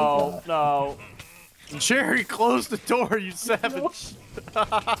 my No, God. no. Jerry, close the door, you savage.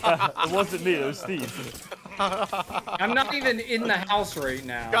 It wasn't me, it was Steve. I'm not even in the house right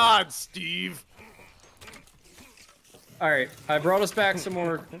now. God, Steve. Alright, I brought us back some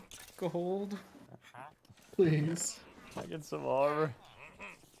more gold. Please. I get some armor.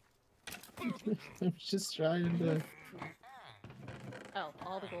 I'm just trying to. Oh,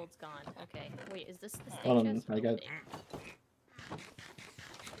 all the gold's gone. Okay. Wait, is this the Hold stake on, chest? I got.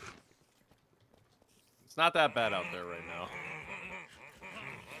 It's not that bad out there right now.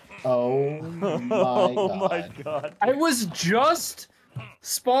 Oh my Oh god. my god. I was just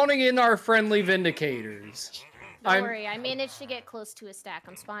spawning in our friendly Vindicators. Don't worry, I managed to get close to a stack.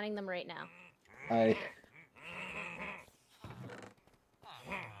 I'm spawning them right now.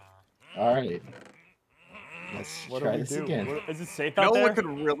 Alright. Let's What do try we this do? again. What, is it safe You know out there? what could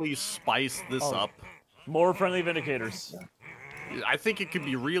really spice this Oh. up? More friendly Vindicators. I think it could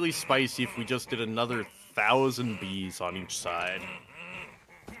be really spicy if we just did another 1,000 bees on each side.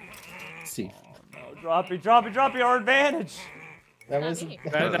 See. No, droppy, our advantage. That Not was me.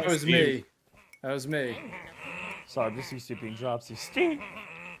 That was me. That was me. Sorry, I'm just used to being dropsy. Steve.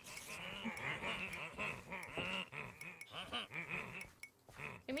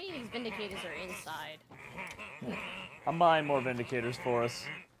 How many of these Vindicators are inside? I'm buying more Vindicators for us.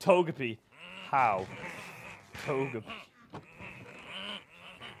 Togepi. How? Togepi.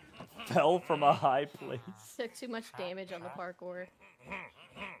 Fell from a high place. Took too much damage on the parkour.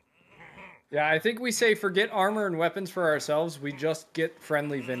 Yeah, I think we say forget armor and weapons for ourselves. We just get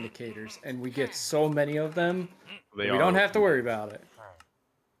friendly Vindicators, and we get so many of them. We don't have to worry about it.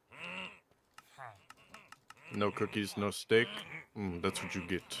 No cookies, no steak. That's what you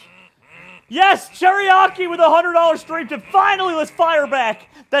get. Yes, Cherryaki with a $100 stream tip. Finally, let's fire back.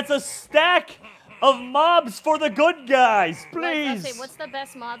 That's a stack of mobs for the good guys, please. Say, what's the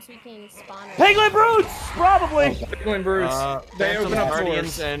best mobs we can spawn? Piglin Brutes, probably. Piglin Brutes. They Phantom open up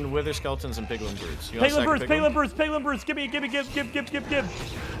Guardians doors. and Wither Skeletons and Piglin Brutes. You want a Piglin stack of Brutes, Piglin Brutes.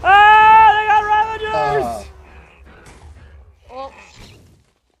 Give. Ah, they got Ravagers. Oh,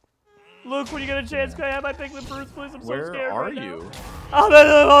 Luke, when you get a chance, can I have my Piglin Brutes, please? I'm so Where scared are right now. you? I'm in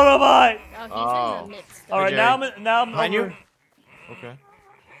the motorbike. oh, he's in the midst. All right, Jerry. now I'm Behind over. you? Okay.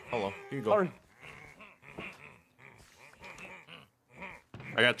 Hello. Here you go. Sorry.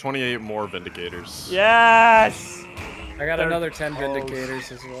 I got 28 more Vindicators. Yes. I got They're another 10 close.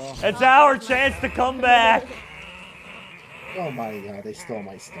 Vindicators as well. It's our chance to come back. Oh my god, they stole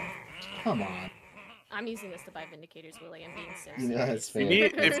my stuff. Come on. I'm using this to buy Vindicators, Willie. I'm being so You know that's fair.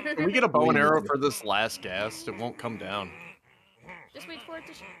 If we get a bow and arrow for this last gas, it won't come down. Just wait for it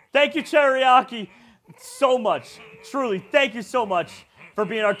to Thank you, Cherryaki, so much. Truly, thank you so much for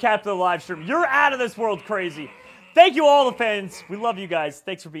being our captain of the live stream. You're out of this world crazy. Thank you, all the fans. We love you guys.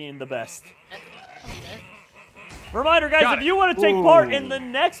 Thanks for being the best. Reminder, guys, Got if it. you want to take part in the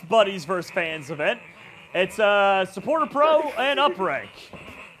next Buddies vs. Fans event, it's Supporter Pro and Uprank.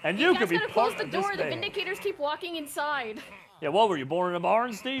 And you can be gotta part close the of this door. The band. Vindicators keep walking inside. Yeah, what were you, born in a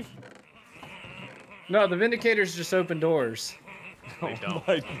barn, Steve? No, the Vindicators just open doors. They don't.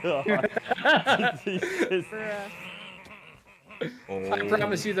 My God. Jesus. I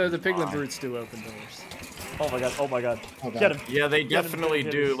promise you, though, the Piglin Brutes do open doors. Oh my God, oh my God. Oh, God. Get him. Yeah, they Get him, definitely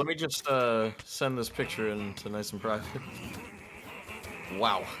get do. him. Let me just send this picture in to nice and private.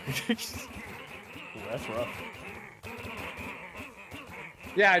 Wow. Ooh, that's rough.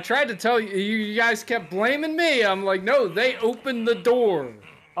 Yeah, I tried to tell you. You guys kept blaming me. I'm like, no, they opened the door.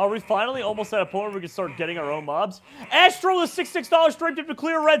 Are we finally almost at a point where we can start getting our own mobs? Astral is $66 straight to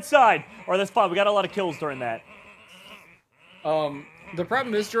clear red side. Alright, that's fine. We got a lot of kills during that. The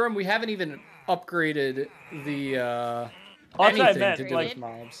problem is, Jerome, we haven't even upgraded the That's what I anything meant, to do like- with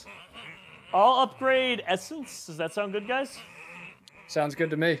mobs. I'll upgrade Essence. Does that sound good, guys? Sounds good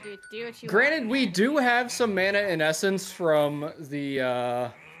to me. Do what you Granted, want. we do have some mana and essence from the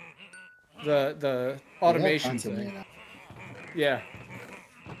automation tons of thing. mana. Yeah.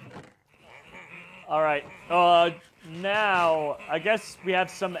 All right. Now I guess we have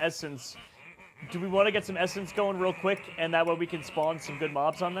some essence. Do we want to get some essence going real quick, and that way we can spawn some good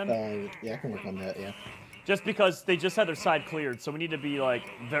mobs on them? Yeah, I can work on that. Yeah. Just because they just had their side cleared, so we need to be like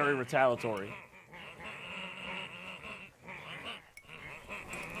very retaliatory.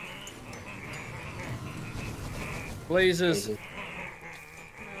 Blazes.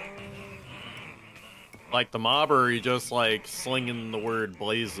 Like the mob, or are you just like slinging the word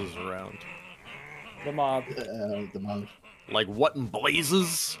blazes around? The mob. The mob. Like what in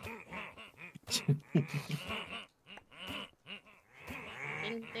blazes?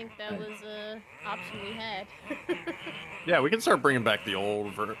 Didn't think that was a option we had. Yeah, we can start bringing back the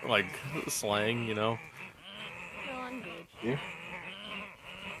old like slang, you know. No, I'm good. Yeah.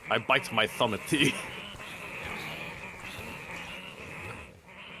 I bite my thumb at thee.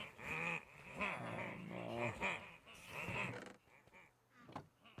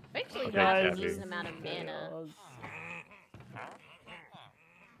 I've actually Okay, got a Kathy. decent amount of mana.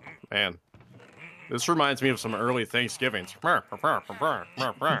 Man, this reminds me of some early Thanksgivings. Don't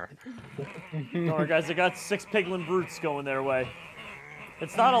worry, guys. I got 6 piglin brutes going their way.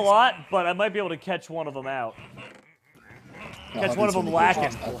 It's not a lot, but I might be able to catch one of them out. Catch one of them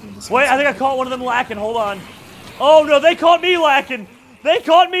lacking. Wait, I think I caught one of them lacking. Hold on. Oh no, they caught me lacking. They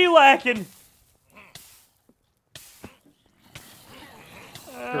caught me lacking.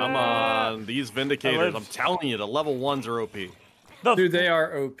 Come on, these Vindicators. I'm telling you, the level 1s are OP. Dude, they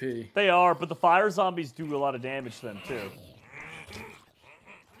are OP. They are, but the fire zombies do a lot of damage to them too.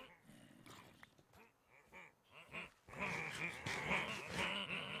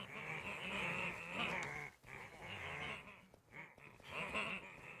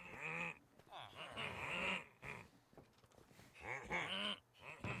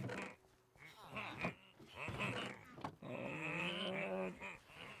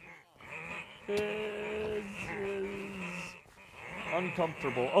 This is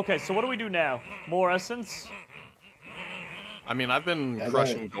uncomfortable. Okay, so what do we do now? More essence? I mean, I've been Yeah, I got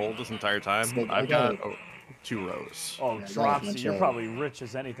crushing it. gold this entire time. So I I've got got 2 rows. Oh, Yeah, I got a Dropsy, bunch you're of- probably rich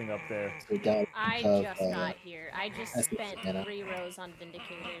as anything up there. We got I of, just got here. I just essence spent mana. 3 rows on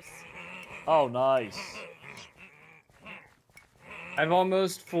Vindicators. Oh, nice. I've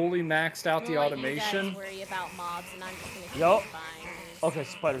almost fully maxed out the I'll let automation. You guys worry about mobs, and I'm just gonna keep Yup. buying these. Okay,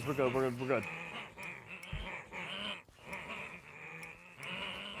 spiders, we're good, we're good, we're good.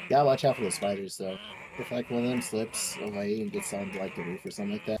 Gotta watch out for the spiders though. If like one of them slips away and gets on like the roof or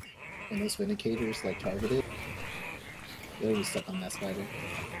something like that, and those Vindicators like target it, they'll be stuck on that spider.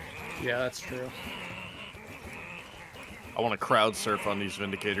 Yeah, that's true. I want to crowd surf on these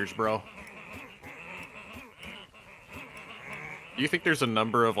Vindicators, bro. Do you think there's a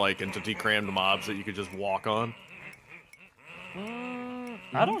number of like entity crammed mobs that you could just walk on?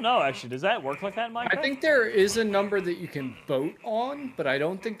 I don't know, actually. Does that work like that in Minecraft? I think there is a number that you can boat on, but I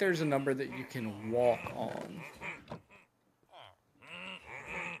don't think there's a number that you can walk on.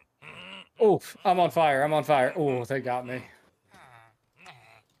 Oof, I'm on fire, I'm on fire. Oh, they got me.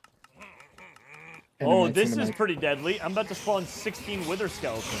 Oh, this is pretty deadly. I'm about to spawn 16 wither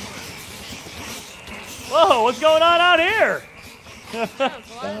skeletons. Whoa, what's going on out here? That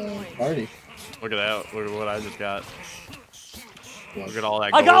was a lot of noise. Party. Look at that. Look at what I just got. Well, Look at all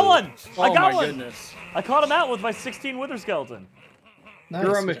that I gold. got one! Oh I got my one! goodness. I caught him out with my 16 wither skeleton. nice.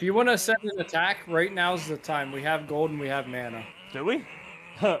 Jerome, if you want to send an attack, right now's the time. We have gold and we have mana. Do we?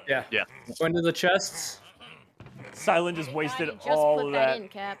 Yeah. Yeah. Go into the chests. Silent just God, wasted you just all put of that that. in,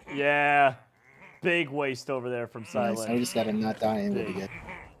 Cap. Yeah. Big waste over there from Nice. Silent. I just gotta not die and we'll be good.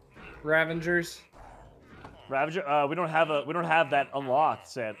 Ravengers. Ravager, we don't have that unlocked.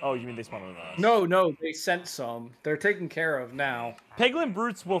 Said, oh, you mean they spawned on us? No, they sent some. They're taken care of now. Piglin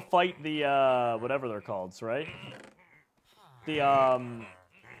brutes will fight the whatever they're called, right? The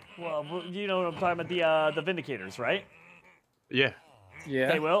well, you know what I'm talking about, the Vindicators, right? Yeah. Yeah.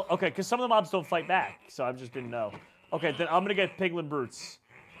 They will. Okay, because some of the mobs don't fight back, so I just didn't know. Okay, then I'm gonna get Piglin brutes,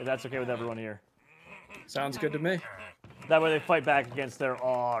 if that's okay with everyone here. Sounds good to me. That way they fight back against their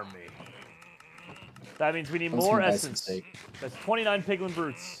army. That means we need Let's more do nice essence. mistake. That's 29 Piglin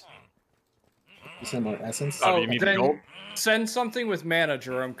brutes. You send more essence? Oh, you need the then gold? send something with mana,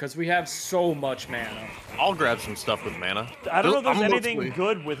 Jerome, because we have so much mana. I'll grab some stuff with mana. I don't know if there's I'm anything mostly-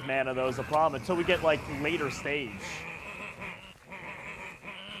 good with mana though, is the problem, until we get like later stage.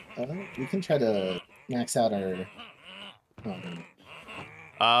 We can try to max out our.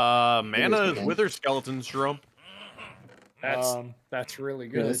 Mana is again. wither skeletons, Jerome. That's really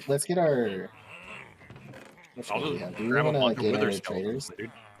Yeah, good. let's get our. What I'll should we just have? Do we grab a want bunch to of get wither our skeletons, traders?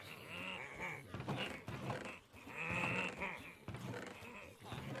 dude.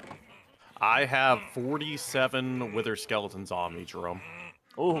 I have 47 wither skeletons on me, Jerome.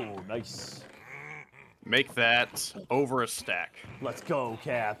 Oh, nice. Make that over a stack. Let's go,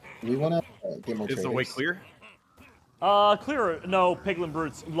 Cap. We want to get more Is traders. the way clear? Clear. No, piglin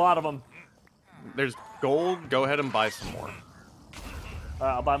brutes. A lot of them. There's gold. Go ahead and buy some more.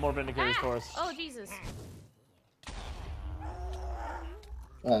 I'll buy more vindicators for us. Oh, Jesus.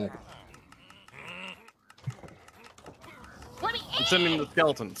 Let me I'm sending the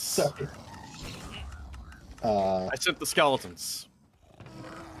skeletons. Sorry. I sent the skeletons.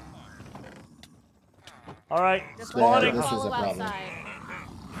 All right, Just spawning. this is a follow problem. outside.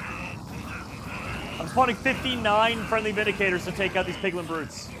 I'm spawning 59 friendly vindicators to take out these piglin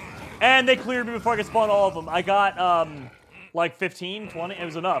brutes. And they cleared me before I could spawn all of them. I got, like 15, 20. It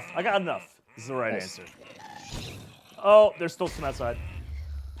was enough. I got enough. This is the right Nice. answer. Oh, there's still some outside.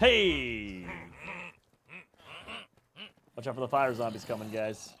 Hey! Watch out for the fire zombies coming,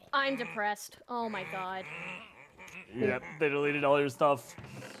 guys. I'm depressed. Oh my god. Yep, they deleted all your stuff.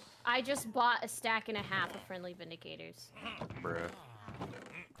 I just bought a stack and a half of friendly vindicators. Bruh.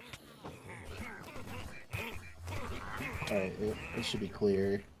 Alright, it should be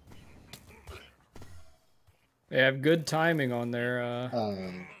clear. They have good timing on their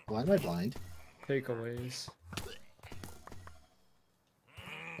Why am I blind? takeaways.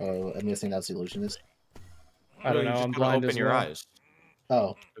 Oh, I'm guessing that's the illusionist. I don't You know. just I'm gotta blind open as your well. eyes.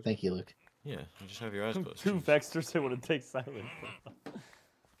 Oh, thank you, Luke. Yeah, you just have your eyes closed. Two Jeez. Vexters, it would have taken silence.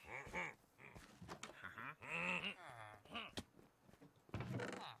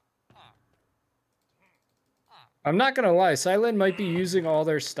 I'm not gonna lie, Siline might be using all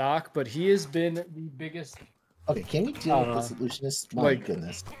their stock, but he has been the biggest Okay, can we deal with this illusionist? My like-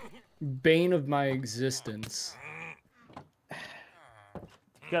 goodness. bane of my existence.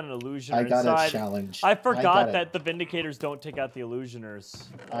 Got an illusioner I got inside. a challenge. I forgot got that the Vindicators don't take out the illusioners.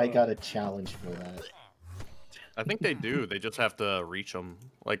 I got a challenge for that. I think they do. They just have to reach them,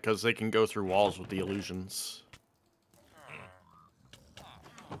 like, because they can go through walls with the illusions.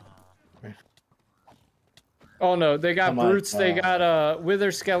 Oh no, they got Come on, brutes, they got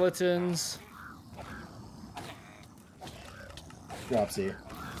wither skeletons. Drops here.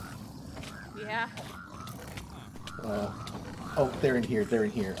 Yeah. Oh, they're in here. They're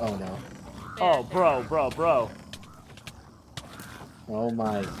in here. Oh no. Oh, bro. Oh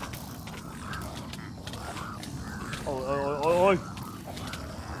my. Oh.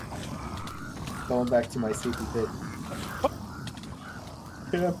 Going back to my safety pit.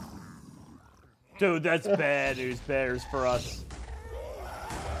 Yeah. Dude, that's bad news bears for us.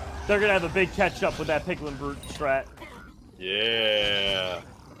 They're gonna have a big catch up with that piglin brute strat. Yeah.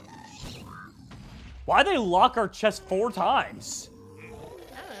 Why'd they lock our chest 4 times?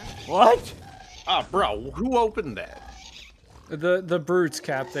 What? Ah, bro, who opened that? The brutes,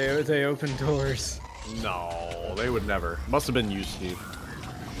 Cap, they open doors. No, they would never. Must have been you, Steve.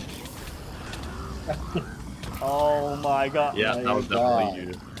 Oh my god. Yeah, Oh that was my God.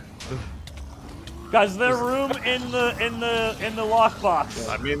 definitely you. Guys, is there room in the lockbox?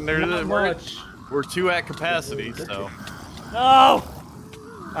 I mean, Not much. we're 2 at capacity, so. No!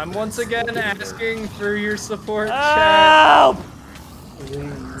 I'm once again asking for your support, chat. Help!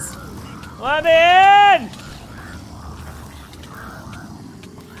 Please. Let me in!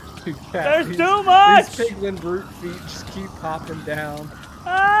 Cap, There's these- too much! These piglin brute feet just keep popping down.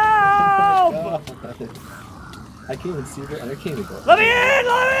 Help! God. I can't even see it. I can't even go. Let me in!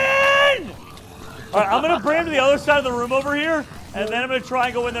 Let me in! Alright, I'm gonna bring him to the other side of the room over here, and then I'm gonna try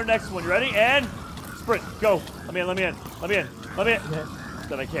and go in there next one. You ready? And sprint. Go. Let me in. Then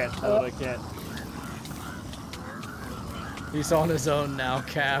I can't. Then I can't. He's on his own now,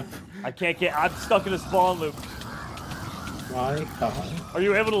 Cap. I can't get. I'm stuck in a spawn loop. My God. Are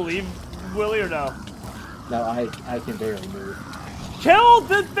you able to leave, Willie, or no? No, I can barely move. Kill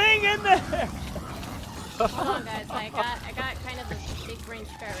the thing in there! Hold on, guys. I got kind of a big brain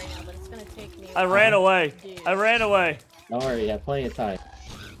strat right now, but it's gonna take me. I ran away. Dude. I ran away. Don't worry, you have plenty of time.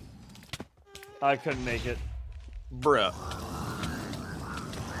 I couldn't make it. Bruh.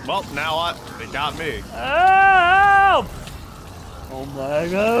 Well, now they got me. Help! Oh my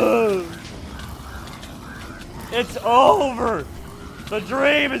god! It's over! The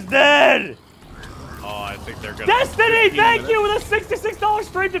dream is dead! Oh, I think they're gonna. Destiny, 15 thank minutes. you with a $66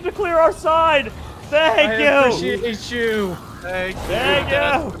 stream to clear our side! Thank I you! appreciate you. Thank you, Thank you.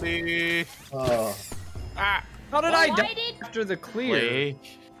 Destiny. Oh, Ah, How did Well, I why die did- after the clear?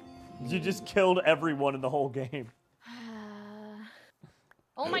 You just killed everyone in the whole game.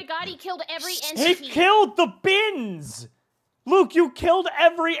 Oh my god, he killed every He entity. killed the bins! Luke, you killed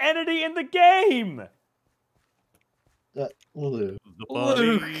every entity in the game! Luke. The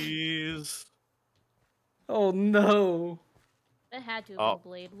buddies. Oh no. That had to have Oh. been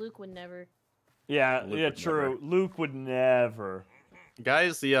Blade. Luke would never. Yeah, Luke yeah, would true. never. Luke would never.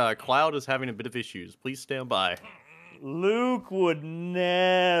 Guys, the cloud is having a bit of issues. Please stand by. Luke would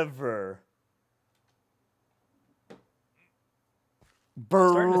never.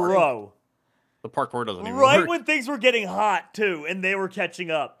 Bro. The parkour doesn't even Right work. when things were getting hot, too, and they were catching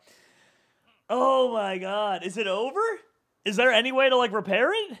up. Oh my god. Is it over? Is there any way to, like,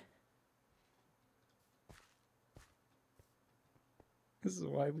 repair it? This is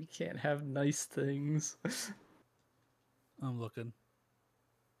why we can't have nice things. I'm looking.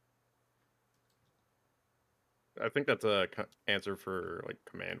 I think that's a answer for like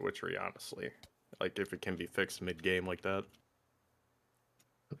command witchery, honestly. Like if it can be fixed mid-game like that.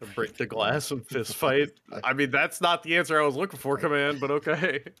 Break the glass and fist fight. I mean, that's not the answer I was looking for, command, but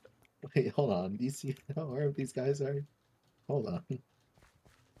okay. Wait, hold on. Do you see how armed these guys are? Hold on.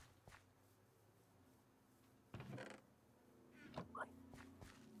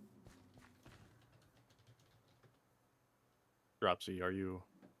 Dropsy, are you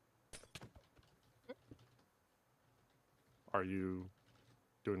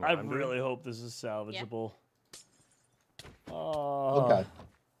doing what I I'm doing? really hope this is salvageable. Oh. Okay.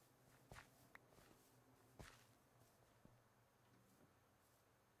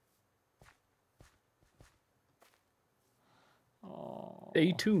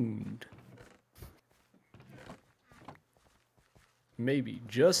 Stay tuned. Maybe,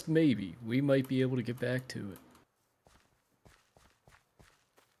 just maybe, we might be able to get back to it.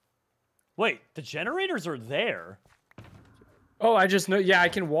 Wait, the generators are there. Oh, I just know. Yeah, I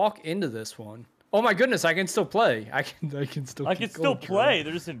can walk into this one. Oh my goodness, I can still play. I can still. I keep can still going, play.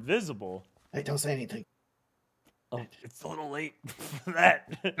 They're just invisible. Hey, don't say anything. Oh, it's a little late for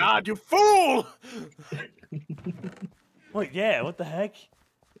that. God, you fool! Wait, yeah, what the heck?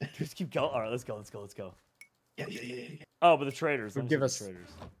 Just keep going. All right, let's go. Yeah. Oh, but the traders. It'll Let me give see us- the traders.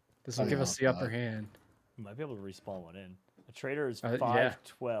 This will Oh, give yeah, us the upper hand. We might be able to respawn one in. The trader is Yeah.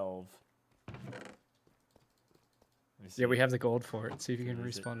 512. Yeah, we have the gold for it. See if you can Where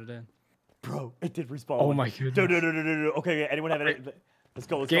is it? respawn it in. Bro, it did respawn. Oh one. my goodness. No. Okay, anyone have any? Let's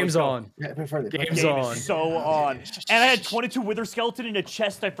go. Game's on. Yeah, bit further. Game's Game on. is so on. And I had 22 wither skeleton in a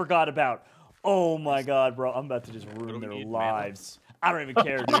chest I forgot about. Oh my god, bro. I'm about to just ruin What do their we need, lives. I don't even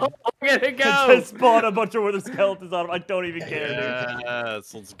care, dude. Look at it I go! just spawned a bunch of wither skeletons on them. I don't even care, dude.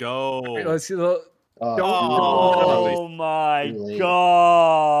 Yes, let's go. Wait, let's see the. Oh my Too late.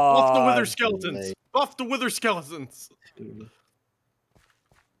 god. Buff the wither Too skeletons. late. Buff the wither skeletons.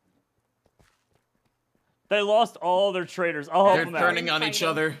 They lost all their traders. I'll help They're them out. turning on each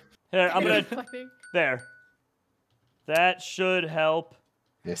other. Here, I'm gonna. Fighting. There. That should help.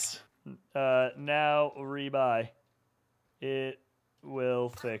 Yes. Now rebuy. It will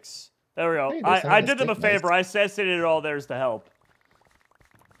fix. There we go. Hey, there's I some did them a mistake, favor. nice. I assassinated all theirs to help.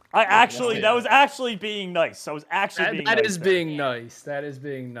 That was actually being nice. I was actually being That nice is there. being nice. That is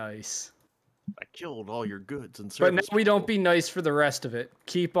being nice. I killed all your goods and But now service. we don't be nice for the rest of it.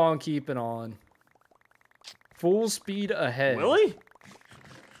 Keep on keeping on. Full speed ahead. Willie?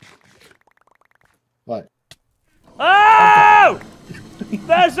 What? Oh!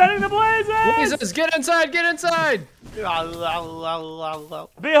 They're setting the blazes! Jesus, get inside! Get inside! Behold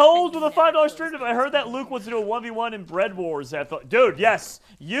with a $5 stream. If I heard that Luke wants to do a 1v1 in Bread Wars, I thought, dude, yes,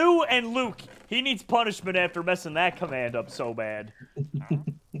 you and Luke, he needs punishment after messing that command up so bad.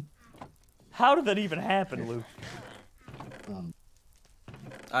 How did that even happen, Luke?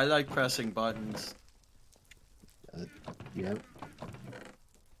 I like pressing buttons. Yep.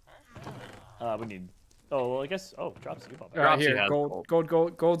 We need. Oh, well, I guess. Oh, drops you, Bob. All right, Dropsy here, has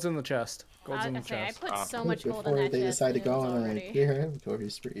gold's in the chest. Gold's in the I chest. put so much gold in Before that they chest. decide to go on a already. clear inventory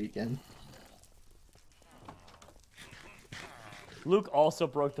spree again. Luke also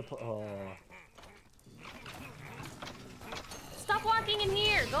broke the. Oh. Stop walking in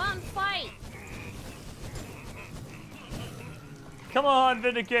here. Go out and fight. Come on,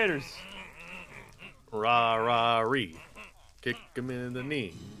 Vindicators. Rah, rah, ree. Kick him in the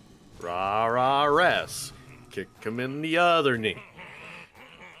knee. Rah, rah, ras. Kick him in the other knee.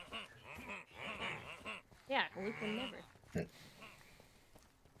 Yeah, Luke will never.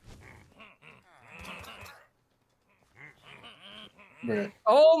 Bruh.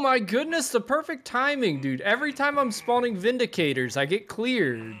 Oh my goodness, the perfect timing, dude. Every time I'm spawning Vindicators, I get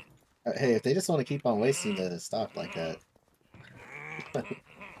cleared. Hey, if they just want to keep on wasting the stock like that.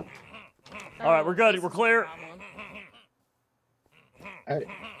 All right, we're good. We're clear. Alright.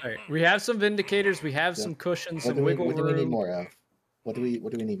 All right, we have some Vindicators. We have some cushions, some wiggle what do room. we need more of? What do we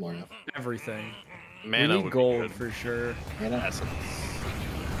need more of? Everything. Mana we need gold for sure. Mana? Essence.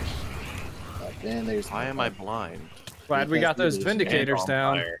 And there's. Why am I blind? Glad we got those Vindicators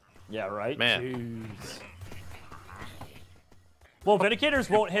down. Yeah, right? Man. Jeez. Well, Vindicators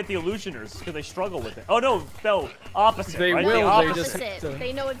won't hit the Illusioners because they struggle with it. Oh, no, opposite, They right? will, The they opposite. just- Opposite.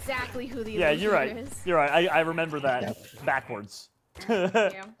 They know exactly who the Yeah, you're right. Illusioner is. You're right. I remember that Yep. backwards.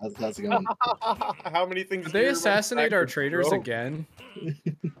 Yeah. How's it going? How many things? Did they assassinate our traders again?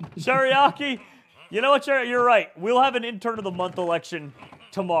 Shariaki, you know what, you're right. We'll have an intern of the month election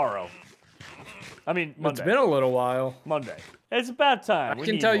tomorrow. I mean, Monday. It's been a little while. Monday. It's about time. I We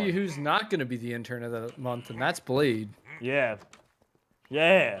can need tell one. you who's not going to be the intern of the month, and that's Blade. Yeah.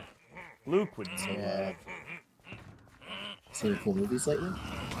 Yeah. Luke would say Yeah. that. Seen cool movies lately?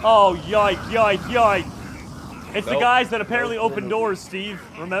 Oh, yike. It's the Nope. guys that apparently open doors, Steve.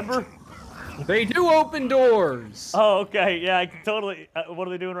 Remember? They do open doors. Oh, okay. Yeah, I can totally. What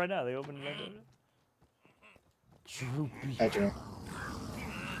are they doing right now? They open. Droopy. Hi, Joe.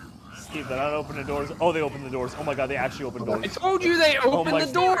 Steve, they're not opening doors. Oh, they open the doors. Oh my God, they actually open I doors. told you they open my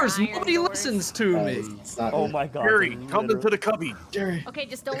the doors. Iron Nobody doors. listens to me. It's not Oh good. my God. Jerry, they're come into the cubby. Jerry. Okay,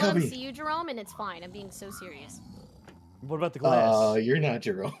 just don't The let him cubby. see you, Jerome, and it's fine. I'm being so serious. What about the glass? You're not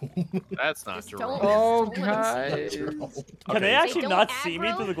Jerome. That's not Just Jerome. don't- Oh, Don't let him see you. guys. Can they They actually don't not see me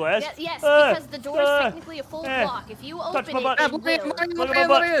aggro? through the glass? Yes, Ah, because the door is ah, technically a full eh. block. If you Touch open my it, butt. it Let me in, will. let me in, Look let at me my in,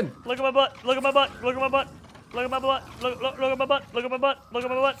 let me in. butt. Look at my butt. Look at my butt. Look at my butt. Look at my butt. Look at my butt. Look at my butt. Look at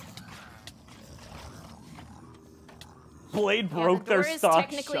my butt. Blade Yeah, broke the their door is stock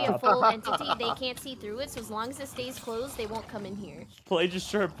technically a shop. full entity. They can't see through it, so as long as it stays closed, they won't come in here. Blade just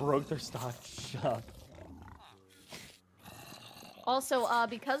sure broke their stock shop. Also,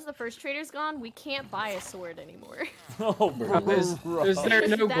 because the first trader's gone, we can't buy a sword anymore. Oh, Is bro. there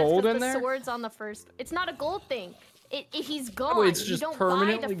no That's gold 'cause in the there? sword's on the first. It's not a gold thing. He's gone. it's you just don't buy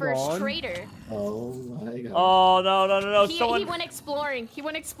permanently the first gone? trader. Oh my god. Oh, no. He Someone. went exploring. He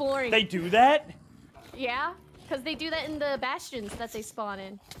went exploring. They do that? Yeah, because they do that in the bastions that they spawn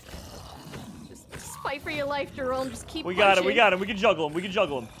in. Just fight for your life, Jerome. Just keep We got him. We punching. got him. We can juggle him. We can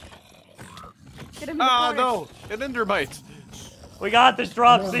juggle him. Get him in the Ah, corner. no, an endermite. We got this,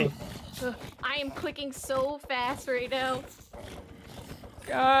 Dropsy. Ugh, I am clicking so fast right now.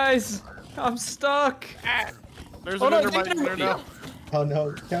 Guys, I'm stuck. There's Oh, an no, endermite in there now. Oh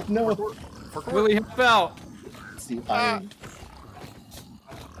no. Cap, no. Willie, help out. It's the iron.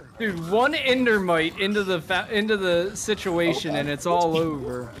 Dude, one endermite into the situation and it's all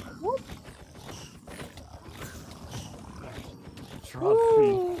over. Dropsy.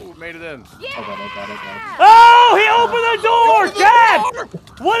 Ooh, made it in. Yeah! I got it. Oh, he opened the door,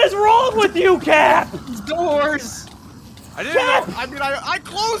 Cap! What is wrong with you, Cap? Doors. I didn't know. I mean, I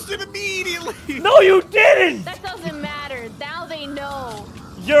closed it immediately. No, you didn't! That doesn't matter. Now they know.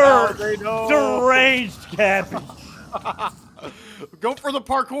 You're they know. deranged, Cappy. Go for the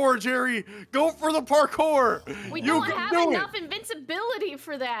parkour, Jerry. Go for the parkour. We you don't can have do enough invincibility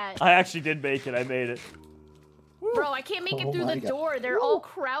for that. I actually did make it. I made it. Bro, I can't make it Oh through my the God. door. They're all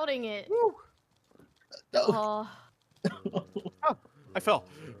crowding it. No. Oh, I fell.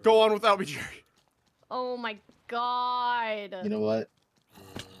 Go on without me, Jerry. oh my god. You know what?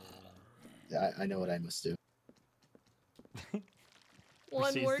 I know what I must do. One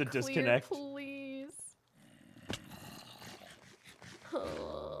Proceeds more to clear, disconnect. please.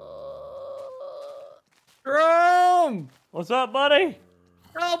 Jerome! What's up, buddy?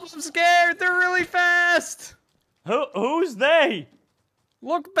 Help, I'm scared. They're really fast. Who's they?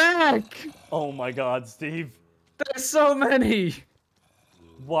 Look back. Oh my God, Steve. There's so many.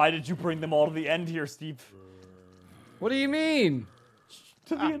 Why did you bring them all to the end here, Steve? What do you mean?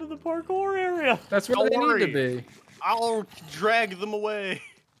 To the end of the parkour area. That's where Don't they worry. need to be. I'll drag them away.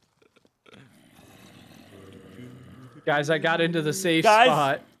 Guys, I got into the safe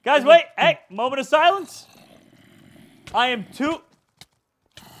spot. Guys, wait. Hey, moment of silence. I am too.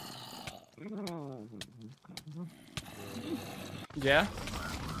 Yeah?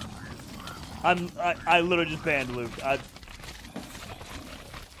 I literally just banned Luke.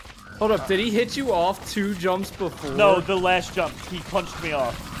 Hold up, did he hit you off 2 jumps before? No, the last jump. He punched me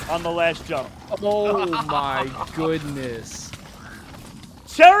off on the last jump. Oh my goodness.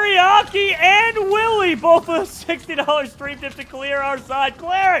 Cherryaki and Willie both with a $60 stream tip to clear our side.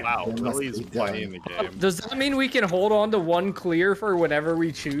 Clear it! Wow, It must Willie's be done. playing the game. Does that mean we can hold on to 1 clear for whenever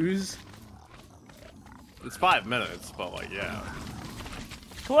we choose? It's 5 minutes, but like, yeah.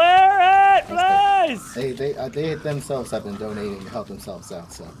 Clear it, please! They themselves have been donating to help themselves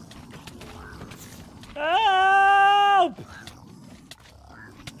out, so. Help!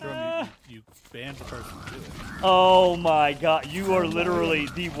 you banned the person to do it. Oh my god, you are literally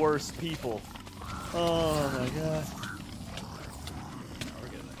the worst people. Oh my god.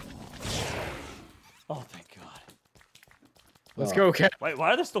 Oh, thank god. Let's go, Cap. Wait,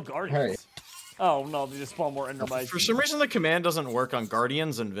 why are there still guardians? Alright. Oh no, they just spawn more ender mice. For some reason, the command doesn't work on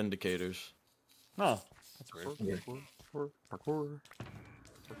guardians and vindicators. Oh, that's weird.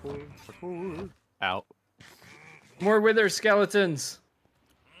 Out. More wither skeletons.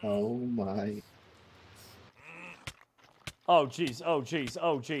 Oh my. Oh jeez, oh jeez,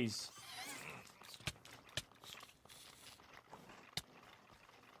 oh jeez.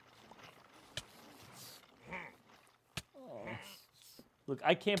 Look,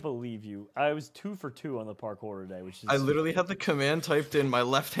 I can't believe you. I was 2 for 2 on the parkour today, which is... I literally had the command typed in, my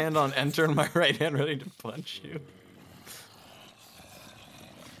left hand on enter and my right hand ready to punch you.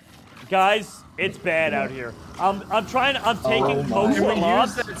 Guys, it's bad out here. I'm taking pokes Can we from use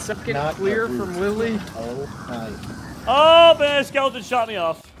mobs. that second Not clear the from roof. Lily? Oh my. Oh man, skeleton shot me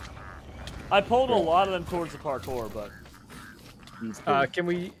off. I pulled a lot of them towards the parkour, but... Can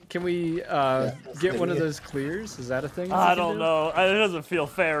we get one of those clears? Is that a thing? I don't know. It doesn't feel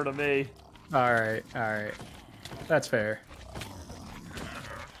fair to me. All right. That's fair.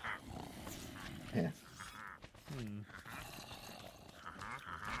 Yeah.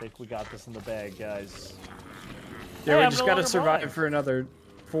 I think we got this in the bag, guys. Yeah, Hey, we I'm just no gotta longer survive blind. for another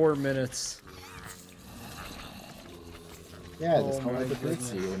 4 minutes. Yeah, just Oh hold my up the bricks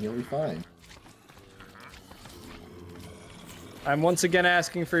to goodness. you and you'll be fine. I'm once again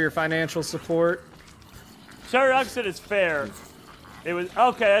asking for your financial support. Cherry Oxide is fair. It was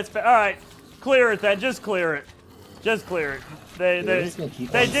okay. That's fair. All right, clear it then. Just clear it. Just clear it. They're They just gonna keep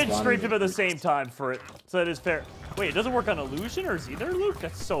they on did spawning stream them at the bricks. same time for it, so it is fair. Wait, it doesn't work on illusion or is either Luke?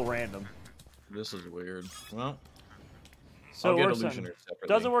 That's so random. This is weird. Well, So I'll it get works on, illusioner separately.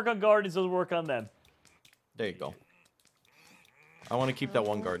 doesn't work on guardians. Doesn't work on them. There you go. I want to keep that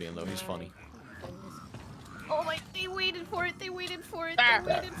one guardian though. He's funny. Oh my! They waited for it. They waited for it. Ah.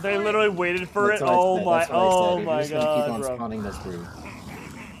 They waited for They it. literally waited for That's it. what I Oh said, my! that's what I Oh said. my You're just gonna keep god, on bro. spawning this through.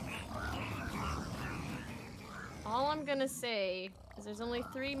 All I'm gonna say is there's only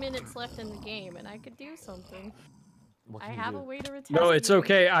 3 minutes left in the game, and I could do something. What I can you have do? a way to retaliate. No, it's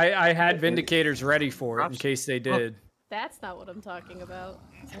okay. I had vindicators ready for it in case they did. That's not what I'm talking about.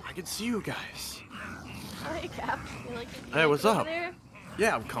 I can see you guys. Hey, Cap. You like, Hey, what's over up? There?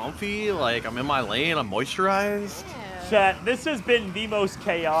 Yeah, I'm comfy. Like, I'm in my lane. I'm moisturized. Yeah. Chat, this has been the most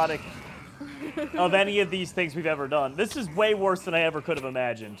chaotic of any of these things we've ever done. This is way worse than I ever could have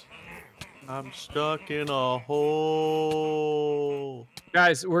imagined. I'm stuck in a hole.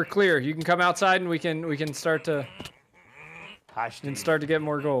 Guys, we're clear. You can come outside and we can start to get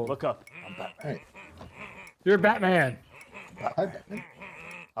more gold. Look up. I'm Batman. Alright. You're Batman. Hi, Batman.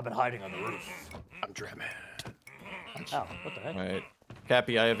 I've been hiding on the roof. I'm Dreadman. Ow, what the heck? All right,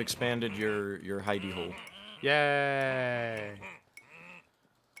 Cappy, I have expanded your hidey hole. Yay.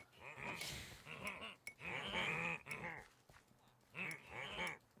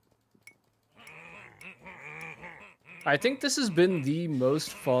 I think this has been the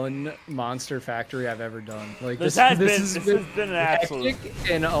most fun monster factory I've ever done. Like This has has been an absolute.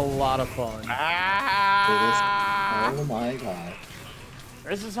 hectic and a lot of fun. Oh my god.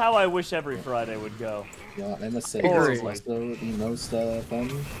 This is how I wish every Friday would go. Yeah, I must say, Agree. this is also the most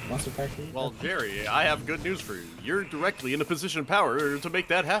fun Monster Factory. Well, Jerry, I have good news for you. You're directly in a position of power to make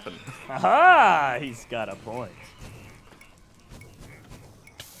that happen. Aha! He's got a point.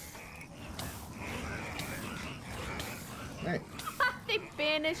 Right. They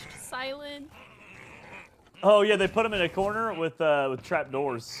banished Siline. Oh yeah, they put him in a corner with trap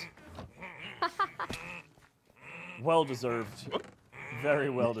doors. Well deserved. Very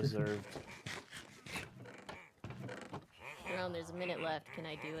well deserved. Jerome, there's a minute left. Can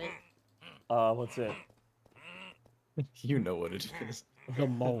I do it? What's it? You know what it is. The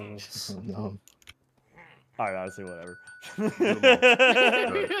moles. Oh no. Alright, honestly, whatever.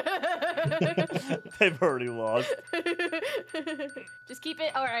 They've already lost. Just keep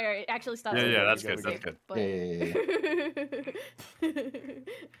it. All right. Actually, stop. Yeah, it. yeah, that's There good. we That's good. But...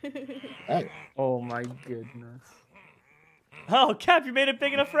 Alright. Oh my goodness. Oh, Cap, you made it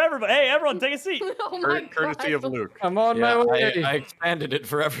big enough for everybody. Hey, everyone, take a seat. oh my Courtesy of God. Luke. I'm on Yeah, my way. I expanded it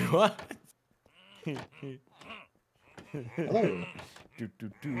for everyone. Hello.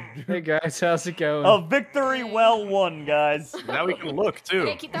 Hey guys, how's it going? A victory well won, guys. Now we can look, too.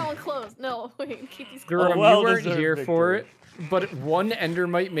 Hey, keep that one closed. No, wait, keep these closed. Jerome, well you weren't deserved here for it, victory. but one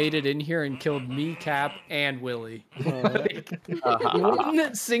Endermite made it in here and killed me, Cap, and Willie.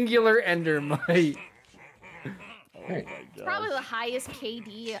 One singular Endermite. Right. It's probably the highest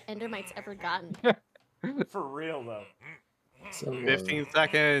KD Endermite's ever gotten. For real though. So, 15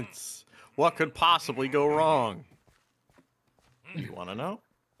 seconds. What could possibly go wrong? You want to know?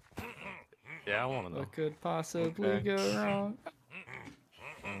 Yeah, I want to know. What could possibly Okay. go wrong?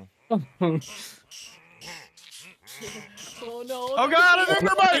 Oh no. Oh god, an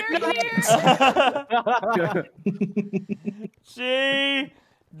GG,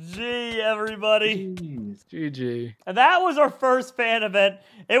 everybody. jeez. GG. And that was our first fan event.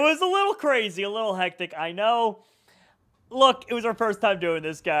 It was a little crazy, a little hectic, I know. Look, it was our first time doing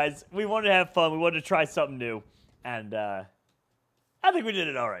this, guys. We wanted to have fun. We wanted to try something new. And I think we did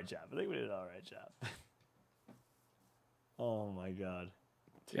an alright job. Oh my god.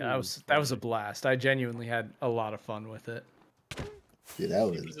 Yeah, that was a blast. I genuinely had a lot of fun with it. Dude, that I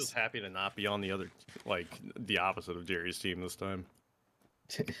was was. just happy to not be on the other, like, the opposite of Jerry's team this time.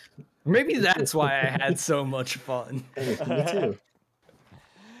 Maybe that's why I had so much fun. Me too.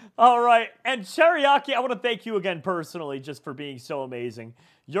 All right, and Cherryaki, I want to thank you again personally just for being so amazing.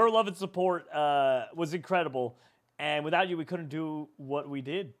 Your love and support was incredible, and without you, we couldn't do what we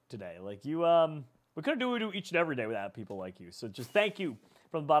did today. Like you, we couldn't do what we do each and every day without people like you. So just thank you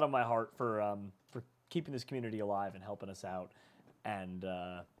from the bottom of my heart for keeping this community alive and helping us out. And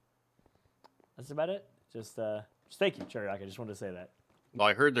that's about it. Just thank you, Cherryaki. I just wanted to say that. Well,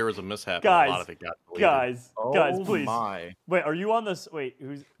 I heard there was a mishap. Guys, and a lot of it got deleted. guys, Oh please. my. Wait, are you on this? Wait,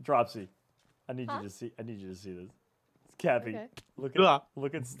 who's Dropsy? I need Huh? you to see. I need you to see this. It's Cappy. Okay. Look Yeah.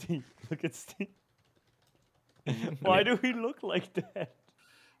 at Steve. Look at Steve. Why do we look like that?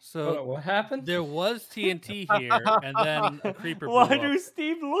 So What happened? there was TNT here, and then a creeper blew Why up. do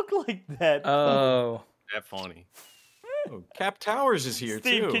Steve look like that? Oh. That funny. Oh, Cap Towers is here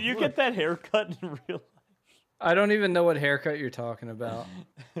Steve, too. can you get that haircut in real I don't even know what haircut you're talking about.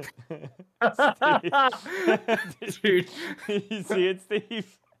 life? Dude, You see it,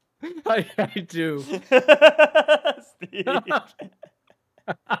 Steve? I do. Steve.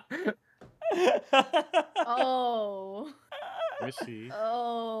 Oh. Let me see.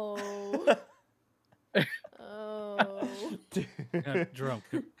 Oh. Oh. Jerome,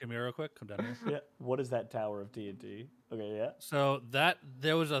 come here real quick. Come down here. Yeah. What is that tower of TNT? Okay, yeah. So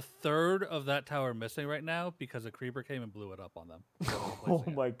there was a third of that tower missing right now because a creeper came and blew it up on them. So we're Oh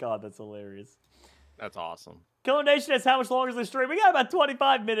replacing it. my god, that's hilarious. That's awesome. Killer Nation, that's how much longer is the stream? We got about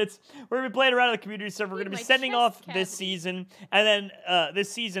 25 minutes. We're gonna be playing around in the community server. We're gonna be My sending chest off cavity. this season, and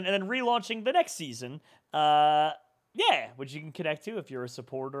then relaunching the next season. Yeah, which you can connect to if you're a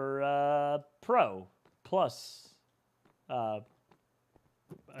supporter pro plus. I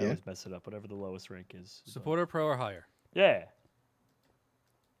always mess it up. Whatever the lowest rank is. Supporter pro or higher. Yeah.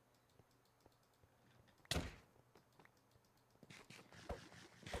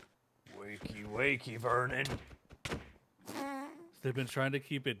 Wakey, wakey, Vernon. They've been trying to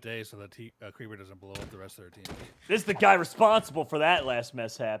keep it day so that creeper doesn't blow up the rest of their team. This is the guy responsible for that last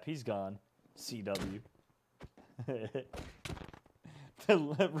mishap. He's gone. CW.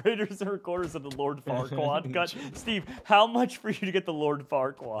 The Raiders and Recorders of the Lord Farquaad cut. Steve, how much for you to get the Lord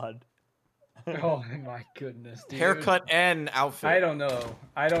Farquaad? Oh my goodness, dude. Haircut and outfit. I don't know.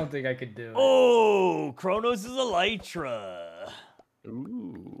 I don't think I could do it. Oh, Kronos is Elytra.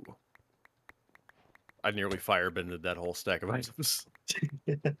 Ooh. I nearly firebended that whole stack of items.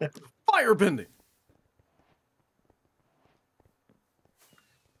 Firebending!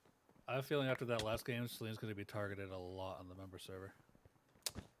 I have a feeling after that last game, Saline's going to be targeted a lot on the member server.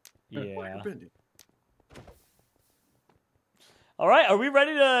 Yeah. Firebending. All right, are we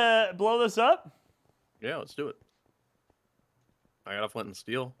ready to blow this up? Yeah, let's do it. I got a flint and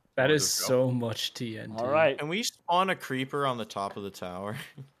steel. That Wanna is just go? so much TNT. All right. Can we spawn a creeper on the top of the tower?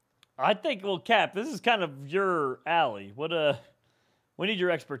 I think, well, Cap, this is kind of your alley. We need your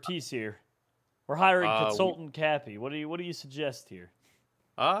expertise here. We're hiring consultant Cappy. What do you suggest here?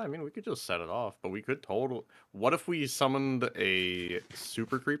 I mean, we could just set it off, but we could What if we summoned a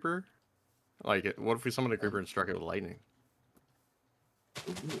super creeper? Like, what if we summoned a creeper and struck it with lightning?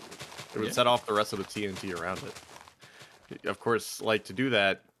 It would set off the rest of the TNT around it. Of course, like, to do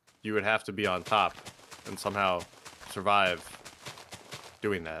that, you would have to be on top and somehow survive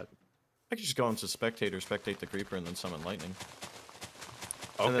doing that. I could just go into spectate the creeper, and then summon lightning.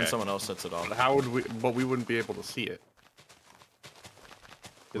 Okay. And then someone else sets it off. But how would we? But we wouldn't be able to see it.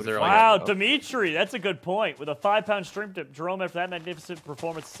 Is there like Wow, a- Dimitri, that's a good point. With a 5-pound stream tip, Jerome, after that magnificent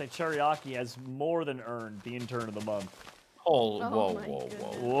performance, say Cherryaki has more than earned the intern of the month. Oh, Oh whoa, my whoa,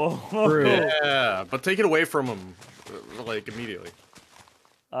 goodness. whoa. Whoa. True. Yeah, but take it away from him, like, immediately.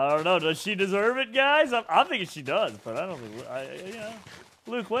 I don't know. Does she deserve it, guys? I'm thinking she does, but I don't think.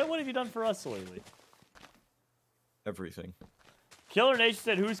 Luke, what have you done for us lately? everything. Killer Nation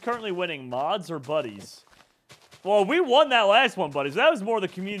said, who's currently winning, mods or buddies? Well, we won that last one, buddies. That was more the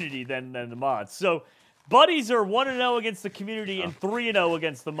community than the mods. So, buddies are 1-0 against the community and 3-0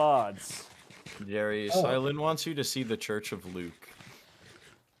 against the mods. Jerry, Siline wants you to see the Church of Luke.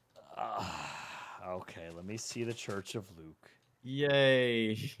 Okay, let me see the Church of Luke.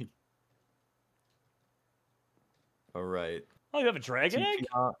 Yay. All right. Oh, you have a dragon egg?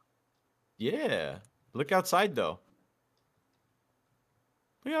 Yeah. Look outside, though.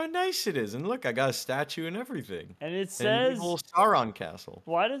 Look how nice it is. And look, I got a statue and everything. And it And a says... little Sauron castle.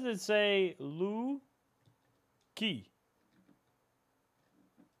 Why does it say Lu Ki?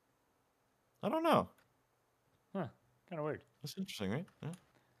 I don't know. Huh. Kind of weird. That's interesting, right? Yeah.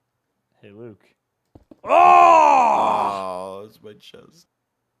 Hey, Luke. Oh, it's my chest.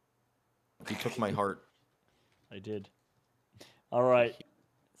 He took my heart. I did. All right.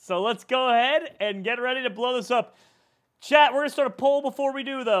 So let's go ahead and get ready to blow this up. Chat, we're going to start a poll before we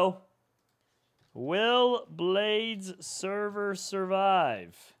do, though. Will Blade's server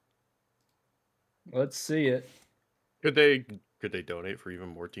survive? Let's see it. Could they donate for even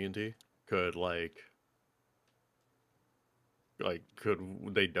more TNT? Could could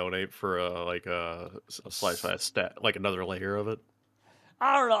they donate for a slice stat, like another layer of it?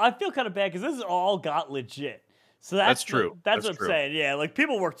 I don't know. I feel kind of bad because this is all got legit. So that's true. That's That's what I'm saying. Yeah, like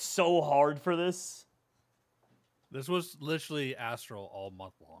people worked so hard for this. This was literally Astral all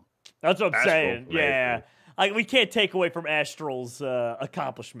month long. That's what I'm Astral, saying. right, Yeah. right. Like we can't take away from Astral's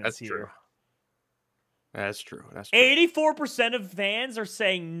accomplishments That's here. true. That's true. That's true. 84% of fans are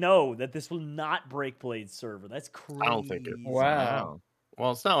saying no, that this will not break Blade's server. That's crazy. I don't think it. Wow.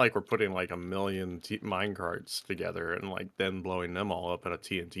 Well, it's not like we're putting like a million mine cards together and like then blowing them all up in a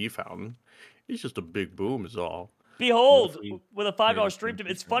TNT fountain. It's just a big boom is all. Behold, Roughly, with a $5 yeah, stream tip.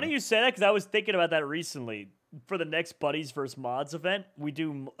 It's funny you say that because I was thinking about that recently. For the next Buddies vs. Mods event, we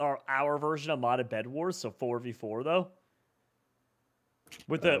do our version of Modded Bed Wars, so 4v4 though.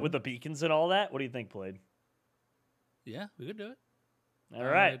 With the beacons and all that. What do you think, Blade? Yeah, we could do it. All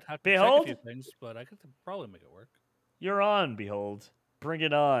right. I'd have to Behold, check a few things, but I could probably make it work. you're on, Behold. Bring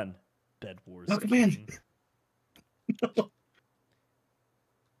it on. Bed Wars. Oh, come in.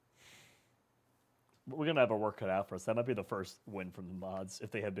 We're going to have our work cut out for us. That might be the first win from the mods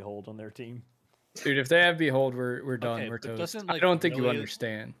if they had Behold on their team. Dude, if they have Behold, we're done. Okay, We're but toast. doesn't, I like, don't think you Willie-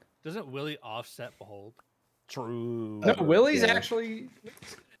 understand. Doesn't Willie offset Behold? True. No, Willie's yeah. actually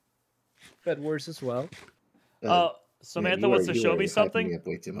Bed Wars as well. Samantha wants to show me something. Me up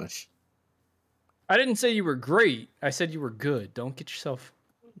way too much. I didn't say you were great. I said you were good. Don't get yourself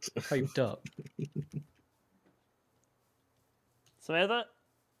hyped up. Samantha?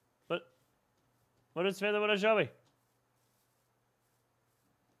 What did Samantha want to show me?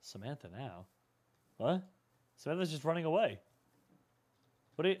 Samantha now? What? Samantha's just running away.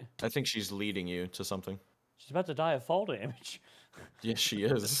 What are you... I think she's leading you to something. She's about to die of fall damage. Yes, she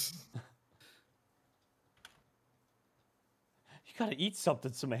is. You gotta eat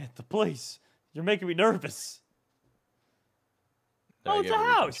something, Samantha, please. You're making me nervous. No, Oh, I it's get a what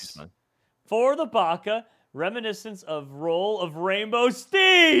you're saying, house. she's fine. For the Baka, reminiscence of role of Rainbow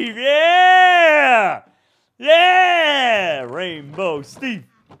Steve. Yeah! Yeah! Rainbow Steve.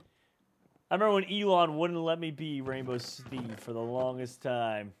 I remember when Elon wouldn't let me be Rainbow Steve for the longest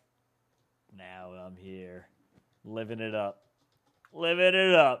time. Now I'm here. Living it up. Living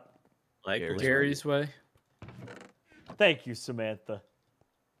it up. Like Gary's Gary's way. Thank you, Samantha.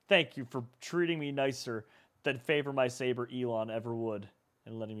 Thank you for treating me nicer than Favor My Saber Elon ever would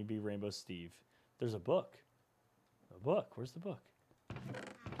and letting me be Rainbow Steve. There's a book. A book. Where's the book?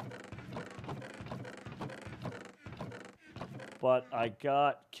 But I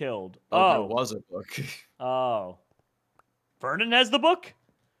got killed. Oh, there was a book. Oh. Vernon has the book?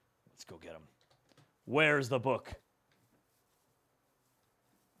 Let's go get him. Where's the book?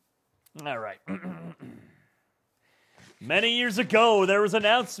 All right. Many years ago, there was an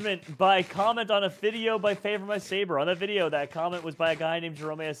announcement by comment on a video by Favor My Saber. On that video, that comment was by a guy named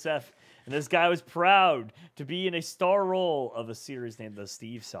Jeromeasf. And this guy was proud to be in a star role of a series named The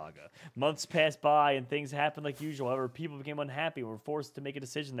Steve Saga. Months passed by and things happened like usual. However, people became unhappy and were forced to make a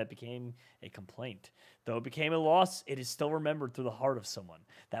decision that became a complaint. Though it became a loss, it is still remembered through the heart of someone.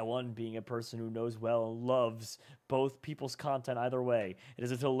 That one being a person who knows well and loves both people's content either way. It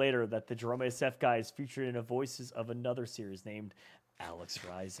is until later that the Jeromeasf guy is featured in the voices of another series named Alex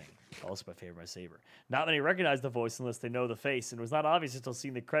Rising. Also my favorite, my saber. Not many recognize the voice unless they know the face, and it was not obvious until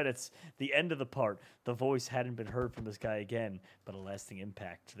seeing the credits. The end of the part, the voice hadn't been heard from this guy again, but a lasting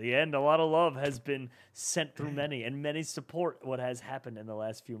impact. The end, a lot of love has been sent through many, and many support what has happened in the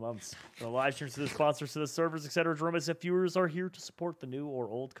last few months. From the live streams to the sponsors to the servers, etc., Jeromeasf viewers are here to support the new or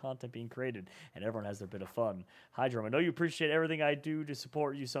old content being created, and everyone has their bit of fun. Hi, Jerome. I know you appreciate everything I do to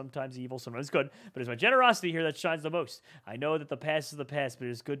support you, sometimes evil, sometimes good, but it's my generosity here that shines the most. I know that the past is the past, but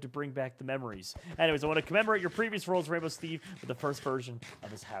it is good to bring back the memories. Anyways, I want to commemorate your previous roles, Rainbow Steve, with the first version of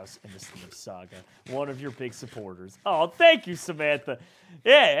his house in the Steve saga. One of your big supporters. Oh, thank you, Samantha.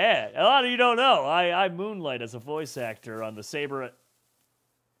 Yeah. A lot of you don't know. I moonlight as a voice actor on the Saber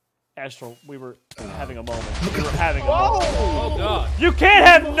Astral. We were having a moment. We were having a moment. Oh, God. You can't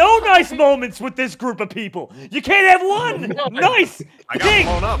have no nice moments with this group of people. You can't have one nice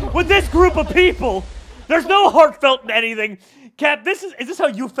thing with this group of people. There's no heartfelt anything. Cap, is this how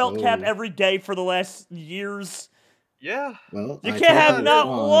you felt, Cap, every day for the last years? Yeah. Well, You can't have not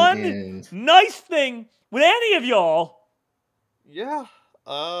one nice thing with any of y'all. Yeah.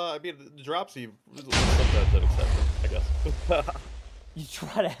 I mean, the dropsy sometimes unacceptable, I guess. You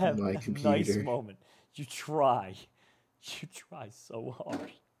try to have a nice moment. You try. You try so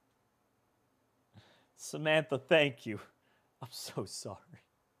hard. Samantha, thank you. I'm so sorry.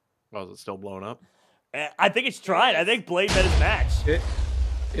 Oh, is it still blown up? I think it's tried. I think Blade met his match.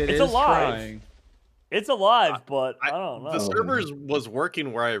 It's alive. Trying. It's alive, but I don't know. The servers was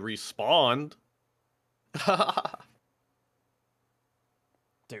working where I respawned.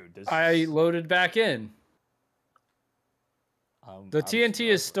 Dude, I loaded back in. The TNT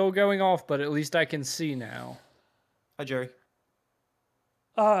is still going off, but at least I can see now. Hi, Jerry.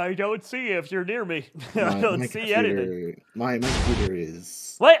 I don't see you if you're near me. I don't see anything. My computer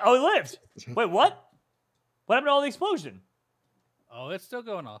is... Wait, oh, it lived. Wait, what? What happened to all the explosion? Oh, it's still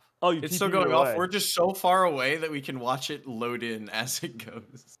going off. Oh, It's still going off. We're just so far away that we can watch it load in as it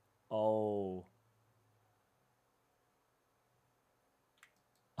goes. Oh.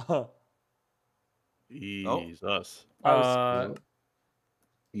 Jesus.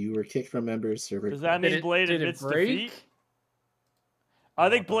 You were kicked from members server. Does that mean Blade admits defeat? I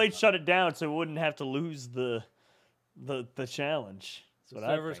think Blade shut it down so we wouldn't have to lose the challenge. The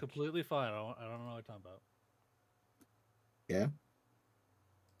server's completely fine. I don't know what you're talking about. Yeah.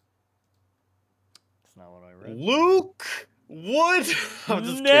 That's not what I read. Luke would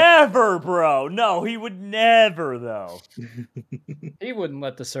never, bro. No, he would never, though. He wouldn't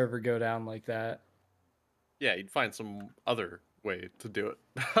let the server go down like that. Yeah, he'd find some other way to do it.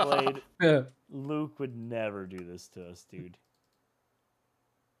 Blade, Luke would never do this to us, dude.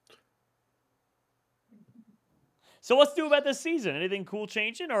 So what's new about this season? Anything cool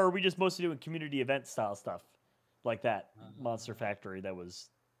changing, or are we just mostly doing community event style stuff like that? Monster Factory, that was...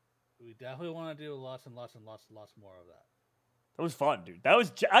 We definitely want to do lots and lots and lots and lots more of that. That was fun, dude. That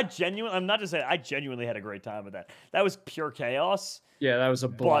was... I'm not just saying, I genuinely had a great time with that. That was pure chaos. Yeah, that was a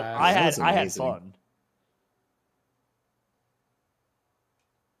blast. But I had fun.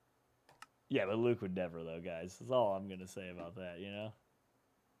 Yeah, but Luke would never, though, guys. That's all I'm going to say about that, you know?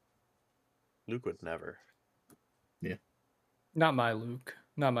 Luke would never. Yeah. Not my Luke.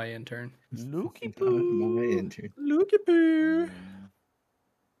 Not my intern. Lukey Not my intern. Lukey poo.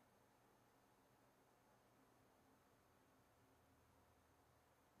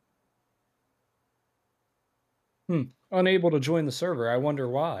 Unable to join the server. I wonder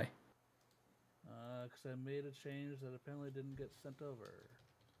why. Because I made a change that apparently didn't get sent over.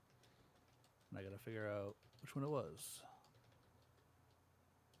 And I gotta figure out which one it was.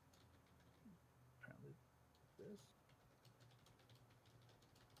 Apparently this.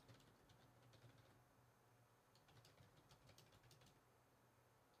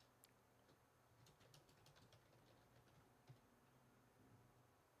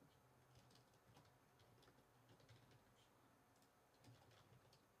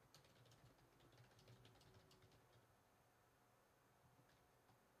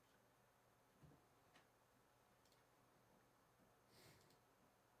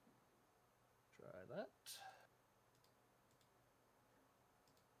 That.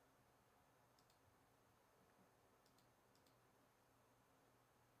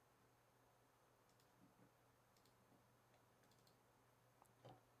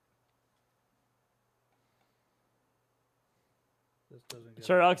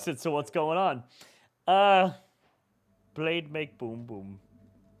 Sure, Oxid, so what's going on? Blade make boom boom.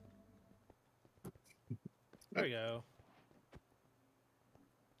 There we go.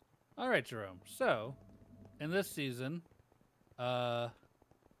 All right, Jerome. So, in this season, you're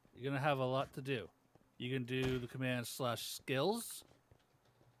gonna have a lot to do. You can do the command /skills,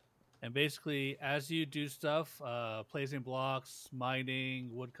 And basically, as you do stuff, placing blocks, mining,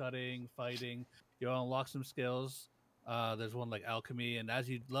 woodcutting, fighting, you unlock some skills. There's one like alchemy, and as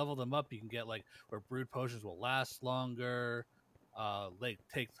you level them up, you can get like where brewed potions will last longer, like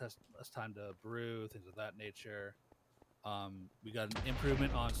take less time to brew, things of that nature. We got an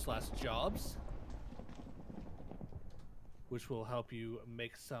improvement on /jobs, which will help you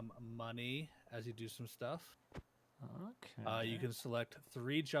make some money as you do some stuff. Okay. You can select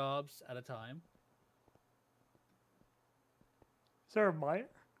 3 jobs at a time. Is there a miner?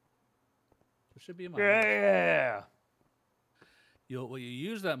 There should be a miner. Yeah. What you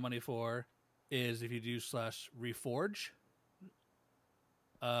use that money for is if you do /reforge.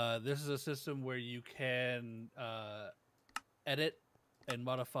 This is a system where you can edit and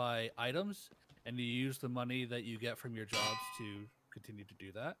modify items, and you use the money that you get from your jobs to continue to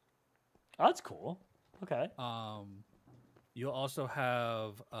do that. Oh, that's cool. Okay. You'll also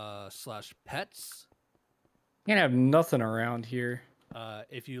have /pets. Can't have nothing around here.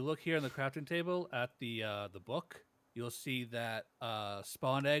 If you look here on the crafting table at the book, you'll see that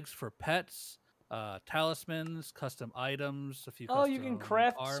spawn eggs for pets, talismans, custom items, a few custom you can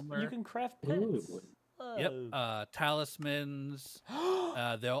craft armor. You can craft pets. Ooh. Yep. Talismans.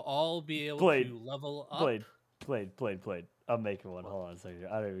 They'll all be able Blade. to level up. Blade. I'm making one. Hold on a second.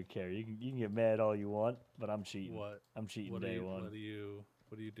 I don't even care. You can get mad all you want, but I'm cheating. What? I'm cheating What day are you, one. What are you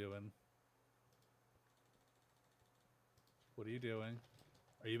doing? What are you doing?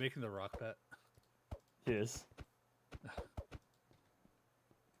 Are you making the rock pet? Yes.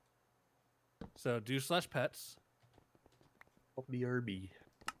 So do /pets. BRB.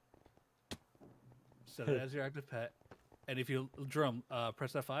 Set it as your active pet. And if you drum,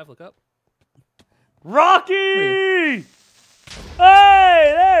 press F5, look up. Rocky!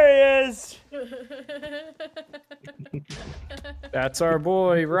 Hey, there he is. That's our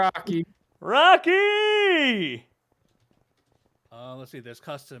boy, Rocky. Rocky! Let's see, there's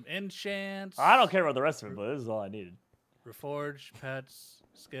custom enchants. I don't care about the rest of it, but this is all I needed. Reforge, pets,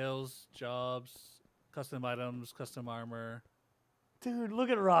 skills, jobs, custom items, custom armor. Dude, look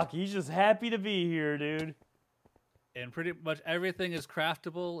at Rocky. He's just happy to be here, dude. And pretty much everything is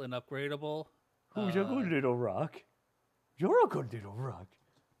craftable and upgradable. Who's a good little rock? You're a good little rock.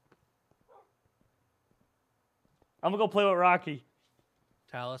 I'm gonna go play with Rocky.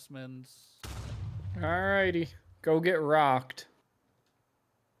 Talismans. Alrighty. Go get rocked.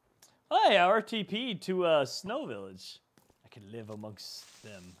 Hey, I RTP'd to Snow Village. I can live amongst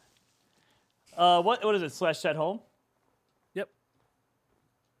them. What is it? /chat home? Yep.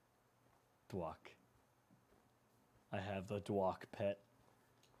 Dwok. I have the Dwok pet.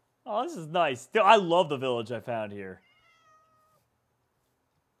 Oh, this is nice. Dude, I love the village I found here.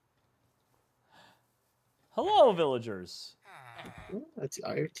 Hello, villagers. Oh, that's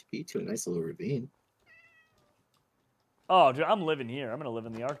IRTP to a nice little ravine. Oh, dude, I'm living here. I'm gonna live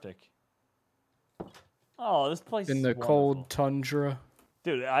in the Arctic. Oh, this place In is the wonderful. cold tundra.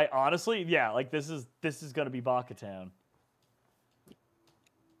 Dude, I honestly, yeah, like this is gonna be Baka Town.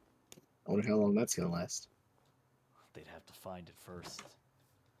 I wonder how long that's gonna last. They'd have to find it first.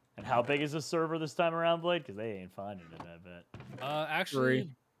 And how big is the server this time around, Blade? Because they ain't finding it, I bet. Actually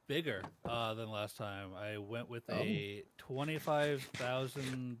bigger than last time. I went with a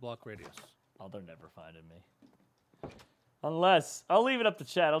 25,000 block radius. Oh, they're never finding me. Unless, I'll leave it up to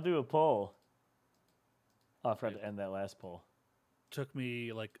chat. I'll do a poll. Oh, I forgot to end that last poll. Took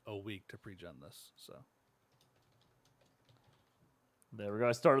me like a week to pre-gen this, so. There we go.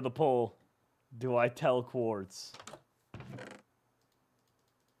 I started the poll. Do I tell Quartz? I'm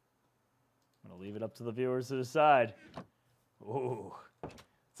going to leave it up to the viewers to decide. Ooh.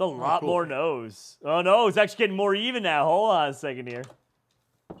 It's a lot more no's. Oh, no. It's actually getting more even now. Hold on a second here.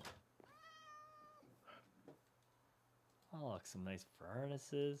 Oh, look. Some nice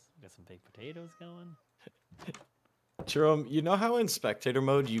furnaces. Got some baked potatoes going. Jerome, you know how in spectator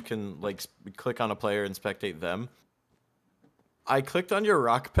mode you can like click on a player and spectate them? I clicked on your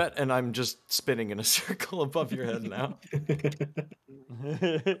rock pet and I'm just spinning in a circle above your head now.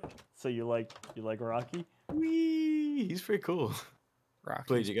 So you like Rocky? Whee! He's pretty cool.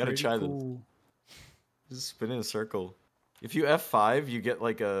 Rocky. Wait, you gotta try this. Just spin in a circle. If you F5, you get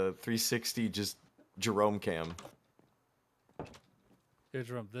like a 360 just Jerome cam. Here,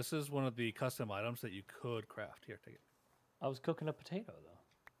 Jerome, this is one of the custom items that you could craft. Here, take it. I was cooking a potato, though.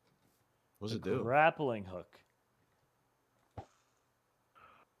 What does it do? Grappling hook.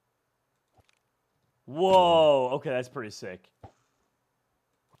 Whoa. Okay, that's pretty sick.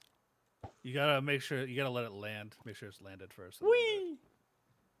 You gotta make sure, you gotta let it land. Make sure it's landed first. Whee!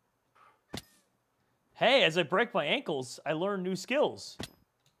 Hey, as I break my ankles, I learn new skills.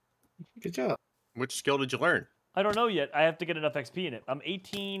 Good job. Which skill did you learn? I don't know yet. I have to get enough XP in it. I'm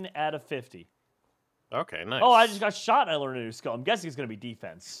 18 out of 50. Okay, nice. Oh, I just got shot and I learned a new skill. I'm guessing it's going to be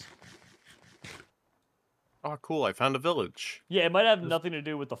defense. Oh, cool. I found a village. Yeah, it might have nothing to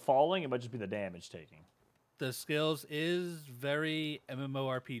do with the falling. It might just be the damage taking. The skills is very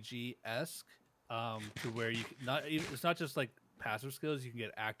MMORPG-esque, to where you can not. It's not just like passive skills. You can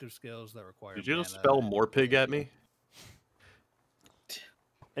get active skills that require. Did you just mana. spell more pig at me?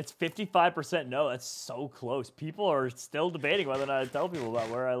 It's 55% no. That's so close. People are still debating whether or not to tell people about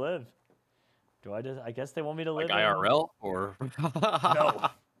where I live. Do I just? I guess they want me to live Like IRL or? No.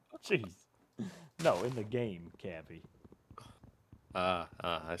 Jeez. No, in the game, Cappy. I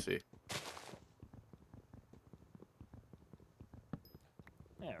see.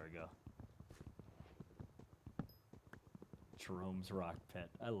 There we go. Jerome's rock pet.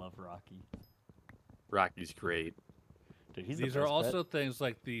 I love Rocky. Rocky's great. Dude, he's These the are best also pet. things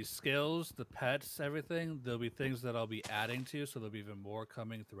like the skills, the pets, everything. There'll be things that I'll be adding to, so there'll be even more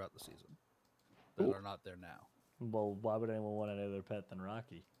coming throughout the season that are not there now. Well, why would anyone want another pet than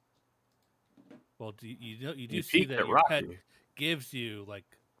Rocky? Well, you do You see peeked that at your pet Rocky. gives you like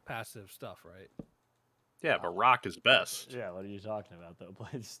passive stuff, right? Yeah, but Rock is best. Yeah, what are you talking about, though?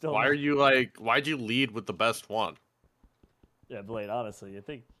 Blade still. Why are you like? Why'd you lead with the best one? Yeah, Blade. Honestly, you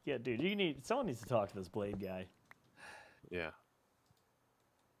think? Yeah, dude, someone needs to talk to this Blade guy. Yeah.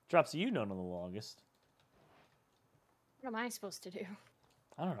 Dropsy, you known him the longest. What am I supposed to do?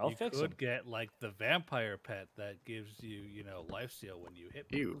 I don't know. You Fix could him. get like the vampire pet that gives you, lifesteal when you hit.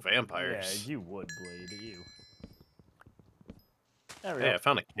 You Yeah, vampires. you would, Blade. You. There we Hey, go. I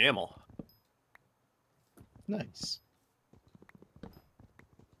found a camel. Nice.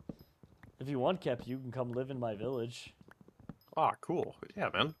 If you want, Cap, you can come live in my village. Oh, cool. Yeah,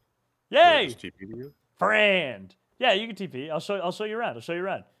 man. Yay! Just TP to you. Friend. Yeah, you can TP. I'll show you around. I'll show you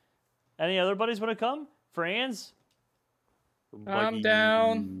around. Any other buddies want to come? Friends? I'm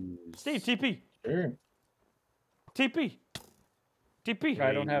down. Steve, TP. Sure. TP. TP.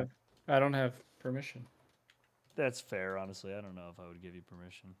 I don't have permission. That's fair, honestly. I don't know if I would give you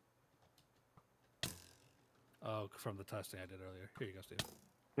permission. Oh, from the testing I did earlier. Here you go, Steve.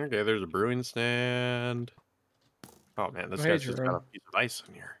 Okay, there's a brewing stand. Oh man, this Oh, hey, guy's just got a Jerome. piece of ice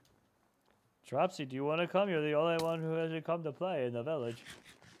in here. Dropsy, do you want to come? You're the only one who hasn't come to play in the village.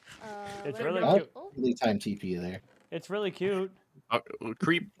 It's let me really know. cute. Oh, Lead time TP there. It's really cute.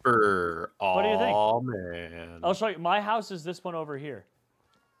 Creeper. What do you think? Oh man. I'll show you. My house is this one over here.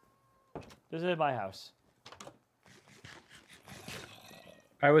 This is my house.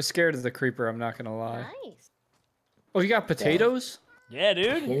 I was scared of the creeper. I'm not gonna lie. nice. Oh, you got potatoes? Yeah,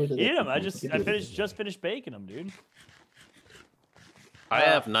 dude. Where did Eat it them. come from? I just finished baking them, dude. I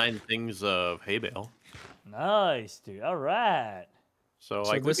have 9 things of hay bale. Nice, dude. All right. So, So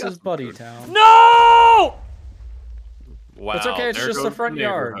like, this we got is some Buddy food. Town. No! Wow, It's okay. It's there just the goes front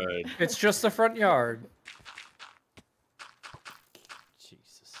yard. neighborhood. It's just the front yard.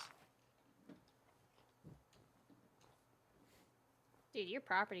 Jesus. Dude, your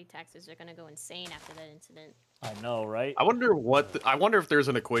property taxes are gonna go insane after that incident. I know, right? I wonder I wonder if there's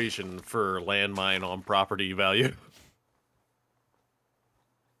an equation for landmine on property value.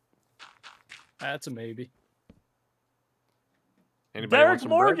 That's a maybe. Anybody want Derek some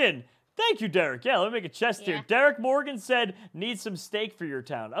bread? Morgan. Thank you, Derek. Yeah, let me make a chest Yeah. here. Derek Morgan said, need some steak for your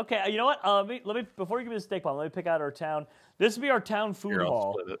town. Okay, you know what? Let me before you give me the steak bomb, let me pick out our town. This will be our town food Here, I'll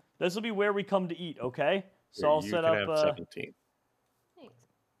hall. split it. This will be where we come to eat, okay? So Here, I'll you set can up have 17. Thanks.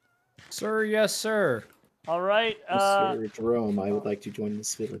 Sir, yes, sir. all right. Mr. Jerome, I would like to join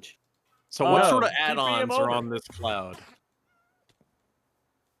this village. So what sort Oh, of TP him add-ons are over. on this cloud?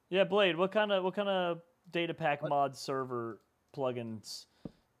 Yeah, Blade, what kind of data pack mod server plugins?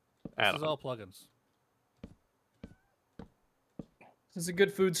 This is all plugins. This is a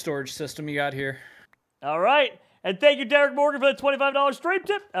good food storage system you got here. All right. And thank you, Derek Morgan, for the $25 stream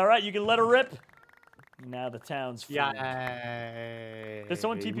tip. All right, you can let her rip. Now the town's free. Yay. Did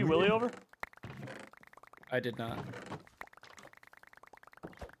someone TP Willie over? I did not.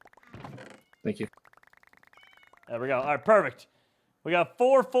 Thank you. There we go. All right, perfect. We got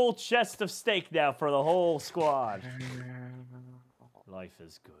 4 full chests of steak now for the whole squad. Life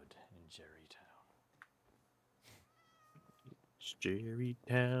is good in Jerrytown.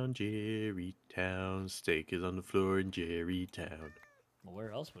 Jerrytown. Steak is on the floor in Jerrytown. Well,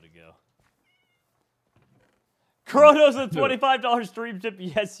 where else would it go? Kronos with a $25 stream tip.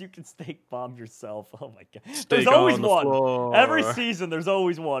 Yes, you can steak bomb yourself. Oh my god. There's Steak always on the one. floor. Every season, there's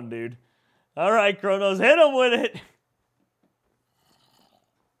always one, dude. All right, Kronos, hit him with it.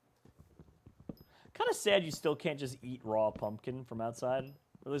 Kind of sad you still can't just eat raw pumpkin from outside.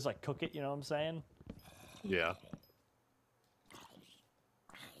 Or at least like cook it, you know what I'm saying? Yeah.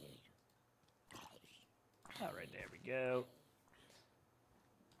 All right, there we go.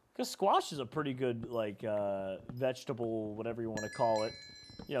 Because squash is a pretty good, like, vegetable, whatever you want to call it.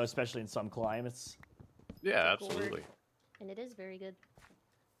 You know, especially in some climates. Yeah, absolutely. And it is very good.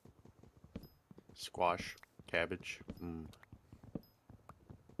 Squash, cabbage. Mm.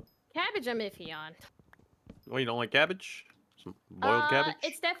 Cabbage I'm iffy on. Well, you don't like cabbage? Some boiled cabbage?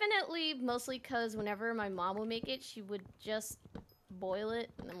 It's definitely mostly because whenever my mom would make it, she would just boil it.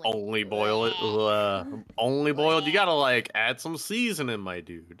 And I'm like, Only boil it? Only boiled? You gotta, like, add some seasoning, my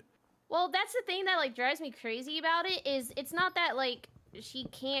dude. Well, that's the thing that, like, drives me crazy about it, is it's not that, like, she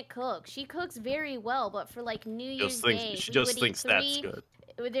can't cook. She cooks very well, but for, like, New Year's Day, she just thinks that's good.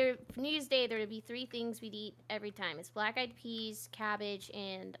 For New Year's Day, there would be 3 things we'd eat every time. It's black-eyed peas, cabbage,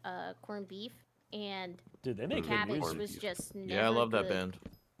 and corned beef. And dude, they make cabbage was just never Yeah, I love that good. band.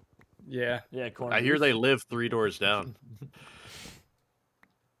 Yeah. Yeah, corned I beef. hear they live 3 doors down.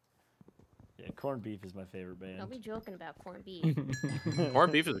 Yeah, corned beef is my favorite band. Don't be joking about corned beef.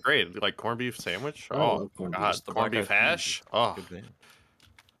 Corned beef is great. Like corned beef sandwich. Oh, Oh, corned God. beef's the Corned beef hash. Oh, Good band.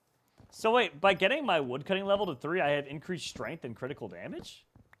 So wait, by getting my woodcutting level to 3, I have increased strength and critical damage?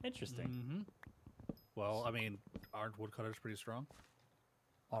 Interesting. Mm-hmm. Well, I mean, aren't woodcutters pretty strong?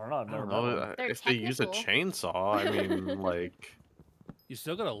 I don't know, I've I never don't met know. one. They're If they use a technical. chainsaw, I mean, like, You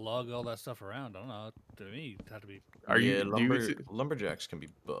still gotta lug all that stuff around. I don't know. To me, it'd have to be. are Yeah, you? Do you lumberjacks can be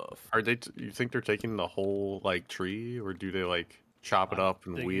buff. are they? You think they're taking the whole like tree, or do they like chop it up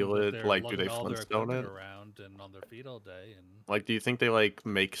and thinking wheel that it? they're Like, do they lugging all their Flintstone equipment it? around and on their feet all day? And Like, do you think they like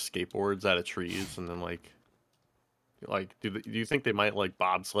make skateboards out of trees and then like do you think they might like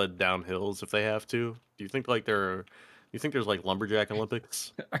bobsled down hills if they have to? Do you think like do you think there's like lumberjack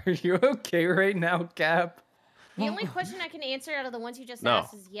Olympics? Are you okay right now, Cap? The only question I can answer out of the ones you just No.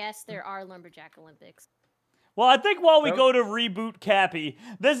 asked is yes, there are lumberjack Olympics. Well, I think while we Nope. go to reboot Cappy,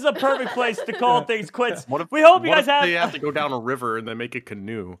 this is a perfect place to call things quits. What if We hope you what guys if have they have to go down a river and then make a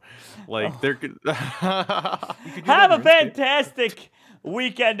canoe? Like they're have a fantastic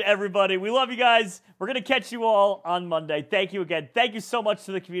weekend, everybody. We love you guys. We're gonna catch you all on Monday. Thank you again. Thank you so much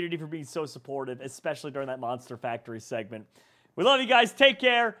to the community for being so supportive, especially during that Monster Factory segment. We love you guys. Take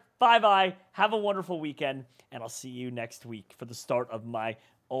care. Bye-bye. Have a wonderful weekend, and I'll see you next week for the start of my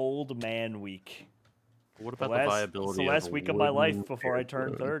old man week. What The about last, the viability? it's the last of a week of my life wooden before I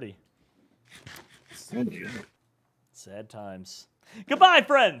turn railroad? 30. Sad times. Goodbye,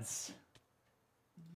 friends.